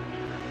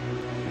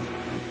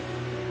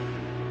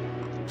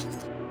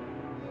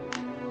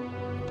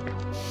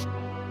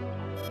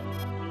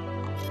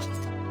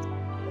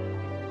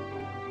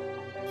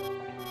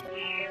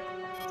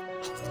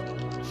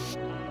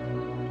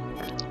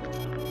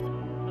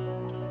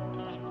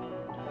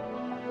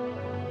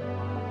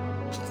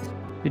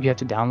 Did you have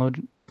to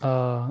download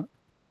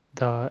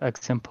the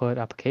X input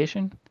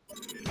application?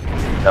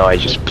 No, I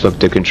just plugged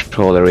the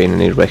controller in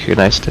and it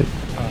recognized it.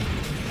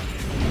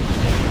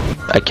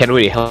 I can't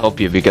really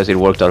help you because it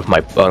worked out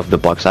of the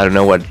box. I don't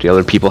know what the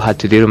other people had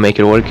to do to make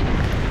it work.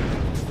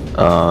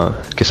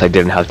 Because I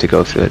didn't have to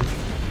go through it.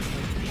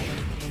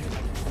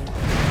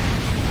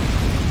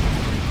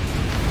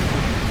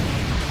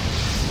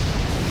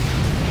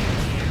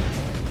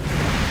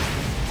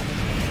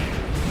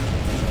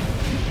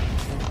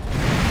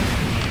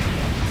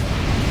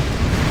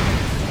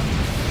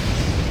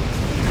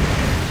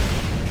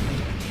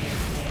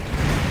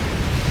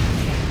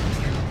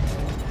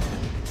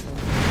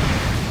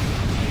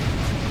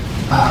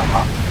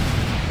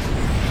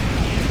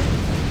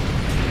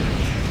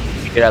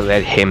 You gotta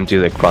let him do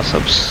the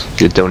cross-ups.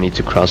 You don't need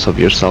to cross-up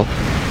yourself.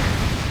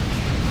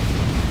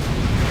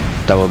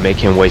 That will make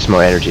him waste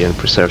more energy and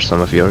preserve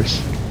some of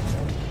yours.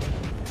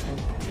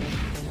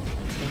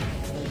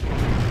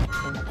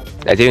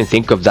 I didn't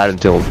think of that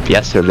until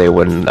yesterday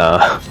when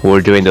we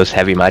were doing those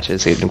heavy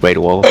matches in Great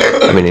Wall.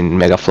 I mean in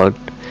Mega Flood.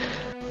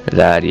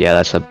 That, yeah,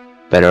 that's a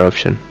better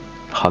option.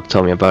 Hawk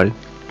told me about it.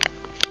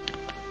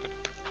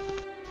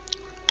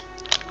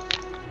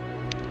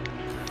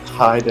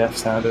 High def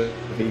sound of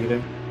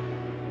eating.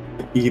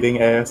 Eating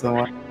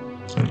ASMR.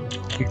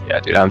 Yeah,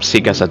 dude, I'm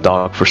sick as a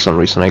dog for some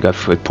reason. I got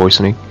food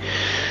poisoning.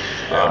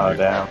 Oh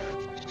damn.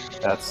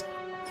 That's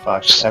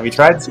fucked. Have you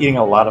tried eating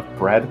a lot of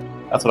bread?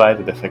 That's what I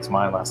did to fix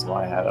mine last time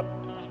I had it.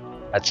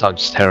 That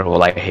sounds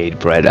terrible. I hate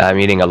bread. I'm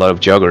eating a lot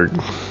of yogurt.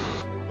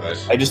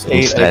 Nice. I just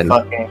ate Instead. a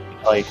fucking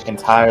like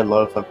entire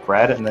loaf of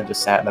bread and then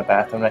just sat in the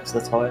bathroom next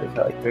to the toilet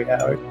for like 3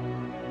 hours.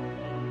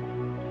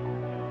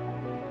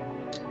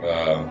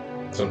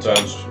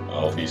 Sometimes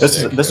I'll be This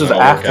sick. was and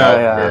I'll after work out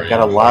I very got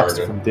a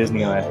lobster hard. from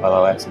Disneyland, by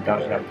the way, so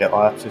don't get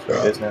lobsters from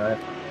Disneyland.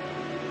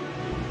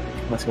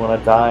 Unless you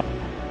want to die.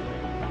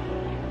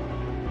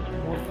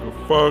 What the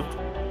fuck?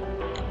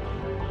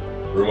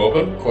 Room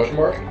open? Question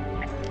mark?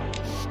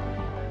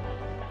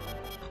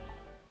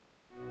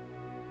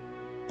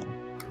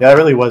 Yeah, that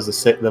really was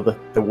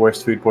the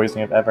worst food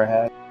poisoning I've ever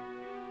had.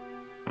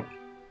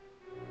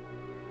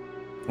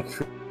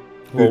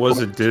 What was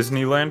it?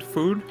 Disneyland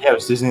food? Yeah, it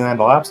was Disneyland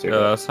lobster. Yeah,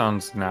 that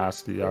sounds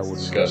nasty. I wouldn't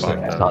disgusting.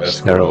 fuck that.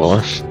 That's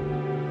terrible. I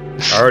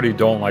already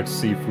don't like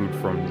seafood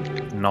from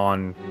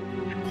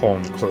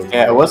non-home cooked.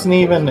 Yeah, it wasn't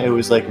even. It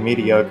was like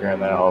mediocre,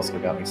 and then it also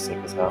got me sick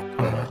as hell.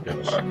 Oh my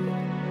goodness.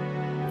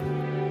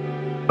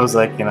 It was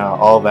like, you know,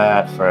 all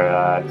that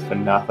for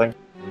nothing.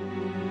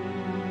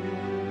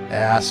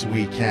 As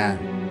we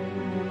can.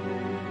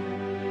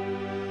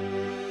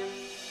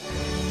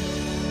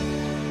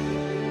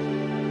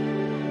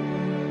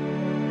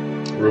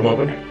 Room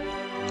open?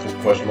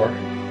 Question mark?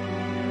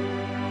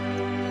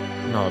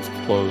 No, it's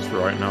closed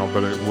right now,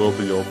 but it will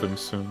be open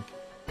soon.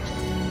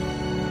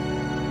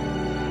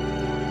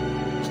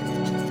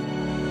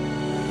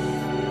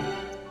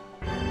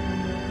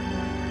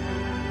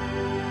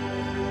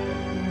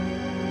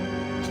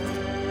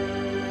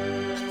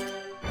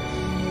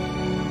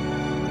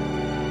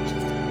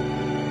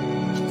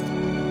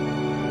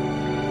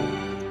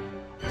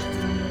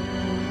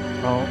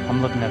 Oh,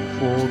 I'm looking at a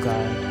full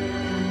guide.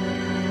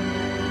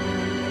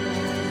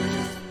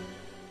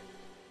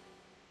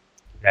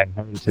 I'm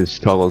having to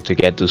struggle to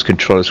get those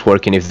controllers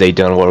working if they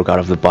don't work out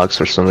of the box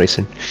for some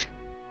reason.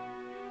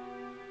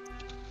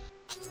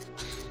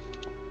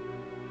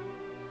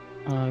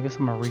 I guess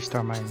I'm gonna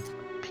restart my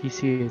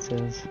PC, it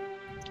says.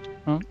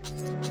 Huh?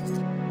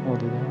 We'll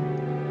do that.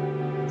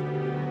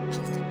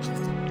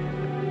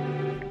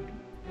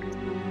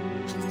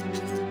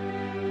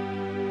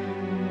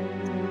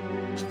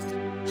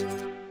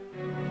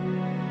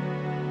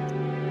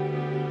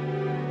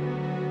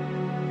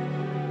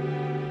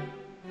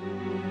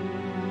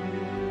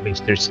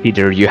 Mr.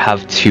 Cedar, you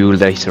have 2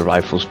 laser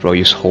rifles, bro.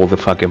 Just hold the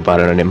fucking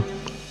button on him.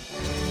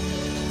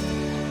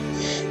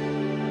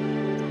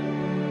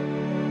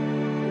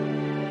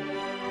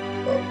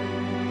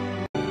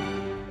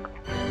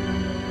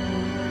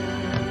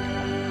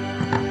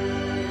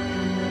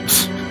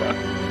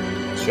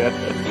 Shit.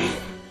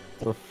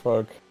 The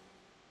fuck?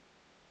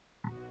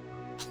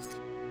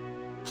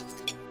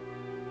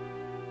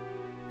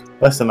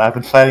 Listen, I've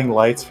been fighting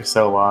lights for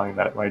so long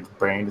that my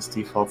brain just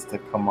defaults to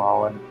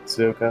Kamal and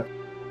Zuka.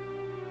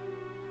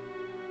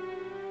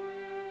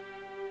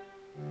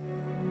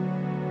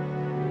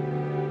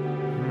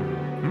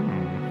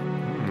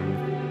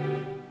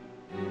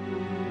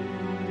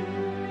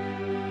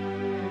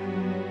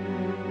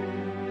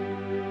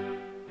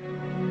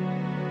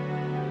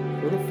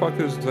 Who the fuck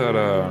is that,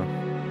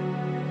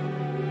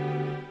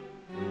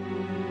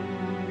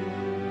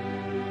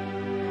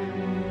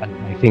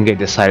 I think I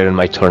decided on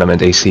my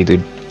tournament AC,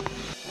 dude.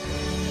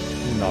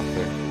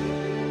 Nothing.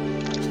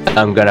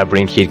 I'm gonna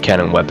bring heat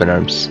cannon weapon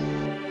arms.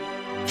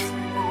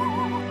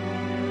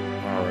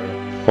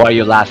 Alright. What are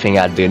you laughing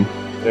at, dude?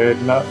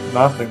 Dude,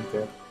 nothing,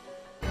 dude.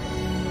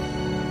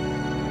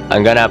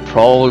 I'm gonna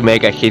probably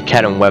make a heat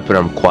cannon weapon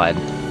arm quad.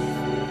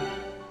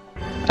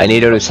 I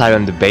need to decide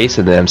on the base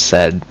and then I'm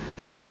set.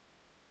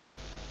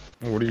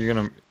 What are you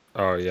gonna...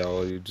 Oh yeah,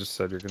 well you just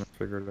said you're gonna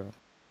figure it out.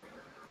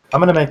 I'm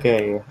gonna make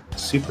a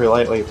super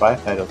lightweight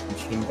biped with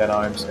machine gun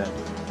arms and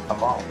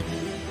Kamal.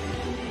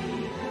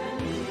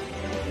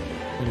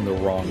 In the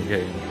wrong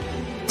game.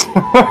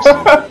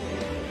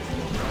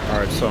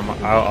 Alright, so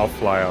I'll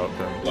fly out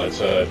then.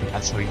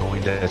 That's how you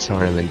win the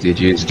tournament, dude.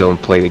 You just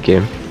don't play the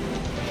game.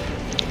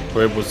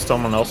 Wait, was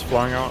someone else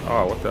flying out?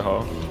 Oh, what the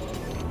hell?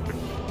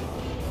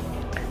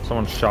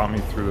 Someone shot me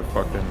through the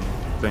fucking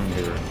thing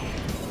here.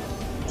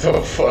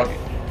 Oh fuck.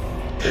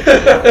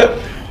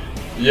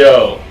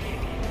 Yo.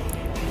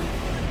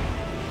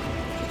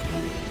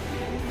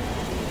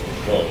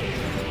 Whoa.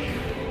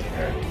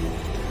 Okay.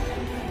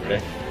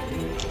 Ready?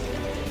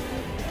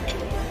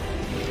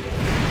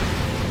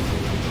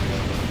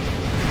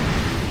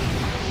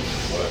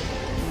 What?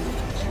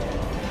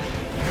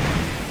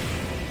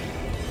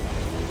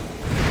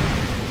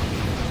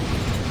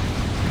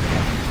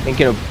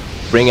 Thinking of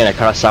bringing a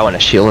Kurosawa and a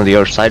shield on the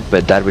other side,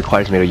 but that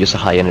requires me to use a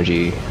high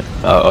energy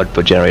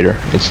output generator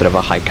instead of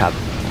a high cap.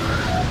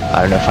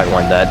 I don't know if I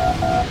want that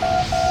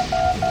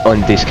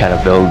on this kind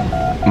of build,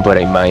 but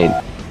I might.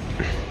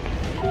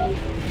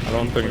 I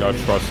don't think I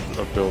trust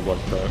a build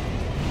like that.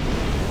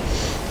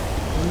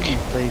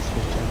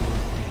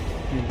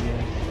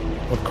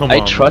 Oh, come I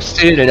on.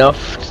 trust it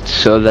enough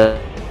so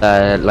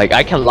that like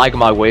I can lag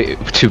my way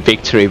to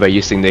victory by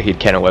using the heat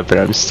cannon weapon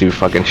arms to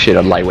fucking shit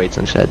on lightweights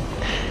and shit.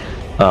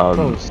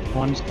 Stun.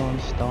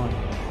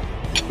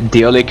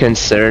 The only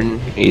concern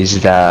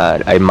is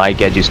that I might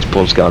get used to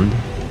pulse gun,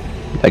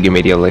 like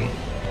immediately.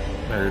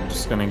 They're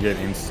just gonna get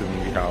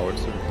instantly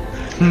howitzer.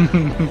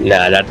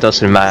 Nah, that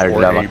doesn't matter.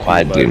 Or I'm a AP,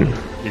 quad but dude.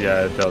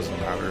 yeah, it doesn't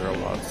matter a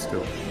lot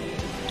still.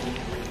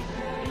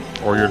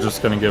 Or you're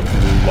just gonna get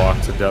blue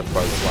locked to death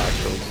by the black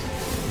hills.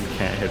 You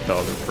can't hit the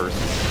other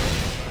person.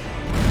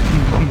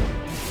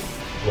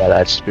 Yeah,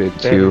 that's good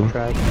too.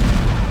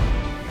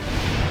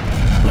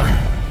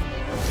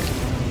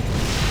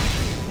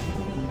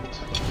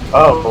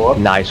 Oh, what?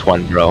 Nice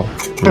one, bro.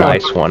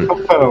 Nice one.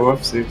 Oh,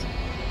 whoopsies.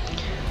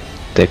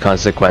 The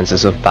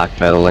consequences of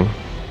backpedaling.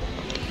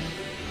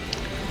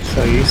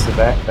 So used to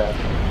backpedal.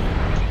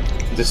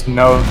 Just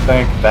no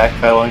think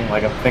backpedaling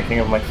like I'm thinking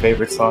of my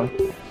favorite song.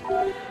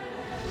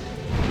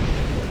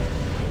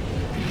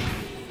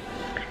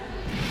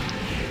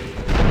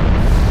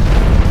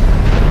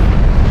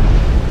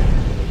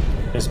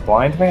 Is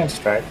Blind Man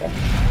Stryker?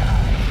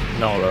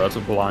 No, that's a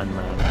blind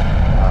man.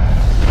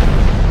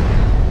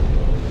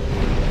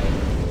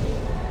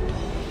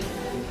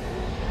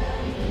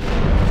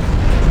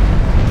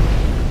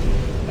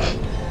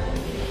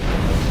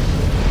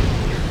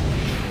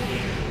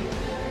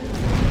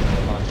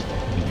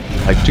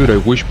 Like, dude, I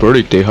wish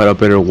Burdick they had a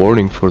better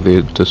warning for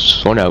the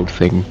sun out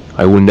thing.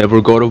 I will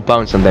never go out of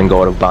bounds and then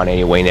go out of bounds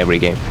anyway in every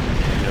game.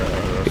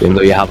 Yeah, Even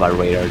though you have a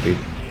radar, dude.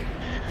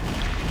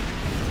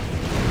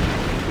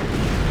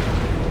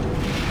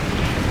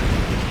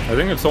 I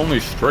think it's only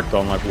strict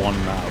on like one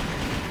map.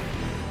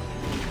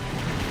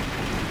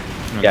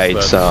 Yeah,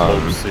 it's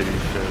Slope City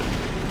shit.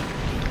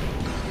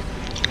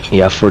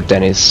 yeah, for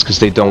Dennis, because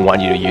they don't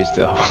want you to use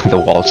the the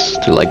walls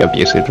to like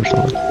abuse it or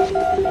something.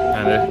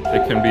 And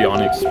it can be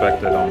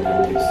unexpected on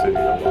Windy City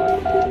a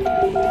lot.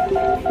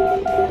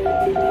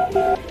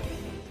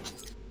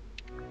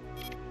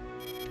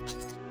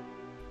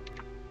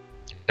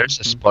 There's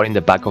a spot in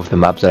the back of the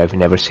map that I've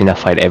never seen a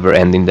fight ever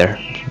ending there.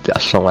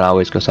 Someone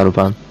always goes out of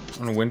bounds.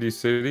 On Windy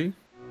City?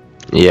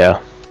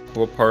 Yeah.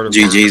 What part of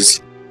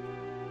GG's.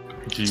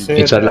 GG.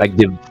 It's at like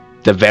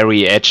the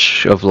very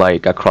edge of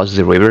like across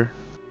the river.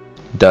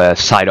 The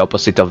side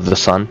opposite of the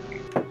sun.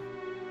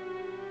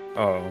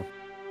 Oh.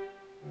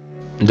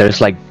 There's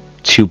like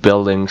two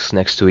buildings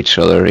next to each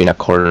other in a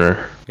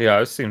corner. Yeah,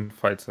 I've seen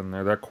fights in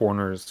there. That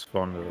corner is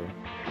fun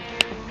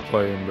to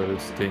play in, but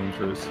it's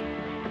dangerous.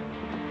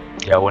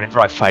 Yeah, whenever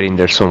I fight in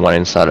there's someone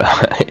inside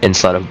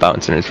inside of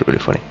bounds and it's really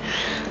funny.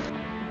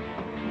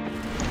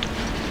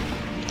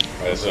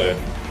 I'd say.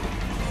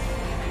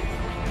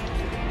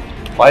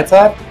 White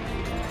side?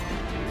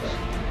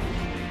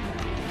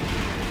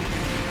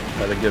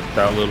 Gotta get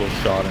that little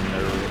shot in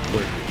there real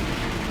quick.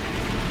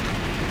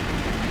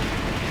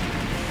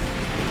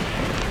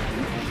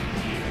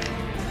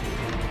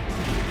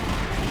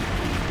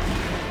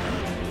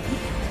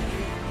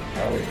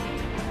 Howie.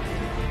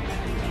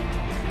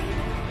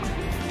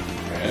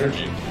 My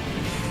energy.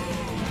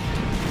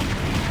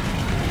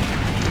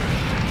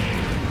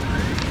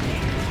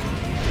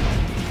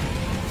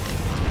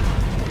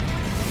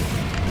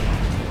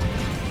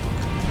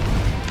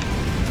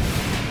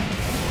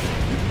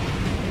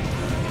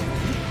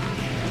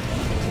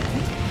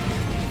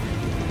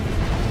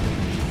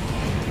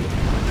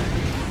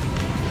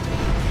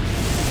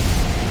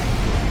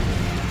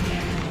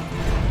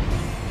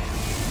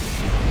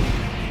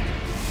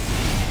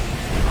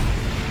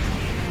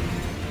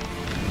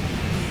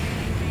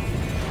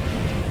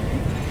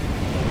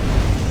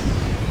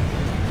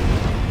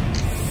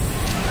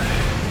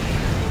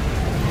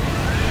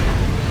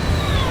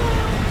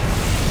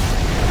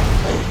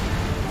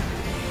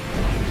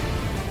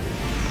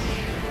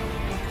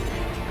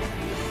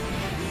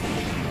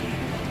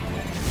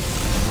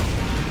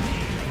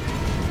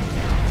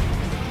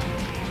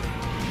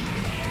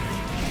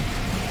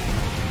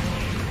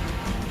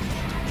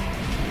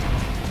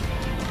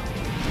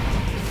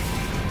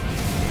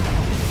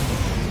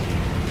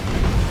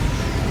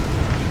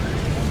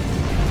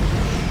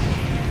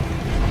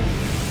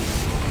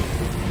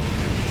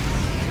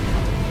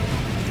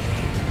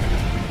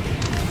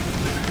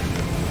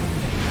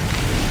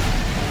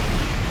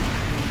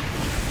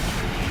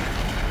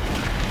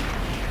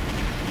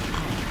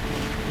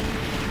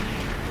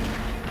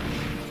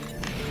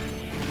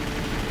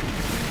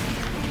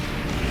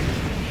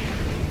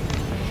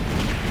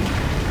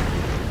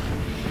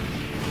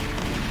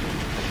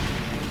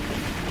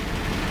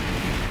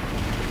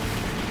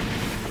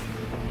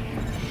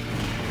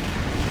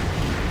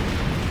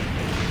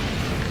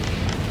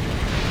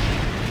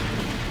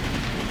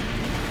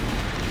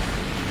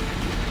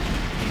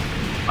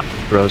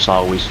 Bro's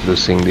always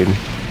losing, dude.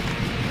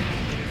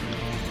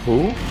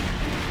 Who?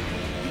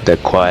 The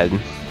quad.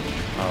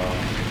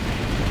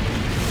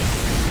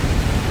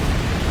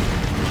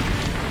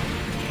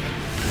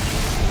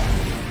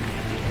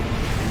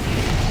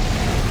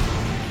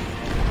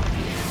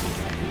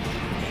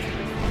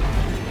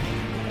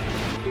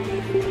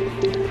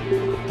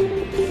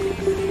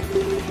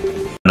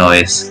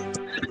 Noise.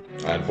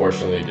 I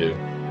unfortunately do.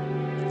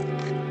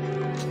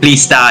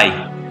 Please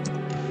die.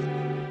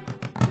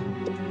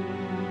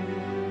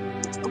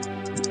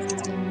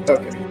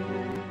 Okay.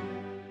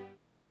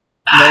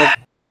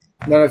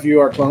 None of you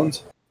are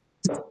clones?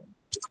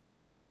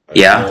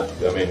 Yeah.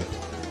 I mean,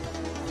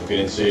 if you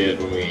didn't see it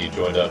when we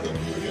joined up, then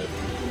we were good.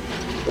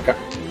 Okay.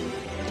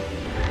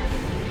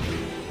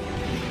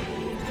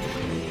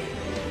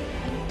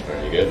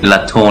 Alright, you good?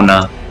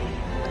 Latona.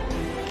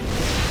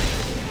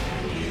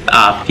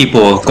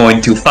 People are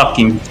going to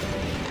fucking...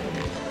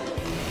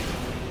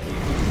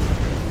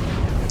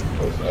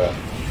 What's that?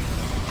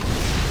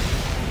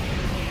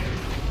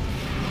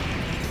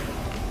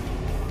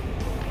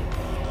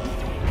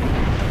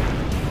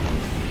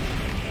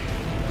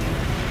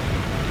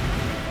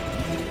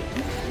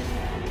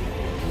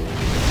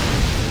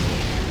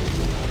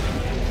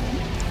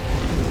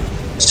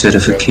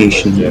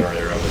 certification.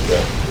 Generator on the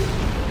jet.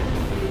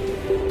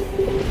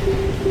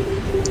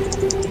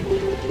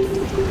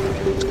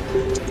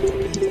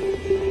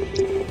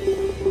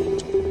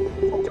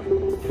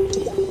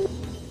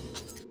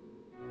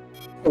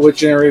 Which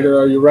generator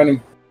are you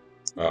running?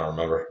 I don't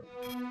remember.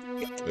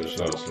 I just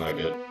know it's not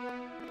good.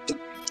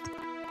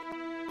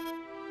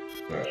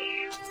 Alright.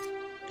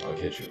 I'll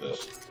hit you with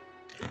this.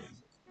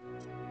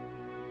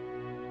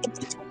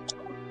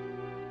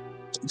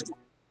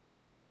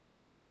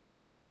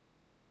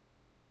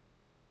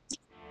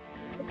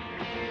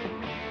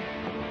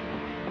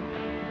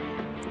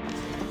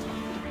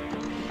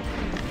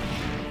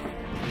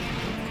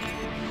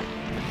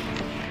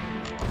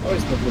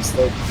 Always make a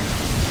mistake.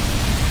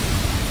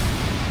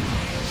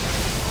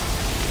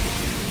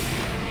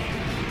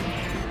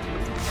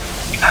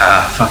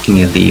 Ah, fucking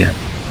Aaliyah.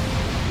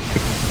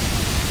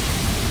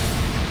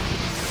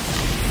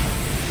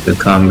 The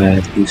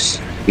combat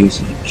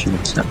using action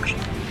assumption.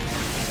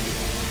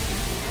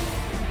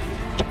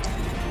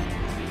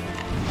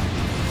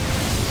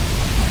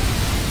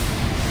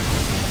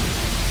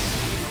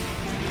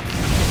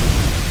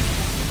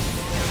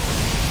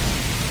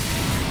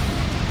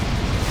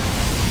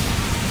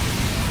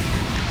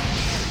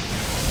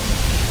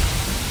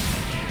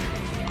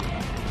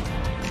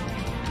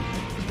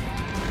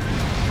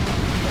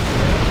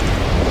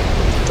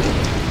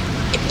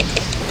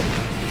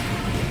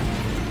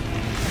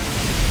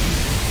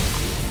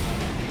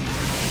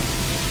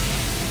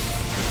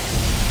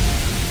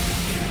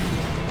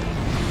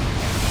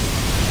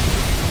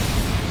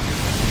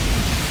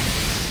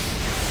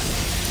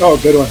 Oh,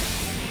 good one.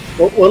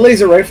 What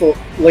laser rifle,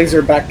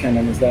 laser back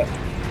cannon is that?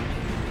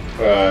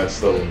 It's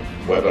the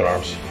weapon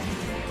arms.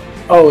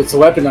 Oh, it's the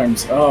weapon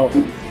arms. Oh,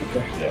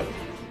 okay. Yeah.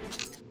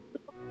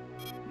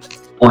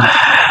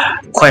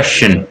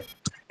 Question.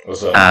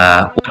 What's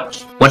up?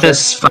 What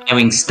does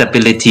firing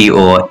stability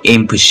or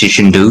aim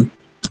precision do?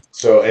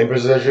 So aim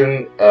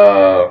precision,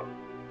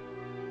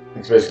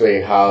 it's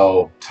basically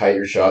how tight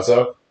your shots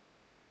are,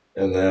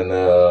 and then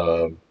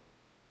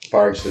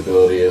firing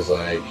stability is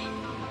like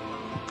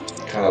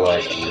kind of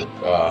like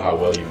how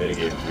well you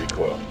mitigate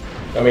recoil.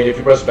 I mean, if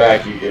you press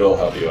back, it'll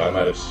help you. I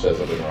might have said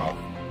something wrong.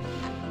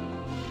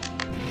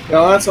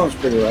 No, that sounds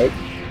pretty right.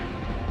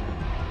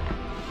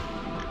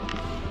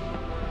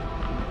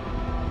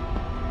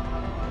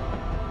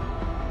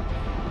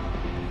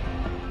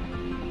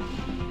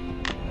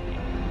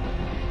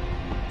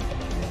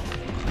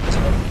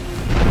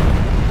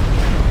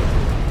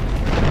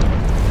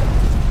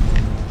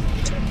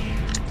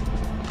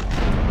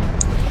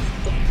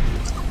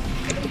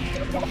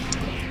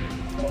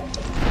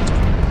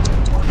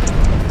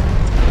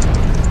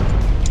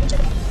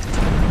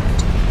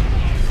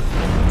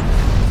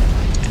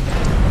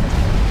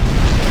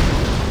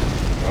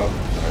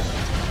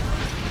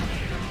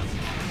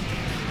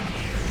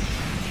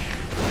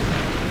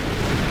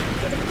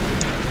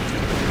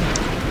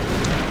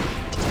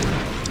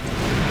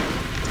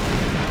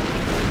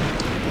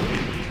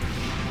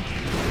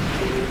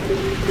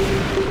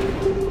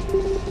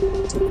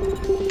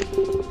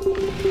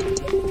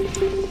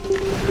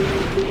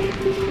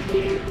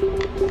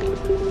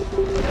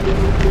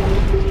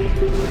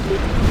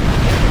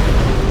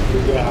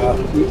 Yeah,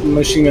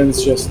 machine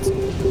guns just...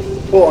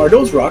 Oh, are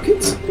those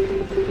rockets?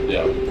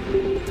 Yeah.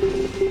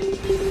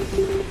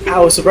 I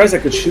was surprised I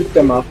could shoot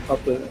them up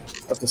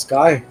the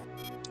sky.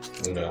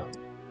 No.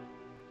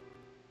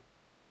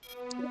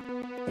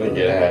 Then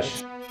get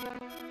hash.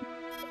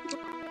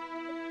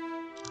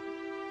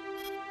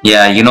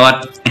 Yeah, you know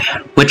what?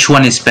 Which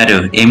one is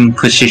better, aim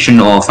precision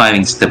or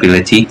firing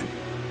stability?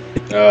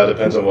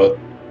 Depends on what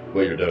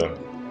you're doing.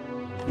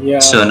 Yeah.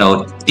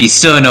 The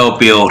Cerno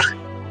build.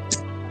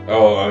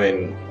 Oh, I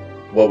mean,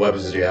 what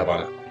weapons do you have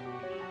on it?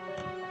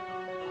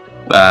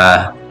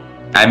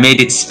 I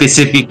made it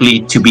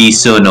specifically to be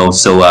Cerno,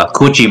 so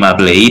Kojima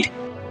Blade,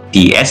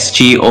 the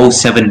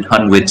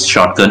SG-0700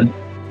 shotgun,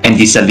 and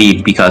the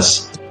Salid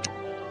because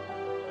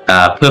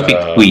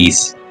perfect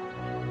squeeze.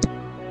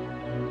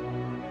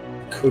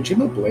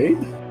 Kojima Blade?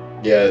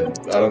 Yeah,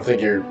 I don't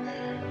think you're...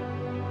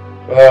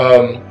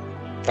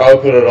 I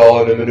would put it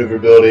all into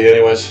maneuverability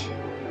anyways.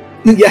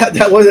 Yeah,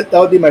 that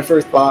would be my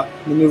first thought.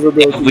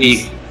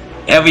 Maneuverability.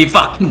 Every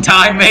fucking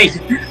time, mate!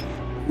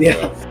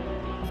 Yeah.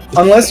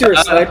 Unless you're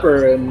a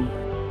sniper and...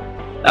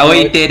 I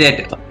already did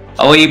it.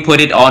 I already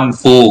put it on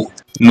full.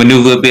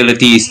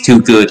 Maneuverability is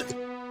too good.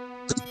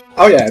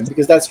 Oh yeah,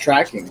 because that's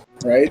tracking,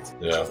 right?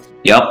 Yeah.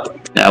 Yup.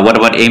 What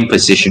about aim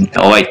position?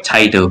 Alright,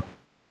 title.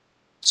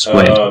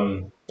 Sweat. I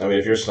mean,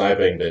 if you're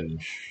sniping, then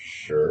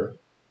sure.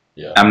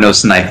 Yeah. I'm no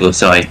sniper,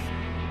 sorry.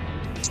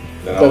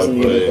 Then I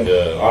would put it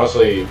into...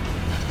 Honestly,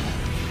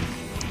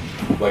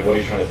 like, what are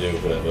you trying to do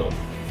for that build?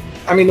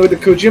 I mean, with the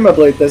Kojima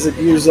Blade, does it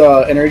use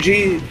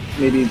energy?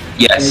 Maybe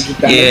yes,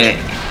 energy damage?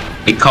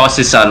 yeah. It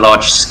causes a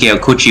large-scale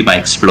Kojima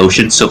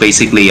explosion, so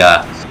basically,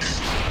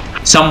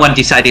 someone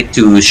decided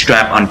to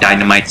strap on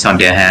dynamites on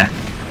their hand.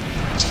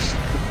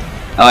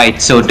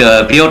 Alright, so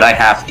the build I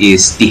have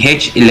is the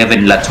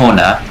H11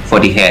 Latona for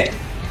the head,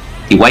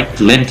 the White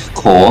Glint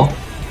core,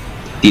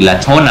 the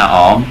Latona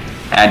arm,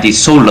 and the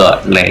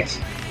solar leg.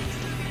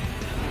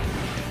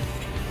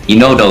 You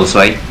know those,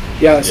 right?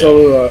 Yeah,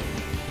 so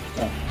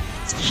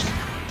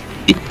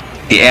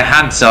The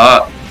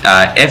enhancer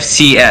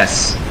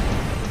FCS,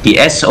 the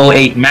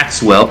SO8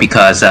 Maxwell,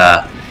 because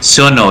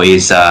Sono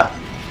is a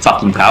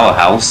fucking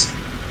powerhouse.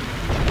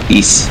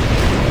 Is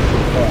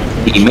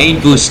the main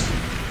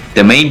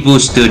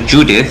booster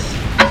Judith,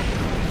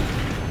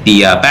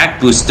 the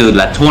back booster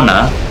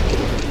Latona,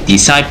 the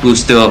side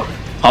booster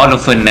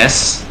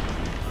Holophoness,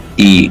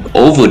 the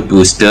overt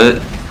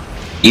booster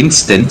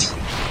Instant,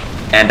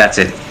 and that's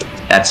it.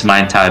 That's my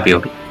entire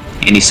build.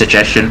 Any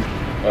suggestion?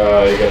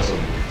 You got some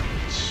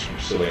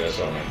silliness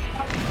on it.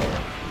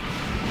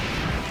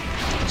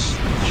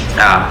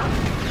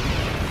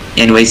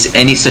 Anyways,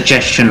 any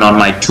suggestion on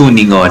my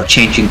tuning or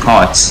changing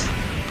parts?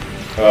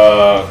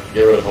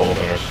 Get rid of hole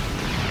openers.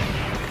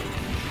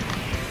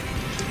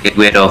 Get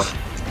rid of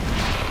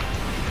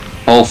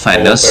all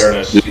fenders.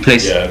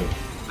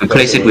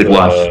 Replace it with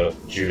what?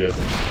 Judith.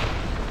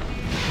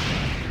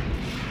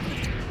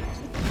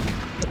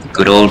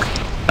 Good old.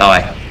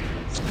 Alright.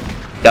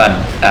 Done.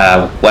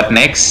 What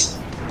next?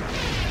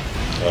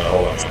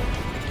 Hold on.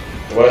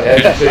 What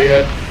head did you say you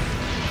had?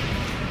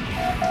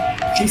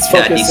 he's The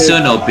focusing.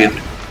 Sono build.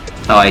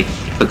 Oh, I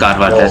forgot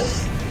about that.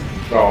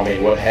 No, I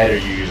mean, what head are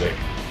you using?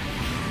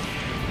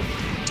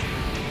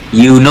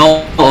 You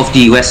know of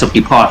the rest of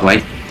the part,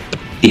 right?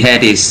 The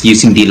head is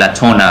using the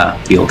Latona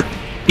build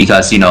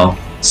because, you know,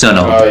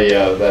 Sono. Oh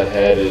yeah, that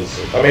head is...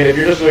 I mean, if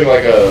you're just doing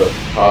like a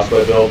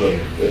cosplay build, then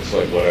it's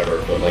like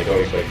whatever, but like don't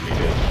expect it to be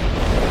good.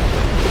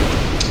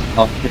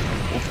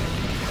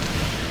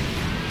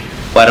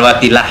 What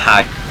about the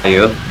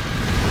Lahayo?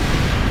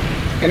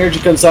 Energy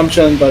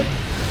consumption, but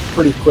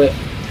pretty quick.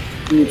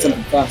 You need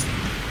something fast.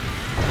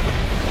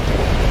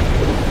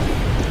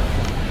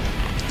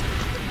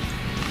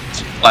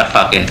 What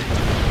fucking?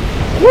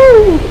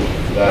 Woo!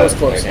 That was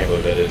close. I can't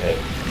believe that didn't hit.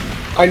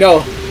 I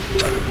know.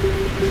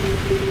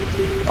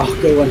 Oh,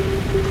 good one.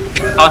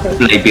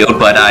 Cosplay build,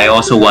 but I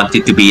also want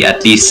it to be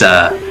at least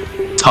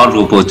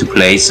tolerable to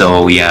play,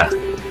 so yeah.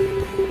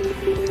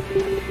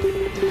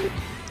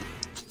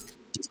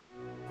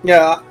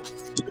 Yeah,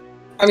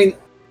 I mean,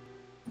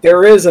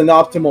 there is an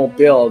optimal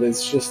build.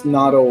 It's just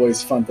not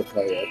always fun to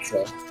play with.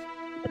 So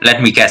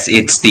Let me guess,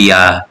 it's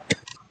the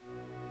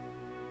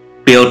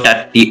build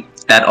that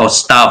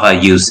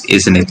Ostava used,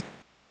 isn't it?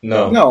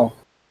 No. no.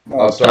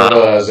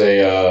 Starva has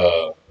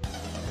a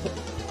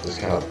this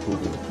kind of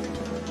poo-poo.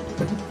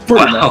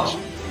 Pretty Wow. much.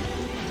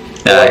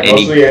 Like,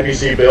 most of the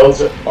NPC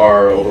builds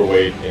are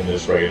overweight in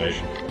this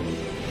regulation.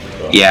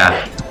 So,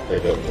 Yeah.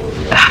 take that forward,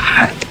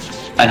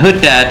 I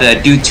heard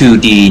that due to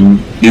the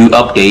new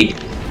update,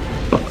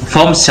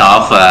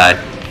 FormSoft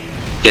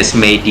just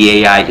made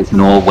the AI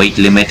ignore weight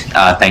limit.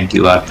 Thank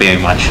you very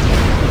much.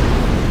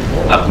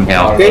 Fucking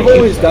hell. They've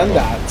always done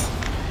that.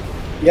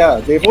 Yeah,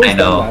 they've always I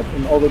know. done that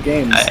in all the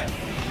games.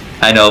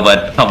 I know,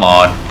 but come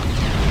on.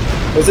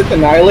 Was it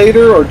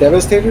Annihilator or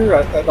Devastator?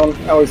 I don't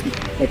I always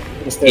make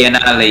mistakes.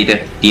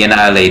 The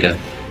Annihilator,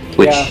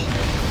 which Yeah.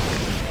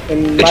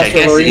 In which I Master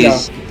guess Arena,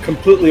 is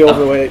completely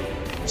overweight.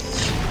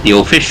 the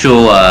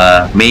official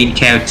main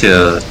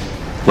character,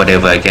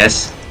 whatever, I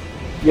guess.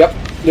 Yep,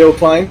 Leo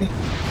Klein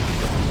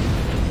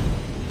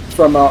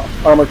from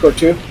Armored Core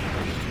 2.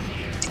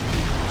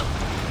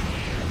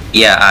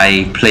 Yeah,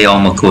 I play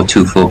Armored Core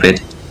 2 for a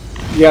bit.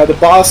 Yeah, the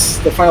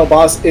final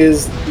boss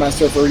is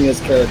Master of Arena's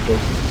character.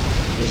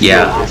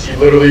 Yeah. It's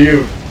literally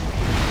you.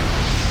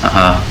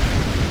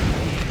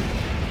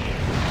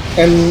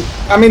 And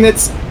I mean,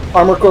 it's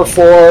Armored Core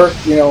 4.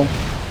 You know,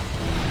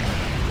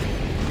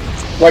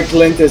 White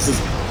Glint is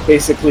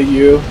basically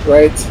you,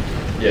 right?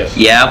 Yes.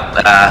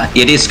 Yeah,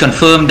 it is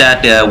confirmed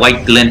that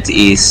White Glint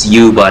is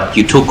you, but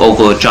you took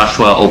over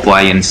Joshua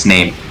O'Brien's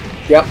name.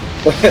 Yep.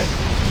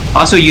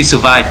 Also, you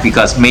survived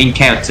because main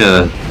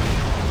character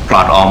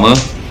plot armor.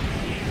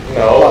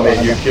 No, I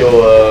mean you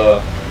kill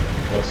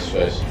what's his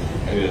face?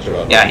 I need to turn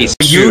on. Yeah, he's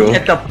you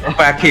get the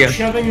back here.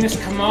 Shoving this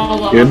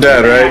Kamala. You're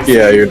dead, right?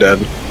 Yeah, you're dead.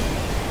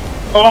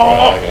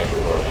 Oh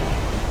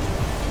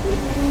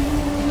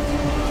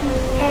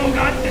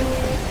god!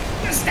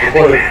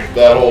 Recorded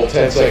that whole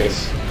 10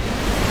 seconds.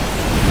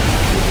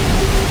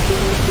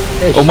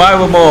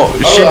 Omae mo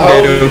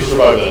How did you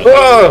survive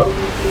that?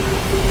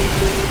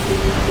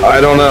 I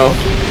don't know.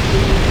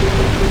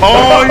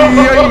 Oh,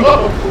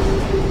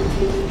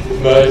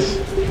 nice.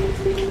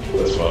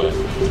 That's fine.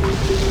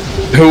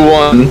 Who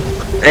won?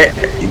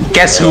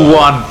 Guess who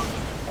won?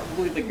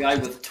 Probably the guy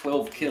with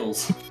 12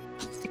 kills.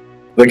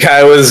 The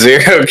guy with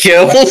 0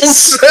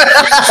 kills?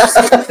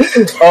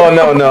 Oh,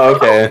 no,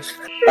 okay.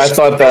 I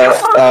thought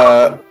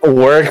that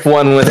Work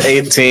won with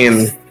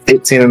 18.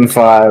 18 and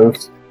 5.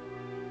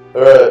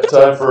 Alright,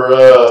 time for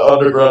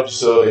underground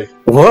facility.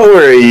 What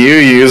were you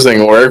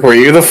using, Work? Were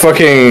you the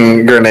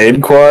fucking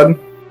grenade quad?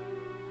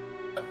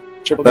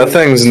 That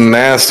thing's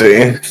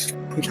nasty.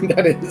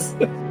 That is.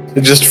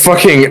 It just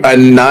fucking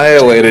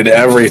annihilated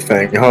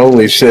everything.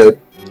 Holy shit.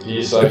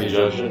 Yisaki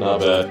Junction, not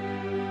bad.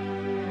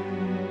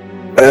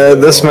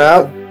 This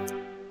map?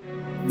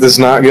 there's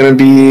not going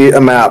to be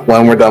a map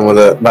when we're done with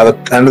it. By the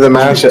end of the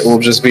match, it will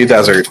just be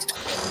desert.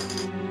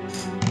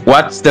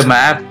 What's the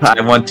map?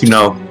 I want to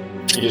know.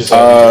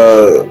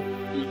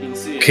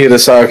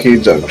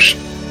 Kitasaki Junction.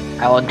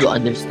 I want to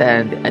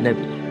understand the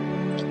enemy.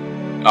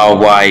 Oh,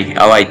 why?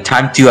 Alright,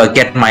 time to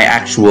get my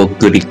actual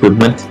good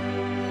equipment.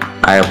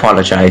 I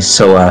apologize.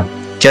 So,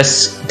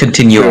 just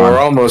continue We're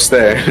on. almost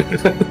there.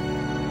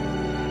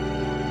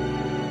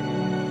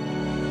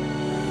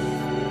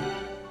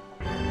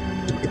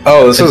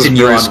 Oh, this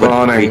Continue is on with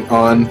respawning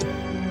on.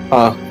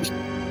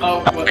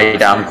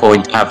 Alright, I'm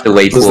going to have to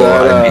wait Was for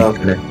that, an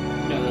internet.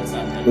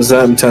 Was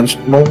that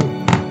intentional?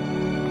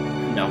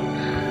 No.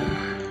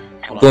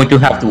 I'm going to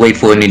have to wait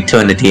for an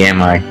eternity,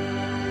 am I?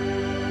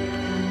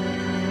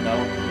 No,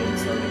 getting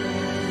started.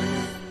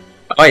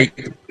 Alright,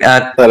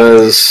 That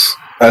is.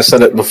 I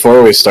said it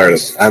before we started.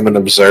 I'm an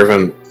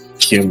observant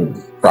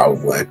human,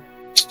 probably.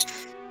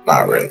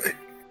 Not really.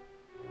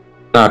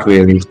 not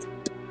really.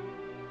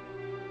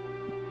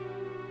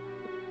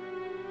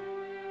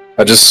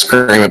 I just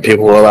scream at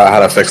people about how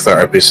to fix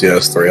their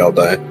RPCS 3 all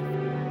day.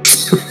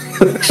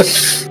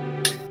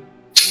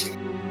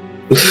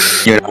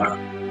 You know.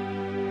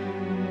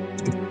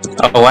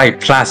 Alright,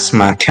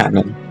 plasma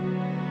cannon.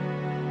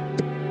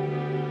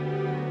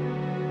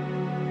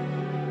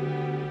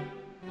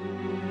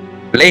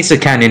 Laser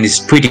cannon is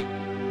pretty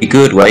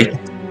good, right?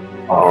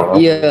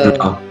 Yeah.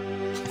 Oh.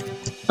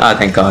 Ah,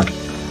 thank God.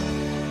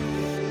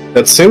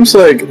 It seems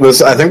like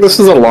this. I think this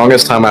is the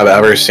longest time I've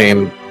ever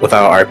seen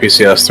without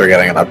RPCS 3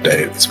 getting an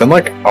update. It's been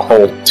like a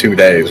whole 2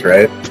 days,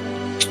 right?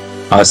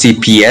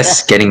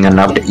 CPS getting an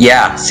update.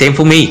 Yeah, same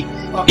for me.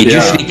 It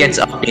Yeah. usually gets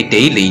update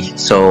daily,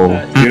 so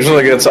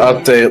Usually gets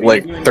update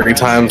like 3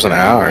 times an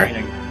hour.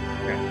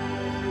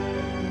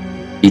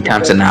 3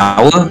 times an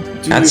hour?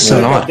 That's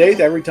a lot. Update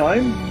every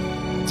time?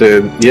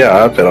 Dude, yeah,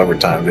 I update over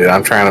time, dude.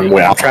 I'm trying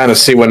to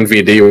see when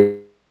VD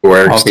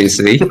works.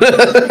 Obviously. I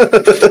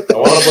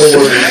want to play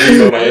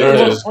more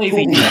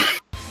VD,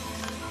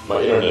 but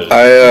my internet is...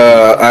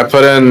 I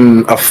put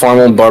in a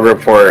formal bug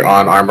report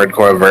on Armored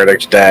Core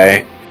Verdict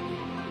Day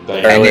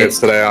earlier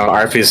today on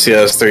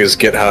RPCS 3's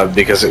GitHub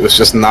because it was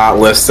just not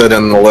listed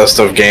in the list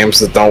of games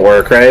that don't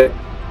work right.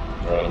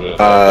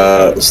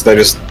 So they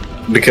just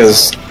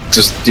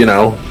you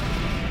know,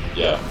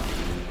 Yeah.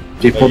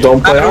 people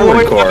don't play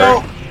Armored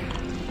Core.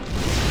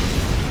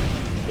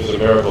 It's a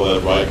miracle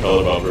that Riot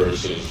Color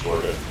Bumpers is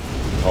working.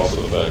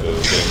 Also the fact that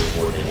this game is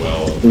working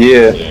well. In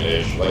Yeah. this day and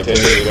age. Like 10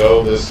 years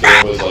ago, this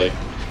game was like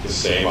the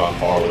same on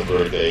par with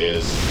Birthday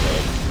is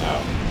like now.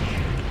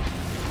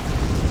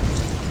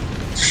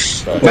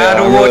 Yeah,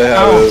 I'm really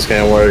happy this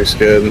game works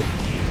good.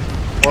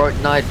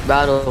 Fortnite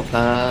Battle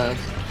Pass.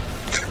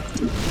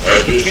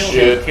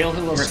 Kill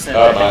whoever said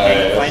that.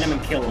 Okay, find him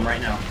and kill him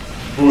right now.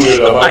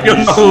 I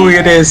don't know who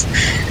it is.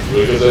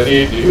 Because I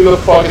need who the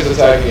fuck is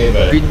attacking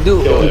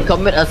him? We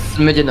commit a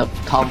smidgen of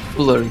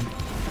tomfoolery.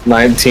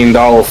 $19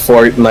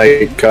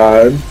 Fortnite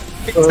card.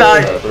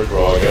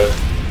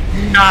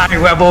 Die,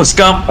 rebel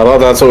scum. I thought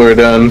that's what we were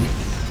doing.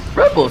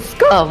 Rebel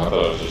scum. I thought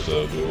it was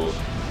just duels.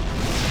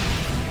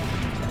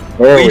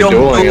 Where are We we don't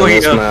dueling in bully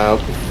this them. map?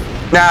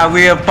 Nah,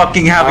 we are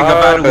fucking having a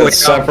battle It's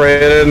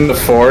separated into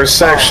 4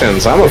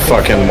 sections. I'm a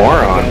fucking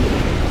moron.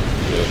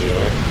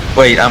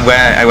 Wait, I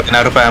went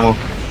out of ammo.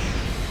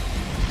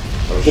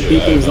 The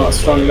beeping's not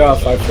strong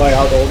enough. I fly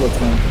out all the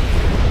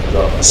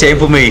time. Same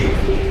for me.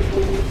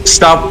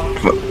 Stop.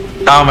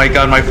 Oh my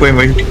god, my frame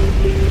rate.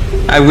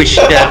 I wish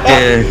that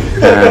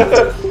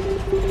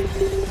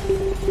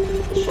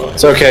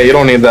It's okay, you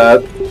don't need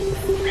that.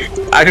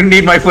 I don't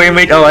need my frame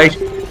rate, alright.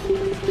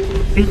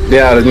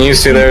 Yeah, the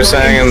news they were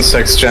saying in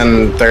 6th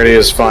Gen 30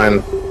 is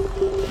fine.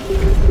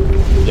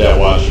 Yeah,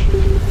 watch.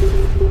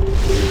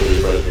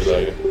 Refresh per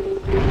second.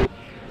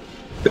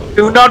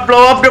 Do not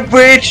blow up the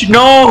bridge,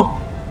 no!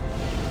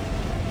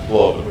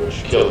 Blow up the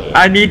bridge, kill it.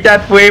 I need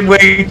that frame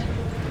rate.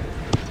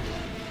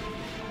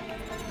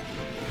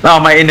 Oh,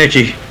 my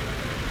energy.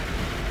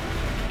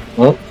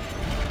 Well.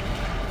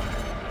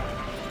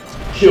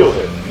 Kill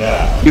him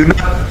now.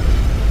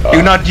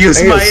 Do not use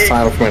I think my... it's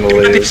time for me to Do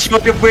not leave. destroy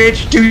the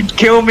bridge to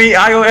kill me,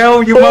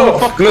 IOL, you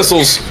motherfucker.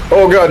 Missiles!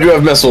 Oh god, you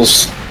have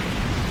missiles.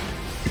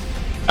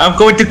 I'm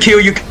going to kill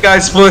you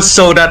guys first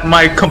so that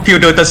my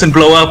computer doesn't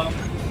blow up.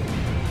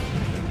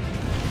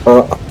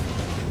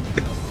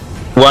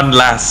 One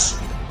last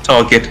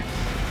target.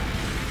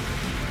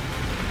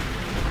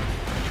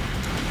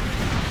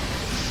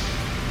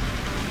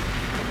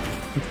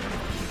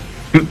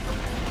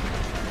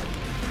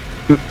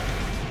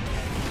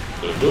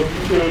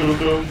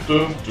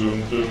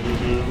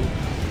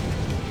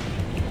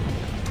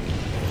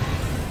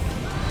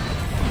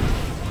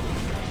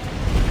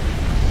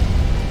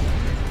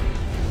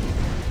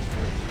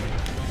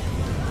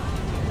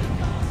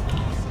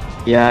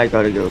 Yeah, I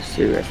gotta go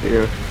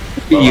seriously.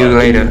 See you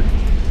later.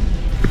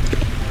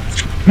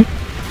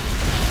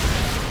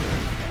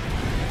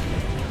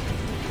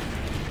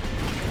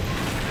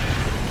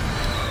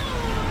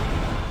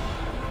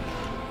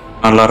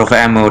 A lot of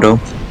ammo though.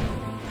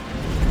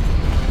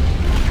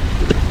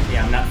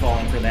 Yeah, I'm not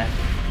falling for that.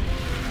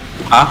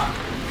 Huh?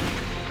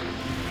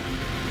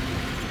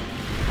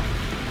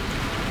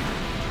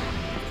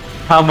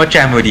 How much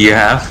ammo do you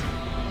have?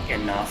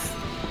 Enough.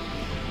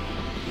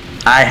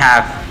 I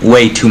have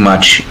way too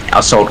much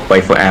assault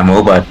rifle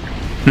ammo, but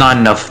not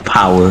enough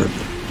power.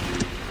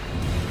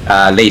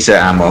 Laser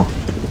ammo.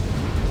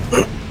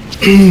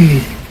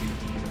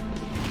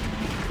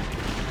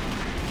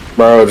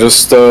 Bro,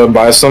 just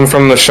buy some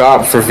from the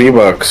shop for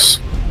V-Bucks.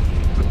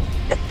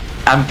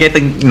 I'm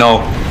getting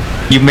no.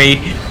 You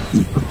made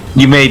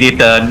it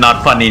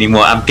not fun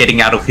anymore. I'm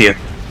getting out of here.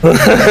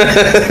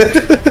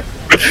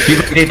 You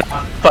made it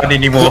not fun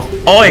anymore.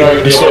 Oi!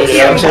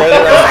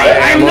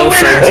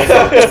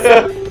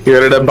 You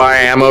ready to buy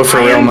ammo for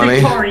real money?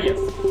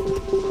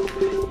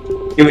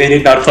 You made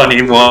it not fun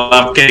anymore.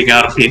 I'm getting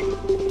out of here.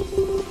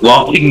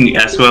 Walking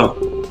as well.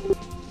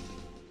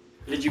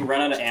 Did you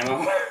run out of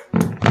ammo?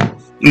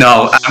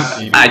 No,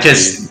 I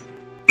just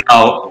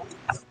got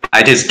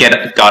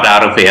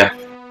out of here.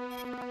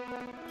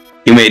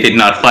 You made it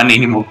not fun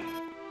anymore.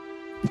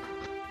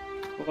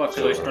 What,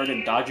 so I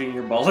started dodging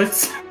your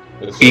bullets?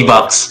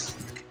 V-Bucks.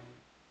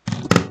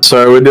 So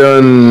are we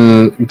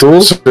doing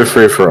duels or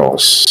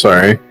free-for-alls?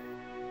 Sorry.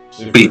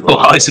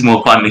 V-Bucks is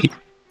more funny.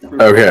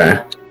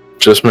 Okay,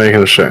 just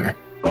making sure.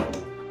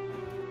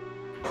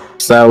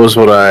 So that was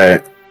what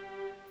I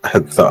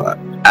had thought.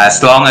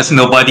 As long as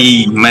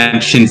nobody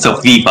mentions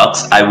of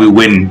V-Bucks, I will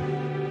win.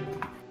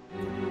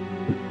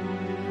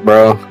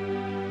 Bro.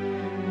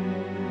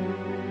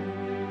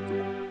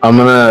 I'm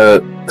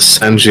gonna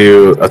send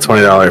you a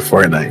 $20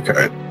 Fortnite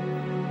card.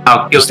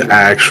 I'll kill you.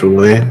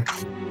 Actually.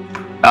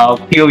 I'll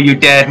kill you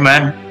dead,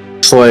 man.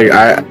 It's like,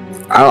 I'm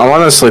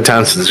honestly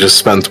tempted to just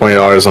spend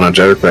 $20 on a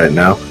joke right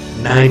now.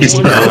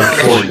 $90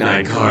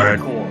 Fortnite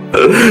card.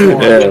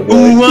 Yeah,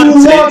 Who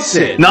wants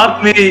it?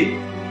 Not me.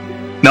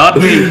 Not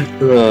me.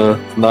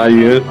 Not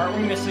you. Aren't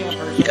we missing a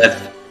person?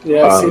 Yes.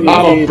 Yeah, see,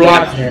 I'll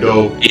block you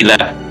though. He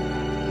left.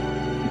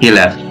 He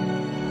left.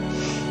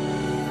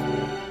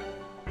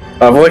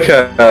 I have like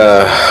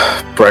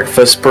a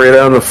breakfast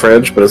burrito in the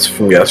fridge, but it's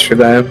from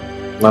yesterday.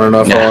 I don't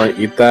know if I want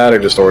to eat that or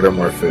just order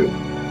more food.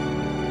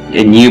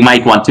 And you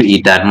might want to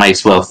eat that. Might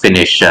as well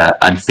finish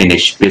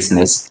unfinished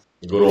business.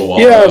 Go to a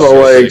Waffle Yeah, House, but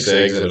get like- 6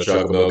 eggs and a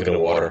chocolate milk and a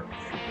water.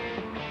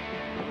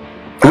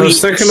 I was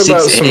thinking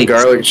about 6 some eggs.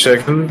 garlic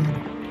chicken.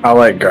 I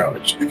like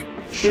garlic chicken.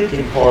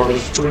 Chicken parm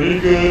is pretty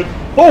good.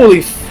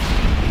 Holy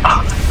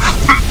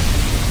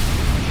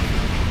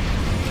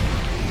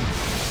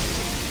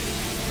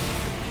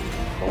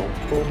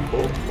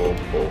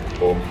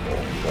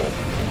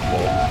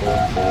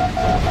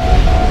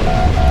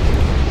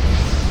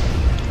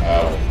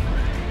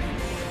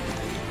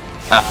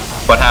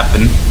What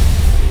happened?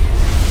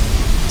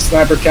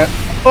 sniper cat.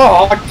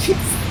 Oh, I keep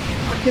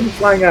fucking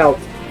flying out.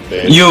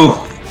 You.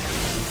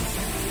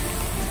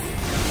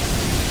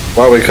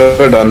 Well, we could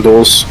have done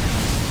duels.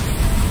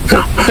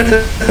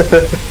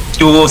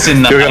 Duels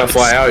in the You're gonna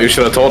fly out, you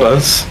should have told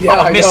us. Yeah,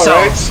 I know, missiles.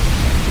 right?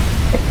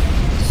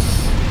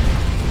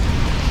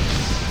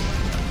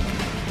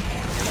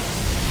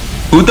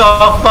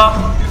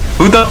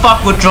 Who the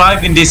fuck would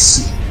drive in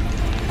this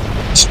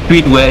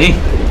speedway?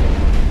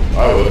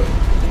 I would.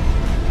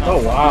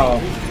 Oh, wow.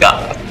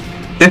 Yeah.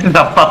 This is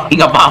a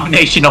fucking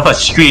abomination of a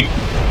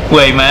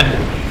streetway, man.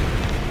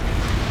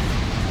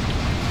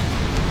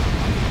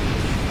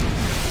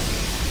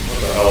 What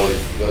the hell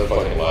is that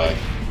fucking lie?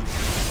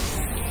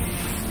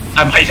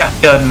 I might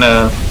have done,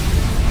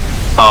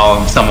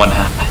 someone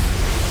had.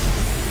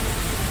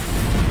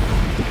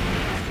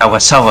 That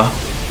was sour.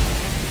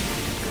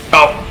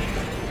 Oh.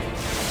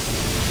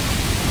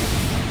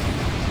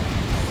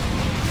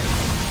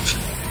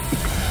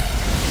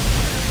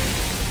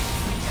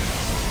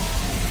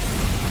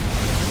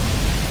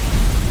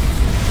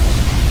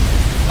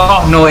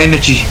 Oh, no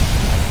energy.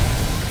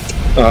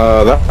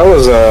 That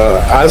was,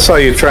 I saw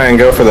you try and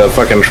go for the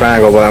fucking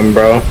triangle button,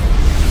 bro.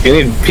 You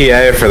need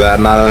PA for that,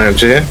 not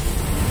energy.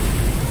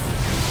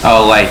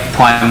 Oh, like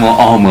primal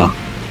armor.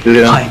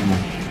 Yeah. Primal.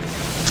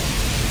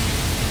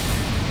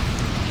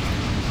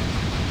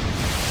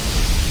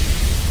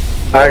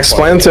 I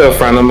explained to a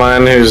friend of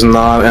mine who's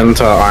not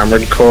into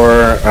Armored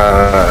Core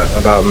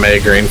about May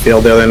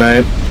Greenfield the other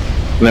night,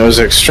 and it was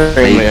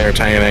extremely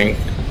entertaining.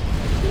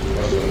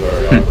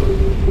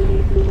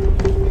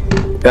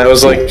 That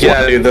was like,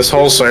 yeah, dude, this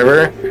whole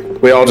server,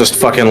 we all just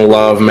fucking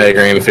love May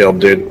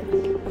Greenfield, dude.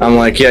 I'm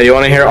like, yeah, you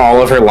want to hear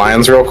all of her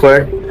lines real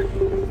quick?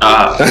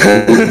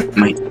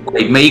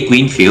 May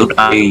Greenfield,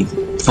 I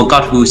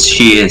forgot who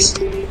she is.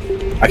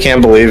 I can't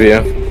believe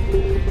you.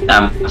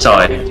 I'm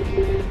sorry.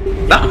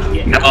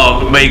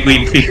 No, May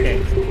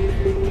Greenfield.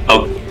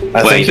 Oh,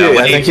 I think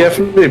you have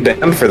to be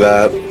banned for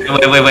that.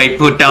 Wait.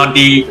 Put down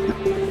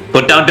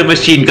the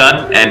machine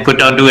gun and put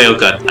down the rail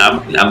gun.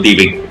 I'm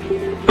leaving.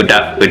 Put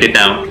it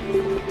down.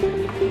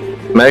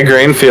 May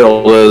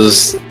Greenfield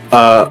is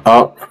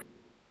oh.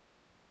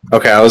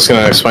 Okay, I was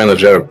gonna explain the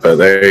joke, but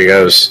there he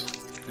goes.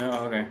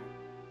 Oh, okay.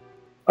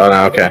 Oh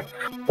no, okay.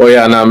 Well,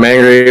 yeah, no,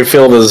 May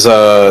Greenfield is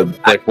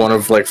like one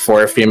of like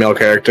 4 female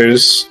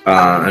characters,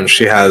 and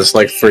she has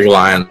like 3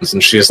 lines,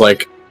 and she's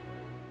like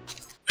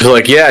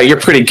like, yeah, you're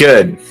pretty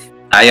good.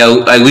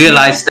 I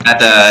realized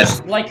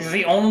that like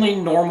the only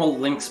normal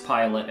Lynx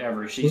pilot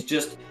ever. She's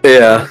just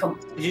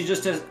she's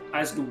just as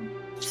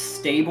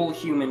stable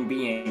human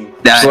being.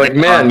 She's like,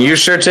 man, you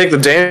sure take the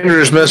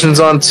dangerous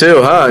missions on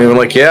too, huh? And you're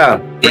like, yeah,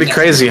 pretty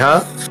crazy,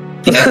 huh?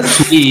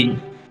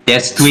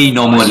 There's three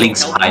normal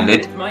Lynx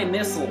pilot. My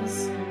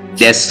missiles.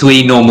 There's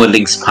three normal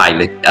Lynx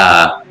pilot.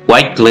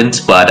 White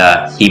Glint, but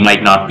he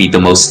might not be the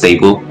most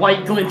stable.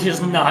 White Glint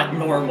is not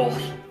normal.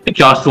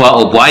 Joshua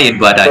O'Brien,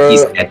 but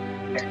he's dead.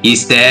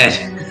 He's dead.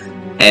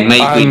 And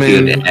May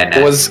Greenfield.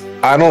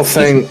 I don't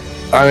think.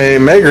 I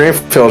mean, May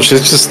Greenfield,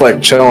 she's just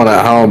like chilling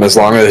at home as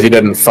long as he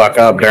didn't fuck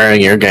up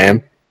during your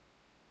game.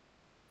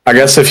 I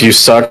guess if you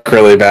suck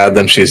really bad,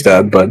 then she's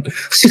dead. But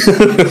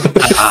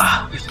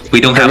we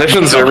don't have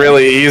missions are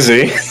really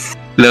easy.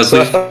 Look,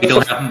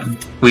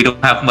 we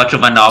don't have much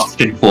of an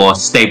option for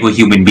stable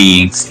human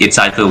beings. It's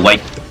either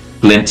White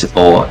Glint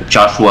or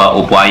Joshua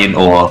O'Brien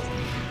or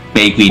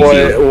May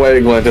Greenfield.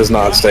 White Glint is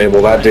not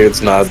stable. That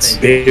dude's nuts.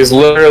 He's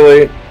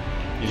literally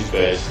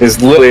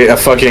a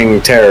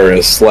fucking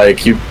terrorist.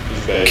 Like, you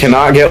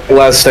cannot get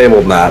less stable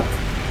than that.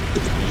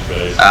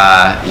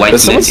 White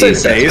Glint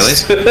is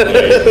base?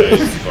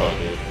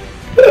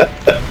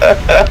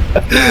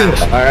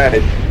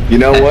 Alright, you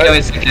know what?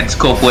 Terrorist against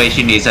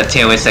corporation is a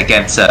terrorist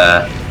against is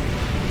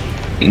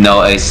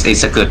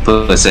a good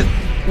person.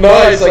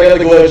 Nice, I got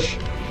the glitch.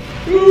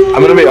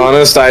 I'm gonna be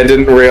honest, I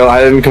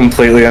didn't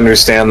completely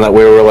understand that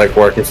we were like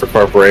working for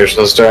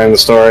corporations during the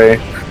story,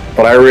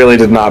 but I really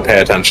did not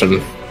pay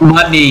attention.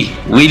 Money!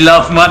 We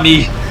love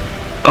money!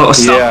 Oh,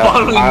 stop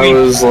following me! I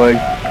was like,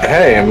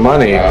 hey,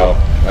 money. Wow,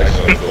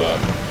 actually,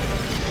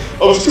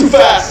 oh, it's too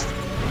fast!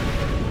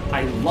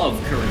 I love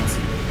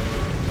currency.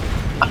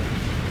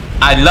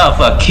 I love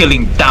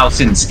killing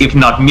thousands, if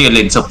not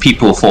millions of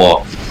people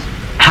for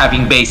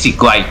having basic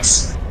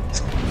rights.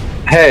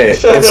 Hey,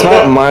 it's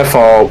not my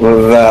fault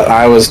that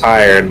I was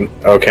hired,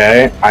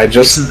 okay? I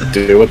just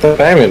do what they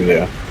pay me to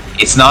do.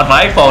 It's not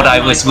my fault I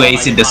was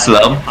raised in the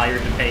slum.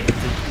 Hired to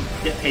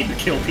get paid to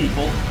kill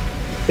people.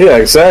 Yeah,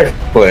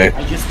 exactly.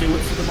 I just do it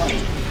for the money.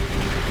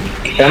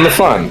 And the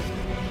fun.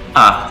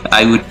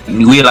 I would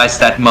realize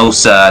that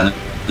most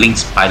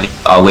Lynx pilots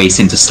are raised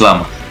in the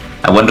slum.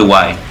 I wonder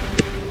why.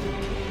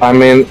 I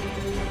mean,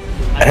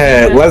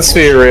 hey, let's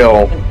be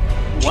real.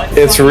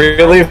 It's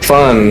really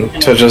fun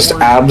to just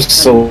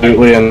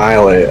absolutely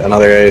annihilate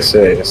another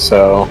AC.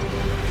 So,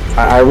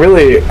 I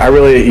really,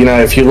 you know,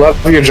 if you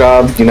love your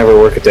job, you never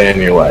work a day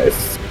in your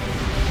life.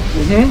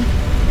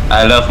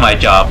 I love my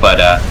job, but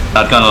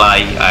not gonna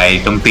lie,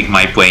 I don't think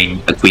my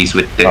brain agrees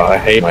with it. Oh, I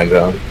hate my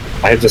job.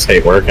 I just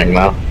hate working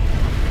though.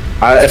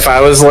 If I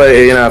was like,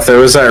 you know, if there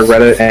was that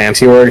Reddit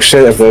anti-work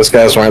shit, if those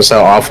guys weren't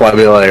so awful, I'd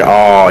be like,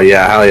 oh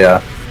yeah, hell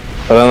yeah.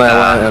 But then they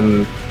went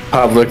and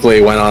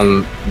publicly went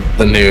on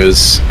the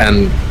news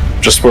and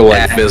just were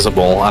like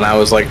visible, and I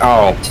was like,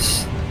 oh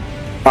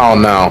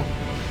no.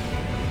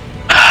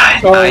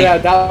 Yeah,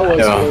 that was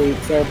really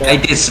terrible. I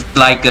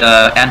dislike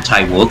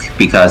anti-work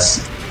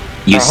because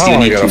you still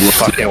need to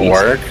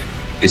work.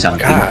 Do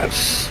something. God.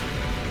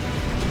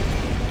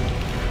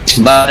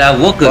 But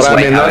workers, I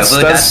mean,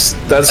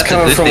 that's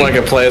coming from like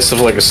a place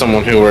of like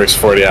someone who works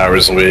 40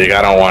 hours a week.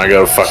 I don't want to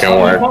go fucking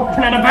work.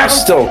 I'm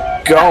still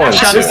going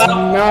Shut to.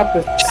 Not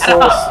the so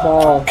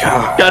small.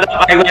 God. Shut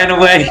up! I ran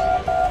away.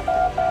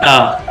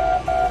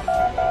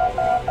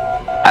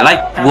 I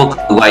like work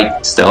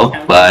white still,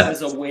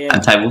 but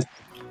anti-work.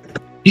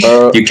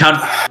 You can't.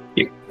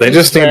 They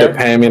just need to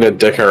pay me to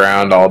dick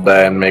around all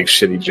day and make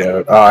shitty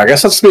jokes. Oh, I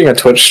guess that's being a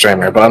Twitch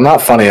streamer, but I'm not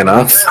funny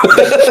enough.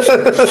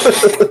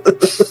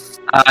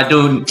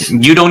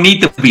 You don't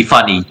need to be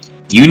funny.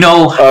 You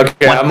know.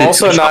 Okay, I'm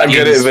also not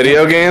good at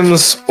video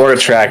games or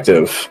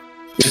attractive.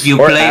 If you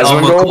or play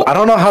Asmongold, I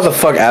don't know how the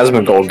fuck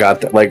Asmongold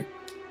got that. Like,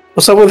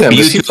 what's up with him?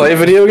 Does he play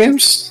video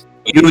games?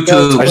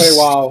 YouTube.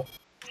 Wow.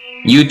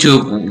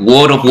 YouTube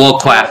World of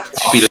Warcraft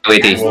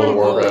ability.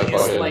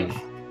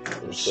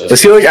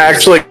 Is he like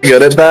actually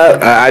good at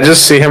that? I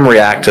just see him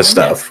react to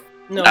stuff.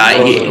 No,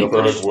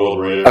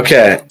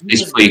 Okay,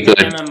 he's pretty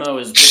good.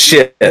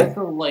 Shit.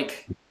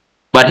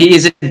 But he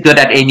isn't good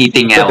at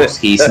anything else.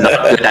 He's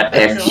not good at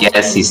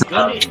FPS. He's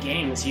not. Good at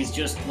games. He's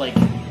just like.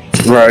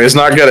 Bro, he's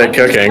not good at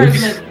cooking.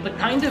 The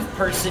kind of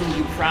person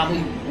you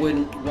probably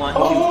wouldn't want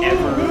to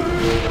ever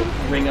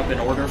ring up an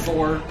order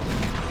for.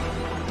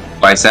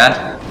 Why is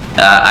that?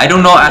 I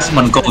don't know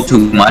Asmongold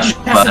too much,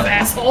 but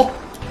asshole.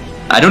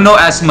 I don't know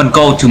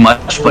Asmongold too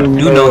much, but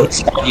do know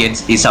his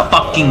audience is a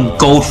fucking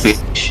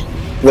goldfish.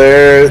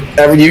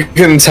 You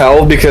can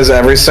tell because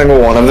every single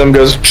one of them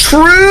goes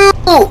true.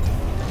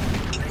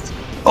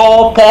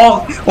 Oh,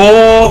 Paul!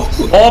 Oh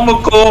my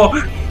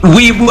god!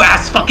 Weeaboo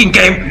ass fucking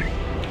game!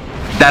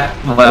 That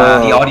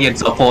the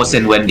audience are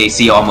forcing when they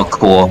see Armor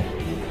Core.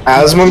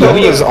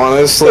 Asmongold is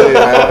honestly,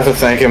 I have to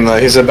thank him though.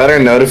 He's a better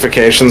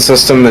notification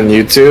system than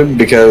YouTube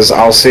because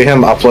I'll see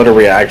him upload a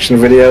reaction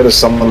video to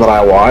someone that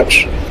I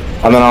watch,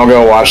 and then I'll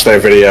go watch their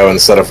video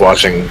instead of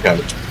watching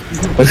him.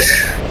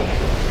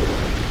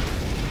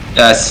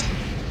 Yes.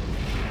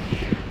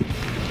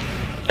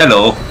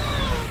 Hello.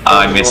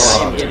 I miss.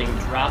 I am getting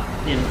drop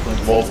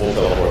inputs. Multiple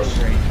teleports.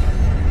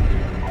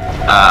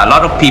 A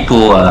lot of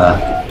people.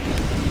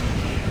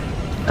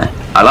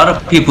 A lot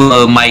of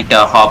people might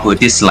harbor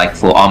dislike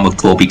for Armored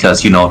Core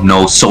because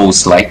no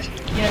souls like.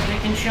 Yeah, they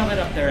can shove it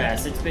up their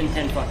ass. It's been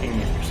 10 fucking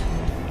years.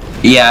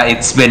 Yeah,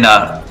 it's been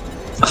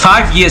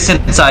 5 years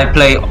since I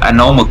played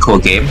an Armored Core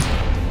game.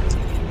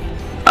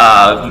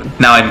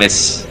 Now I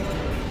miss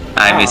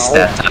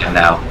that time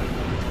now.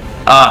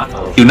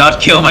 Do not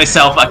kill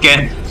myself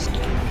again.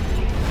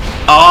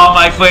 Oh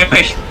my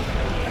flipping.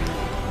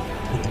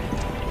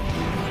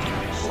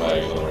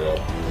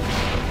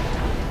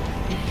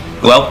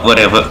 Well,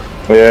 whatever.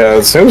 Yeah,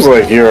 it seems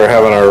like you're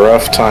having a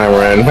rough time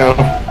right now.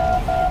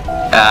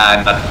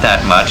 Not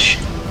that much.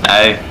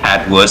 I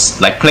had worse,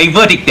 like playing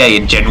Verdict Day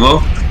in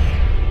general.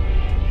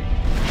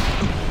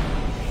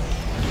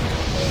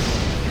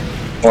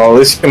 Well, at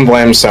least you can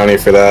blame Sony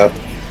for that.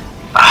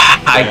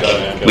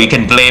 We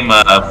can blame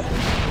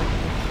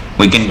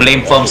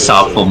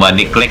FromSoft for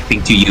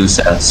neglecting to use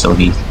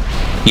Sony.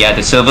 Yeah,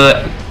 the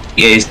server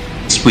is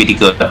pretty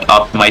good.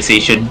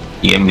 Optimization,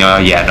 yeah,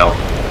 no.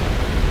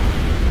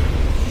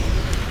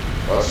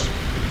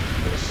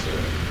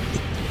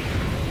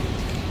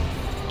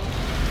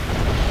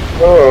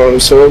 Oh, I'm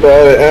so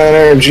bad at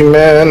energy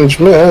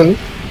management.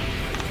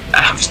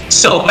 I'm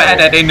so bad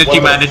at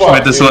energy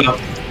management as well.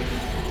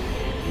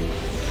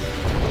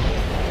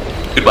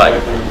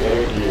 Goodbye.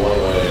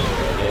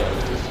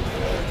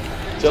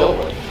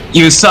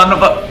 You son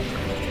of a...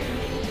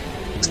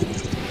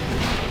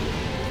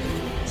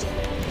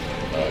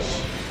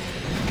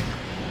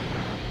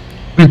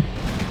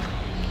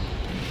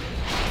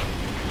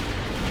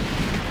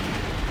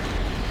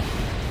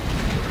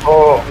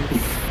 Oh.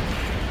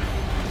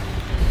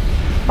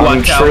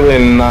 I'm truly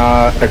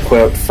not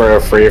equipped for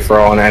a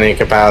free-for-all in any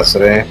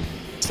capacity.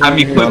 I'm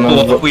equipped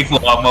for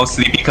free-for-all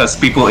mostly because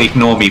people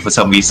ignore me for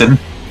some reason.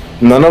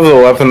 None of the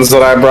weapons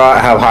that I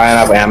brought have high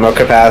enough ammo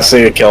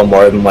capacity to kill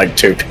more than like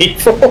 2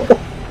 people.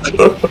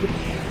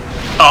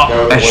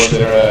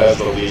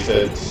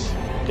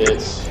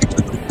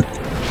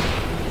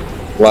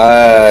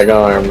 Lag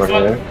armor.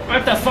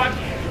 What the fuck?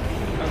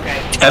 Okay.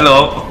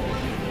 Hello.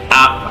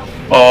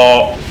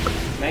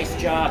 Nice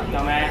job,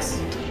 dumbass.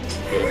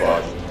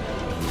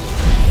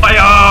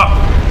 Fire!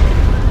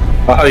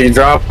 Oh, you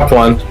dropped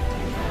one.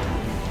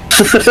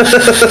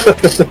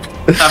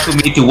 Time for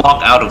me to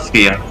walk out of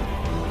here.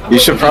 You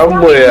should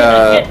probably,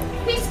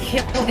 Please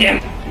kill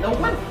him. No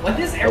one. What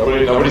is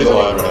Nobody's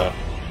alive right now.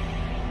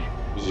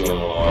 He's the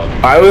only one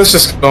alive. I was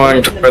just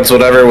going towards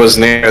whatever was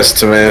nearest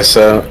to me,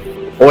 so...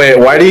 Wait,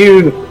 why do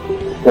you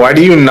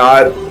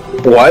not...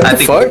 What the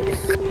fuck? He's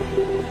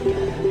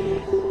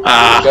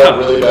got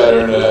really bad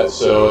internet,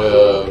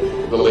 so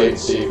the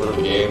latency for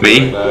the game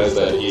recognized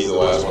that he's the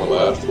last one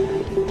left.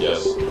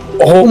 Yes.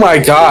 Oh my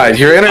god,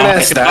 your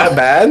internet's that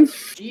bad?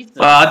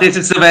 This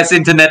is the best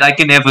internet I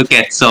can ever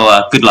get, so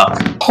good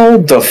luck.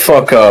 Hold the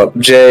fuck up,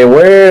 Jay.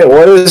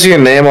 What is your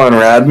name on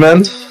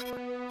Radman?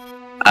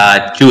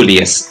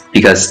 Julius,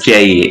 because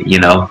Jay,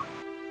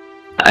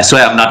 I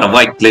swear I'm not a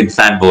White Glint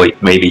fanboy,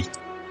 maybe.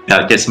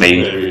 No, just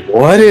maybe.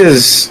 What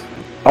is...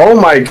 Oh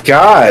my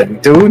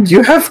god, dude,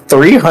 you have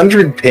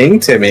 300 ping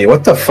to me.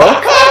 What the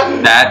fuck?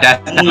 That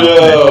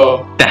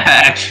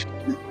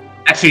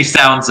actually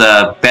sounds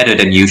better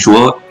than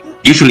usual.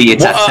 Usually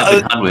it's at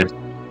 700.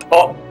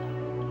 Oh,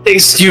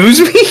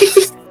 excuse me?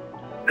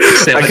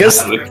 I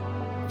guess...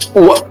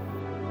 What?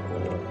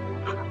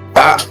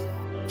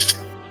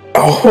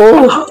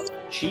 Oh...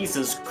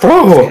 Jesus Christ,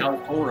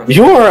 Bro,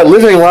 you are a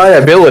living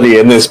liability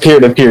in this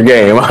peer-to-peer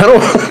game. I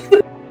don't...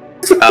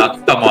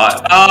 Come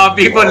on.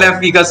 People left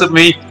because of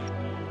me.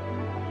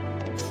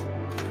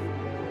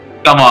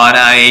 Come on,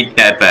 I ain't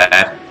that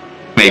bad.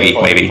 Maybe.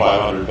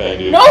 500 ping,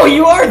 dude. No,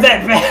 you are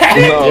that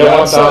bad. No, yeah,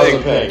 that's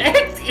 1,000 ping.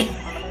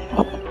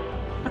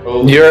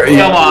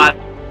 Come on.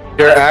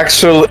 You're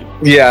actually...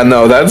 Yeah,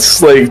 no,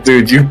 that's like,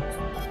 dude, you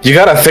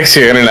gotta fix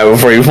your internet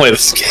before you play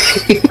this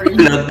game.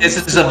 Look, this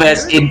is the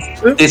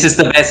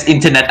best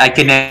internet I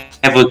can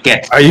ever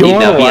get. Are you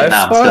in on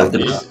Vietnam? Wi-Fi?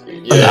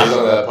 Yeah, he's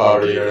on that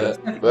poverty internet.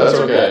 But that's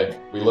okay.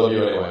 We love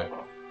you anyway.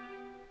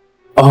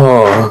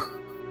 Oh.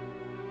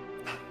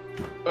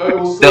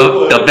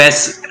 The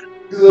best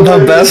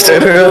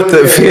internet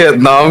that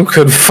Vietnam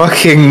could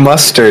fucking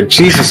muster.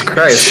 Jesus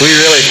Christ, we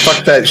really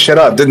fucked that shit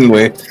up, didn't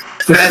we?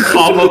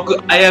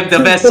 I am the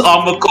best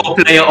Armored Core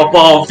player of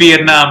all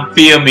Vietnam.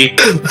 Fear me.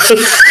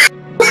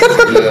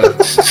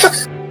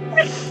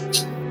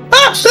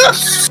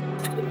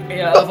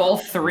 Yeah, of all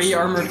 3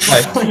 armored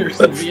players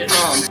in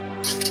Vietnam.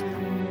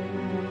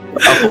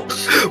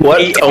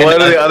 What are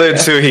the other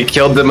 2? He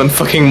killed them in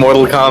fucking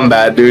Mortal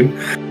Kombat, dude.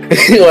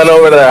 He went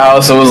over to their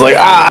house and was like,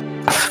 ah!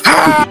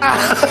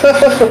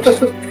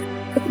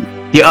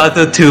 The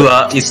other 2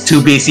 is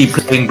too busy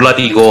playing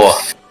Bloody Gore.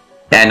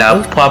 And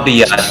probably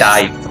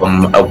die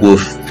from a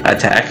wolf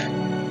attack.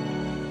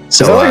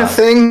 So, is that like a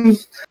thing?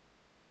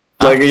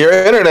 Like, your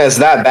internet's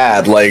that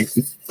bad, like...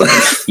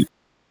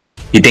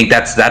 You think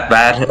that's that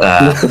bad?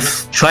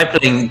 Try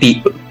playing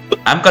the...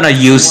 I'm gonna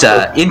use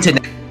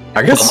internet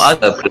I guess from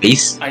other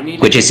place, I need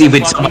which to is do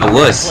even a somewhat fucking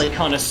worse. Play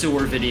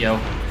connoisseur video.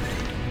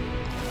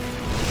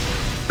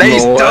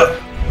 Please No, don't.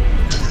 What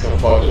the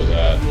fuck is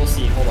that? We'll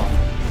see. Hold on.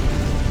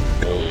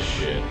 Holy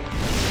shit.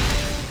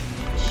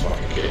 This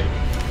fucking kid.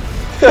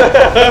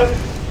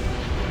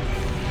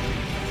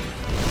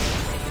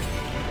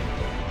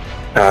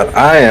 God,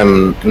 I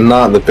am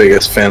not the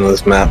biggest fan of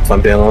this map, if I'm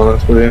being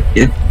honest with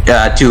you.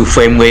 To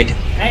frame rate.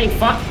 Hey,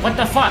 fuck! What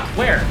the fuck?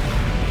 Where?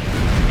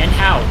 And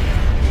how?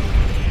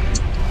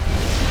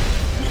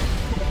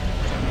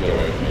 Get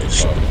away from me,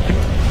 fucking.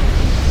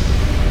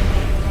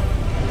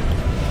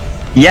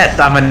 Yes,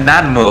 I'm an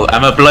animal.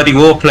 I'm a bloody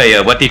war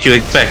player. What did you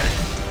expect?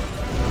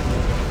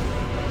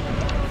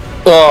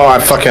 Oh, I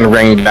fucking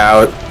ringed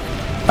out.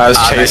 I was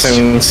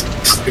chasing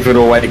stupid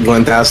white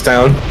Glintass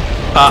down.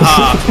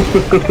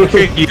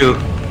 Trick you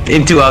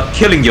into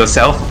killing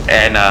yourself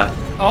and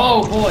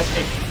Oh boy!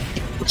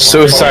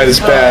 Suicide is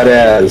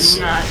badass.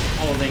 Not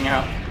holding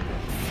out.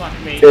 Fuck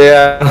me.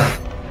 Yeah.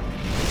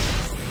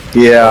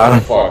 Yeah.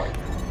 Fuck.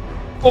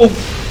 Oh.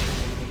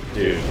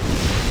 Dude. Are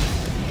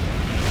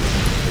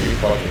you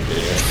fucking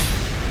kidding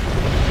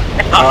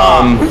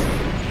me?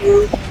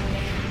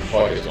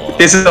 Fuck is going on?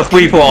 This is a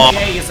free for all.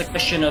 Is a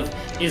question of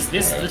is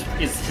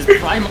his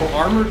primal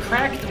armor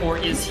cracked or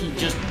is he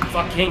just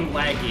fucking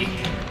laggy?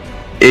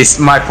 Is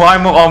my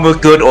primal armor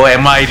good or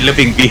am I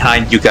living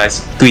behind you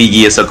guys 3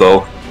 years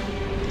ago?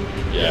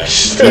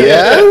 Yes.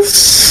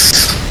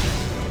 Yes.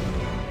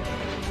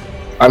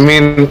 I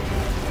mean,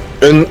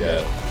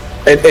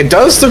 it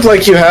does look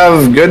like you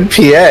have good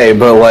PA,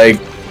 but like,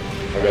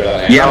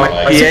 yeah, my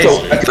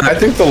I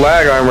think the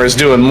lag armor is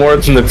doing more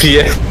than the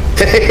PA.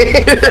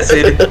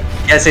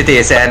 Yes, it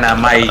is, and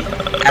my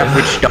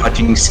average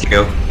dodging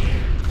skill.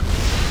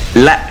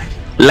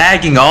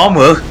 Lagging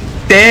armor?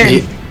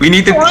 Damn, we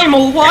need to.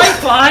 Primal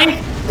Wi-Fi.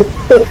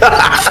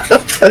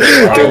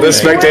 Dude, the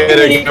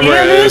spectator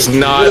camera is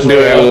not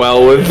doing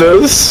well with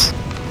this.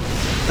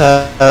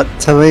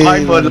 Tell me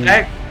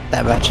that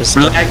match is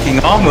lagging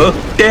armor.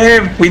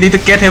 Damn, we need to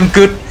get him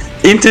good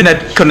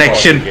internet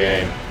connection.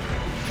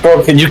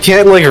 Bro, you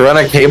can't like run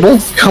a cable?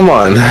 Come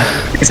on.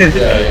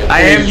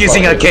 I am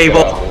using a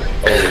cable.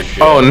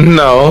 Oh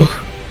no.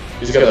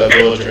 He's got that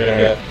villager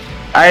internet.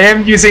 I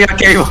am using a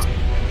cable.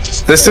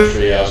 This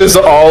is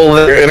all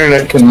the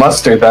internet can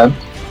muster then.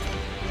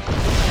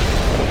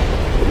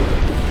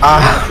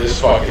 Ah. This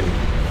fucking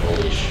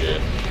holy shit.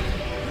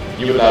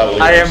 You would not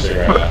believe I am.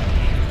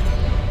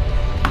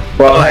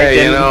 Well,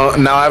 hey, you know,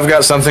 now I've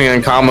got something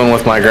in common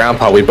with my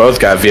grandpa. We both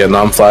got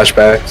Vietnam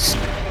flashbacks.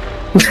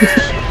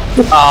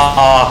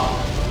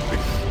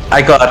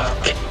 I got.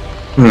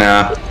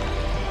 Nah.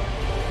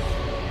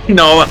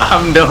 No,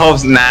 I'm the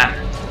host. Nah. Are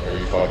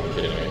you fucking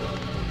kidding me?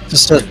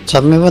 Just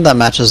tell me when that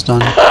match is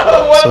done.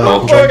 What the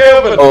fuck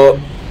happened? Oh.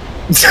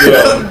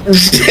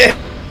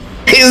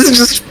 He's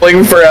just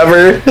playing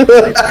forever. Am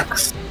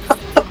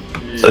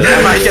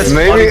I just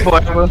Maybe.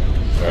 forever?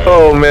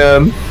 Oh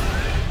man.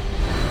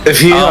 If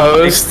he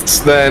hosts,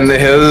 then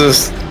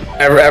his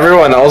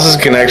everyone else's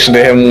connection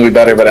to him will be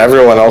better, but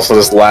everyone else will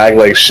just lag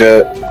like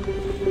shit.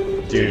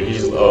 Dude,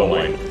 he's oh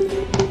my.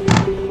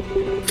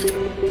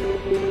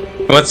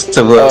 What's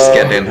the worst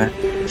getting? I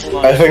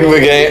think the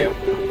game.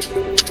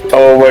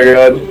 Oh my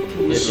god.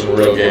 This is a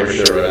real game for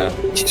sure right now.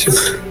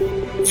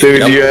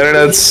 Dude, your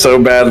internet's so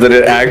bad that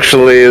it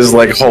actually is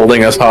like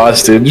holding us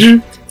hostage.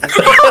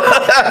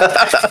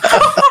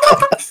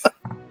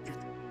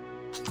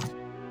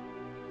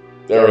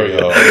 There we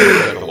go.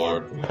 Thank the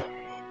Lord.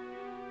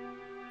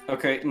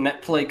 Okay,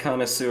 net play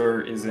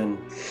connoisseur is in.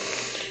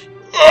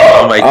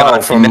 Oh my god.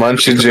 Oh, from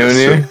Munchie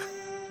Jr.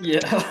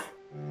 Yeah.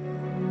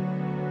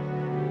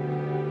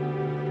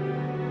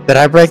 Did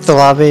I break the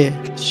lobby?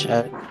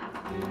 Shit.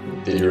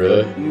 Did you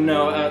really?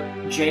 No,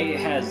 Jay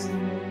has.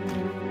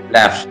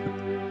 Left.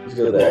 He's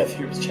got that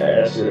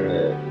ass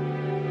internet.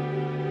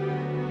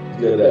 He's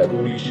got that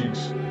booty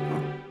cheeks.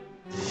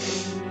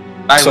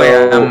 By the way,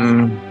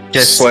 I'm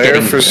just Slayer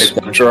getting for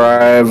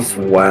Strive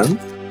when?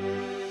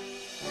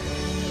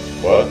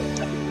 What?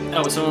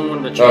 Oh, someone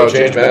wanted to change. Oh,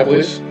 change map,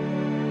 please.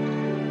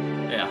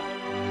 Yeah.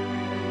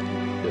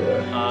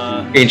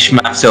 Yeah. change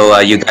map so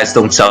you guys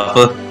don't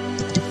suffer.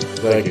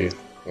 Thank you.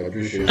 I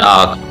appreciate it.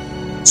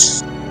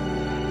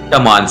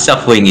 Come on,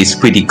 suffering is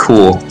pretty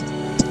cool.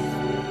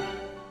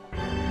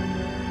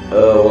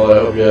 Well, I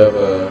hope you have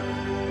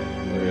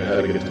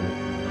had a good time.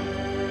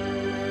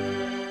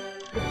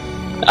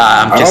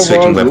 I'm just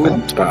switching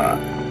weapon.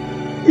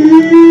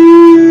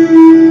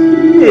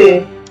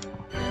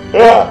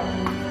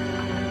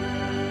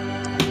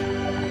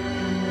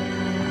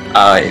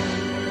 Alright.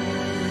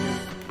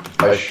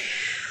 I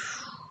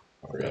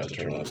forgot to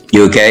turn on.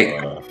 You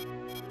okay? Oh,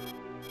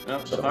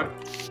 the fuck?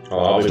 Oh,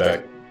 I'll be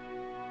back.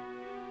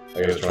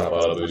 I gotta turn up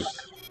auto boost.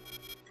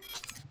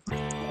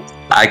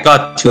 I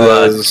got to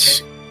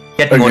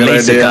get a more good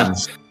laser idea.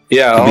 guns.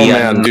 Yeah, To oh be,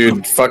 man,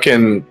 dude,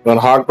 fucking, when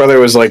Hawk Brother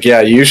was like,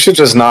 yeah, you should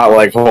just not,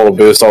 like, hold a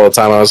boost all the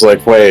time, I was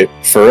like, wait,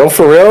 for real,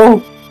 for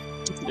real?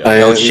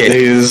 No shit.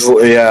 He's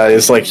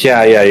like,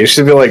 yeah, you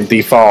should be, like,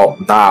 default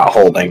not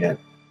holding it.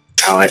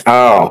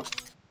 Oh.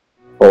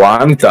 Well,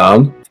 I'm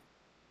dumb.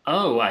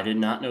 Oh, I did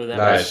not know that.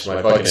 Nice.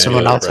 My fucking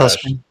Someone emulator else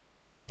crashed. me.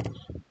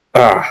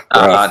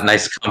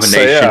 Nice So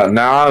combination. yeah,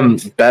 now I'm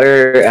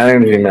better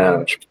energy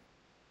management.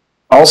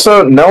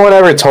 Also, no one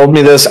ever told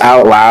me this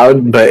out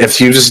loud, but if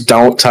you just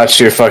don't touch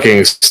your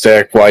fucking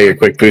stick while you're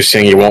quick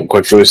boosting, you won't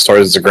quick boost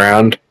towards the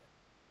ground,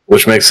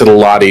 which makes it a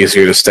lot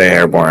easier to stay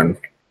airborne.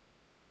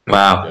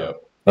 Wow. Yeah.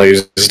 Like,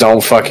 you just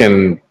don't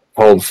fucking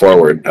hold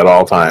forward at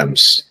all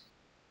times.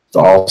 It's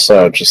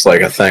also just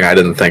like a thing I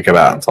didn't think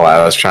about until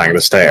I was trying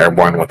to stay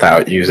airborne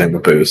without using the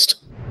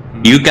boost.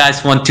 You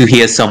guys want to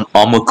hear some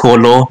armor core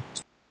lore?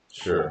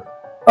 Sure.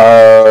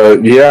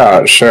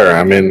 Yeah, sure.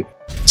 I mean,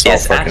 it's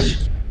Yes, all fucking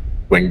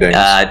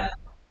wingdings.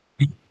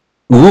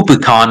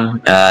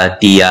 Rubicon,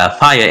 the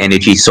fire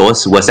energy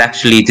source, was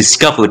actually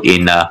discovered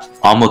in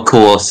Armor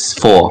Core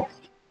 4.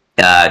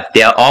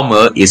 Their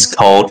armor is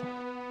called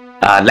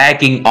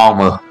lagging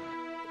armor.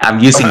 I'm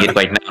using it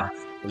right now.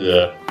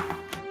 Yeah.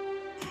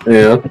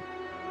 Yeah.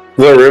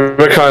 The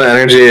Rubicon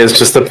energy is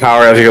just the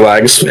power of your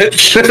lag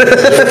switch.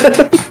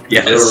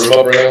 Yes.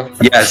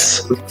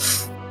 Yes.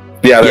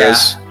 Yeah, there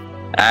is.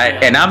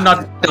 And I'm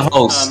not the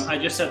host. I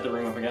just set the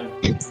room up again.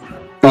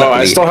 Oh,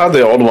 I still have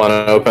the old one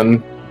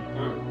open.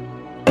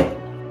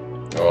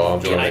 Oh,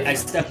 I'm joining. I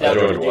stepped I out.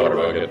 joined water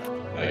bucket,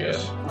 I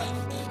guess.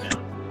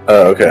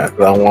 Oh, okay.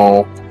 Then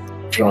we'll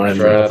join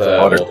Try not to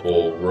have water.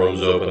 multiple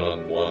rooms open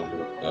on one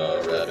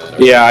red.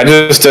 Yeah, I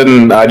just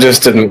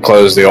didn't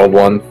close the old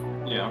one.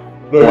 Yeah.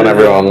 When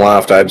everyone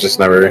left, I just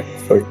never.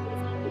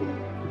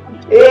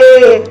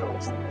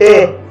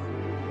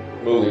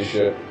 Holy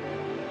shit.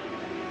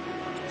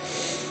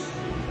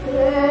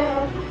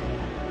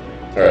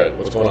 Alright,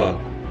 what's going on?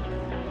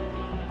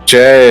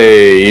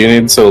 Jay, you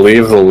need to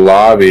leave the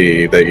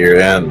lobby that you're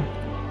in.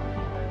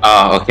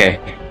 Oh, okay.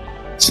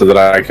 So that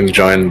I can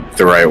join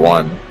the right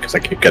one, because I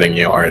keep getting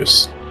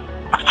yours.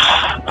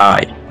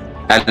 Alright.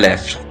 I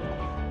left.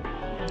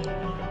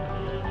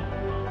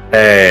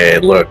 Hey,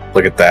 look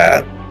at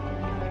that.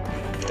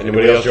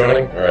 Anybody else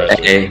joining? Alright.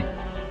 Hey.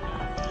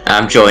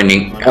 I'm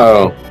joining.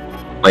 Oh.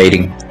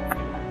 Waiting.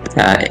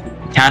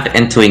 Can't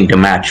entering the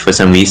match for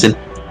some reason.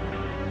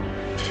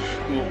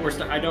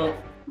 Well, I don't.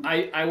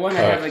 I want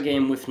to have a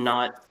game with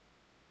not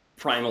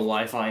primal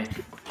Wi-Fi.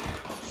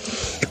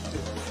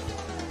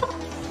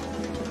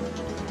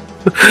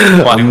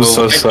 I'm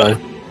so sorry.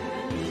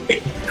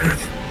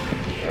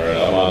 Alright,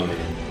 I'm on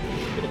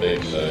the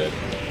big side.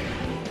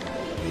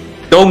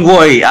 Don't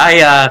worry,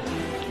 I'm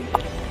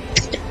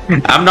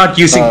not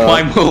using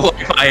primal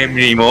Wi-Fi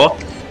anymore.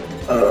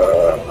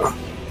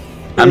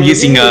 I'm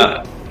using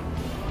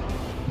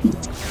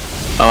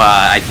Oh,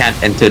 I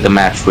can't enter the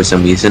match for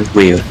some reason.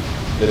 Weird.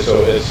 It's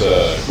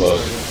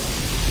closed.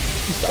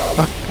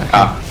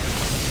 Ah.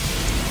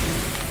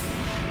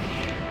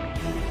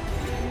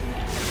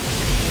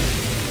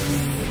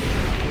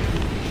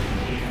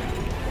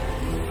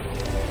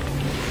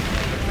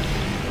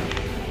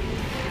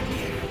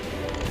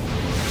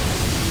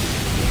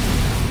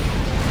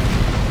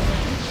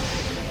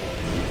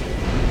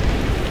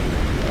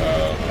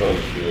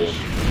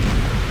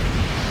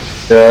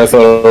 Yeah, I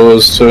thought it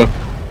was too.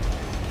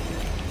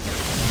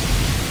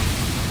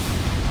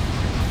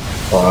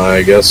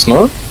 I guess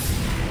not.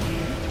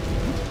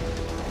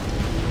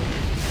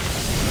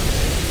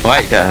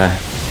 Right,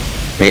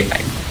 wait,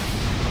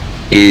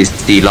 is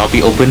the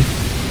lobby open?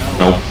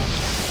 No.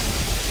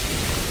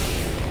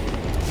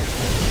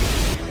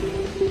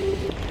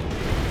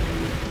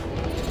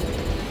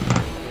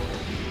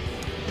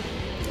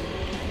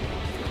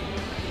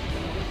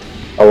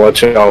 I'll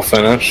let y'all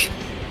finish.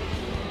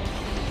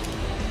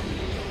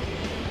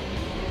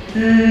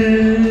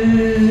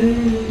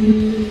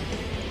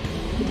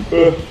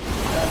 What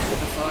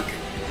the fuck?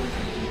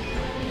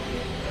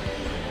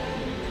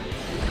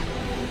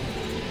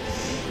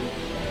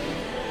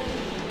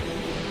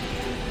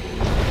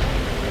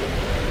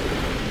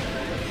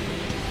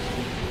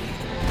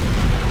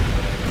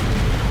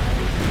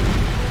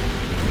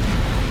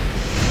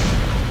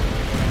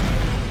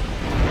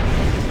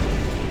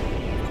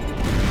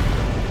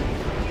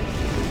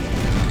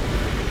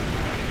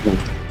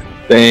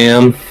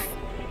 Damn.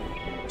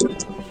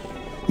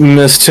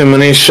 Missed too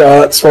many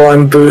shots while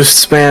I'm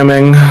boost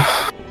spamming.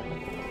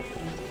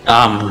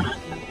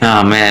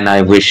 Oh man,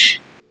 I wish.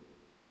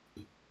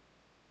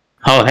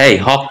 Oh hey,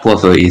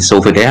 Hawkwater is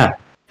over there.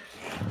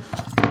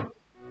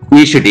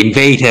 We should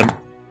invade him.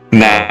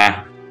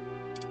 Nah.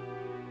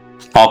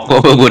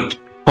 Hawkwater would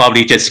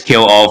probably just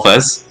kill all of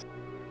us.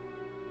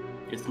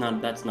 It's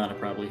not. That's not a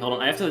problem. Hold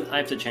on. I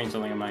have to change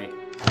something on my.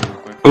 Real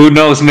quick. Who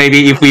knows,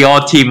 maybe if we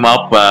all team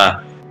up,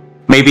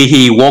 maybe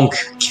he won't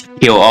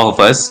kill all of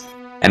us,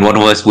 and one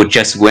of us would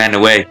just run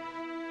away.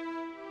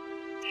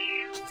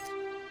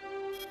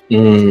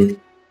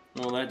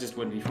 Well, that just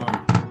wouldn't be fun.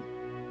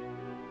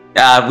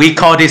 We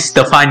call this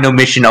the final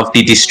mission of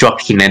the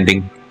destruction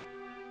ending.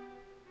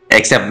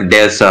 Except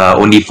there's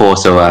only 4,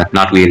 so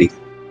not really.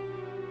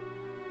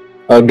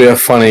 That'd be a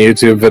funny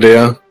YouTube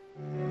video.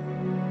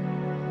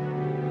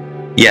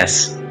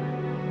 Yes.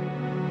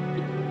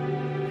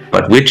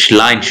 But which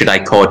line should I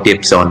call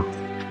dibs on?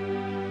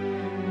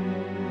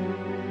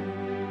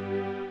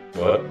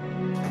 What?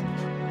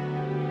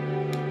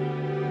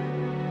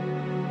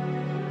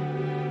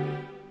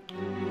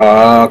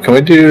 Can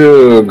we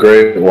do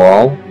Great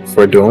Wall if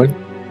we're dueling?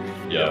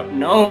 Yeah.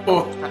 No.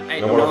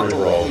 No more free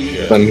roll.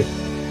 Shit. Then,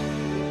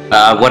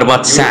 what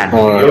about sand?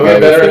 You'll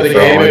get better at the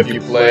game if you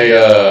play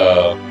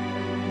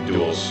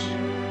duels.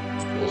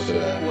 We'll say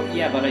that. Well,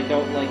 yeah, but I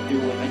don't like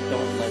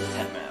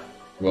that map.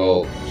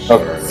 Well, I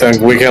sure.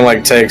 think we can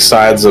like take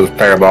sides of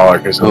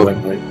parabolic or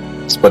something.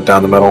 Like, split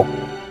down the middle.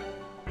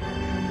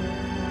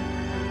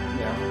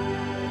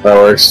 Yeah. That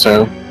works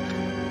too.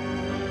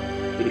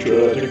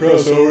 The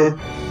crossover.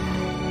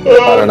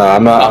 I don't know.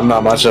 I'm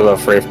not much of a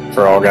free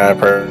for all guy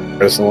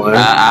personally.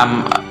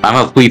 I'm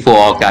a free for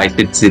all guy.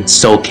 It's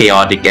so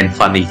chaotic and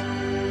funny.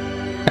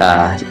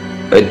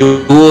 A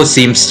duel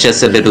seems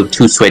just a little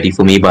too sweaty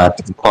for me, but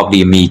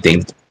probably a me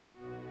thing.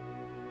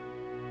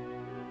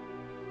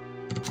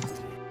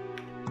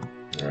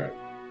 Alright.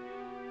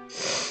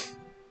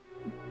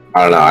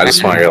 I don't know. I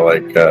just want to get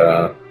like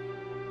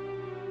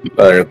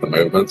better at the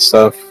movement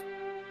stuff.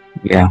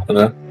 Yeah. You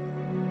know?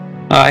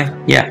 Alright.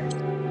 Yeah.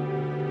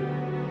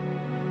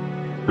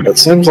 It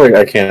seems like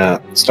I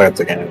can't start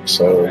the game,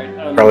 so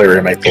probably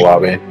remake the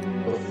lobby.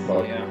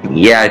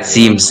 Yeah, it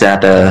seems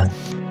that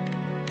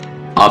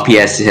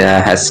RPS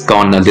has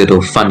gone a little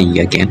funny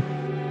again.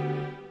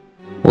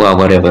 Well,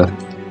 whatever.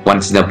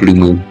 Once in a blue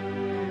moon.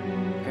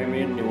 Okay, I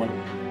made a new one.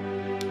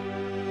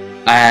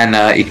 And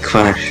it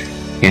crashed.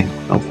 Yeah.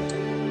 Oh.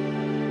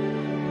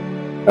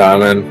 I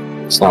mean,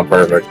 it's not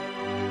perfect.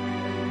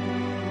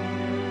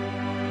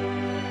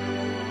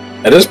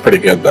 It is pretty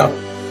good though.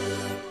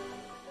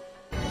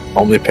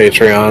 Only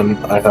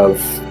Patreon I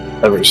have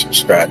ever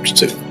subscribed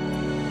to.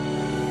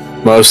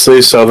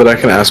 Mostly so that I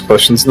can ask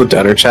questions in the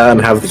dinner chat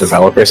and have the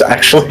developers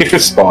actually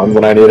respond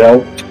when I need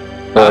help.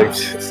 Like,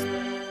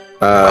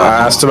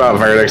 I asked about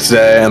Verdict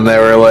today, and they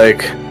were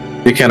like,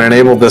 "You can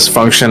enable this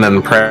function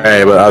and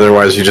pray, but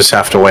otherwise you just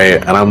have to wait."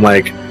 And I'm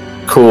like,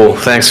 "Cool,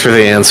 thanks for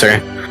the answer."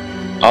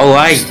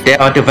 Alright,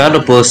 there are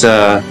developers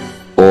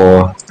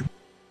or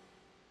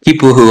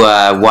people who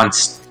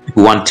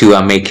want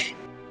to make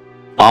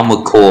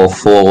Armored Core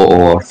 4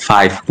 or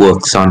 5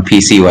 works on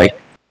PC, right?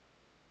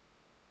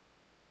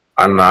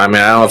 I don't know. I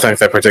mean, I don't think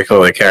they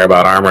particularly care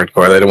about Armored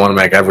Core. They don't want to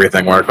make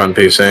everything work on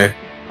PC.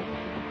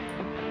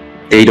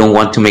 They don't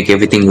want to make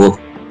everything work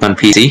on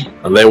PC?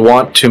 They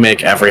want to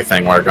make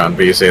everything work on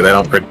PC. They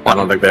don't. I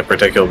don't think they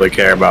particularly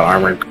care about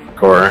Armored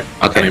Core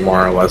any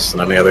more or less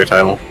than any other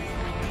title.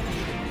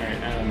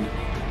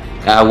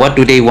 What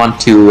do they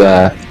want to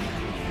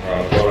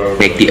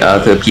make the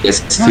other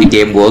PS3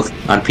 game work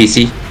on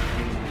PC?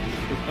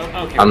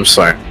 I'm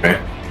sorry.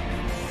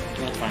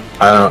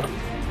 I don't.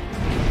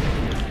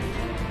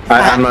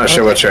 I'm not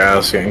sure what you're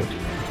asking.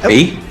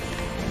 Me?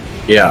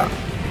 Yeah.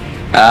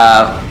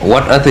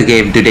 What other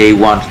game do they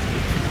want?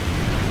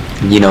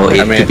 You know,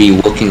 to be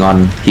working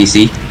on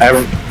PC?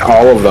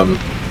 All of them.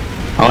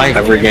 Alright.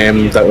 Every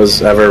game that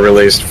was ever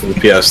released for the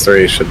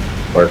PS3 should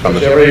work on the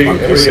on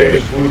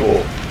PC.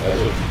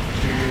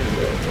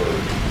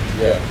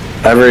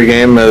 Every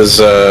game is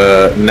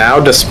now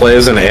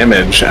displays an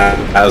image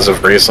as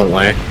of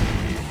recently.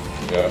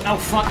 Oh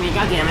fuck me,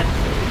 goddammit.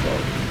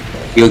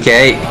 You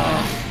okay?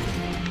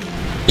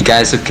 You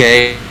guys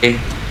okay?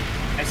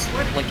 I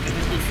swear, like,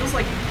 it feels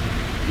like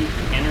the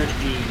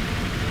energy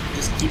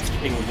just keeps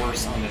getting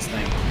worse on this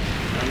thing. I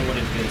don't know what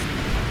it is.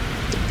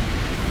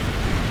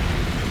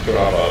 Turn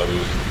off auto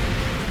boost.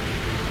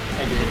 I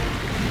did.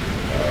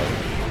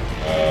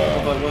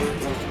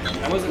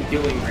 I wasn't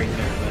doing right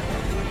there, but...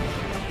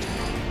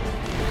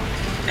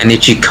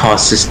 Energy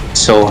cost is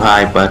so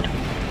high, but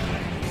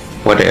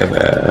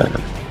whatever.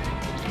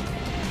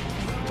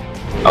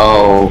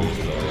 Oh.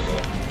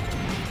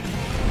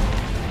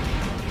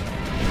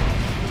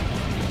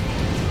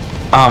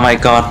 Oh my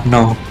god,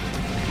 no.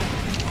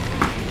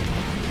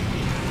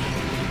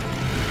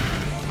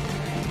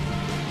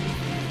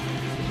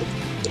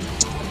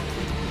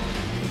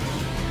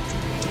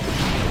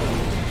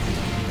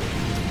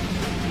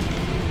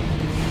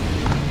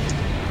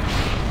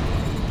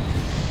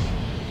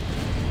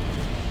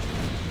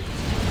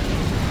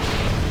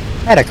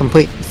 I had a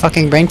complete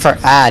fucking brain fart.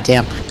 Ah,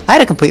 damn. I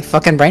had a complete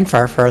fucking brain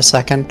fart for a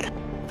second.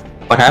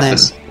 What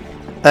happened?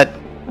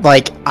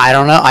 Like, I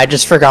don't know. I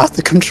just forgot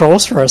the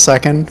controls for a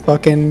second.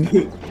 Fucking.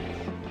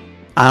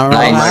 I don't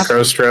know.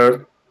 Micro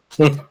stroke.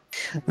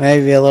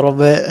 Maybe a little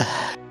bit.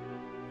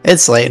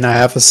 It's late and I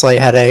have a slight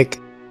headache.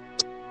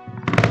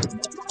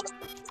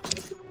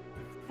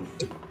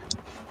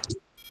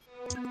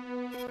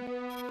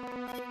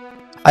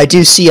 I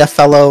do see a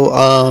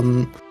fellow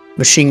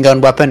machine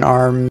gun weapon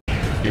arm.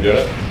 You did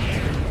it?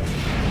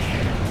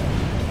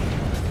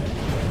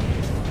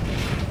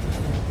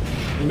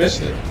 You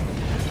missed it.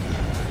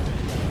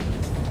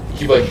 You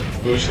keep like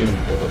boosting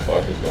what the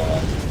fuck is going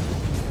on.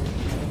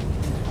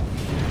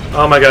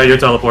 Oh my god, you're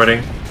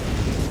teleporting.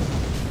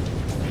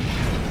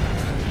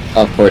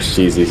 Of course,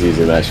 cheesy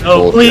that.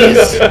 Oh,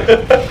 please!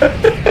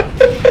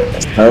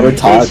 So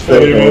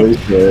toxic, holy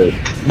shit.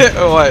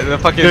 What, the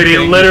fucking Dude, he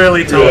thing?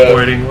 literally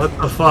teleporting. What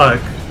the fuck?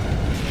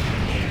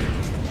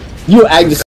 You act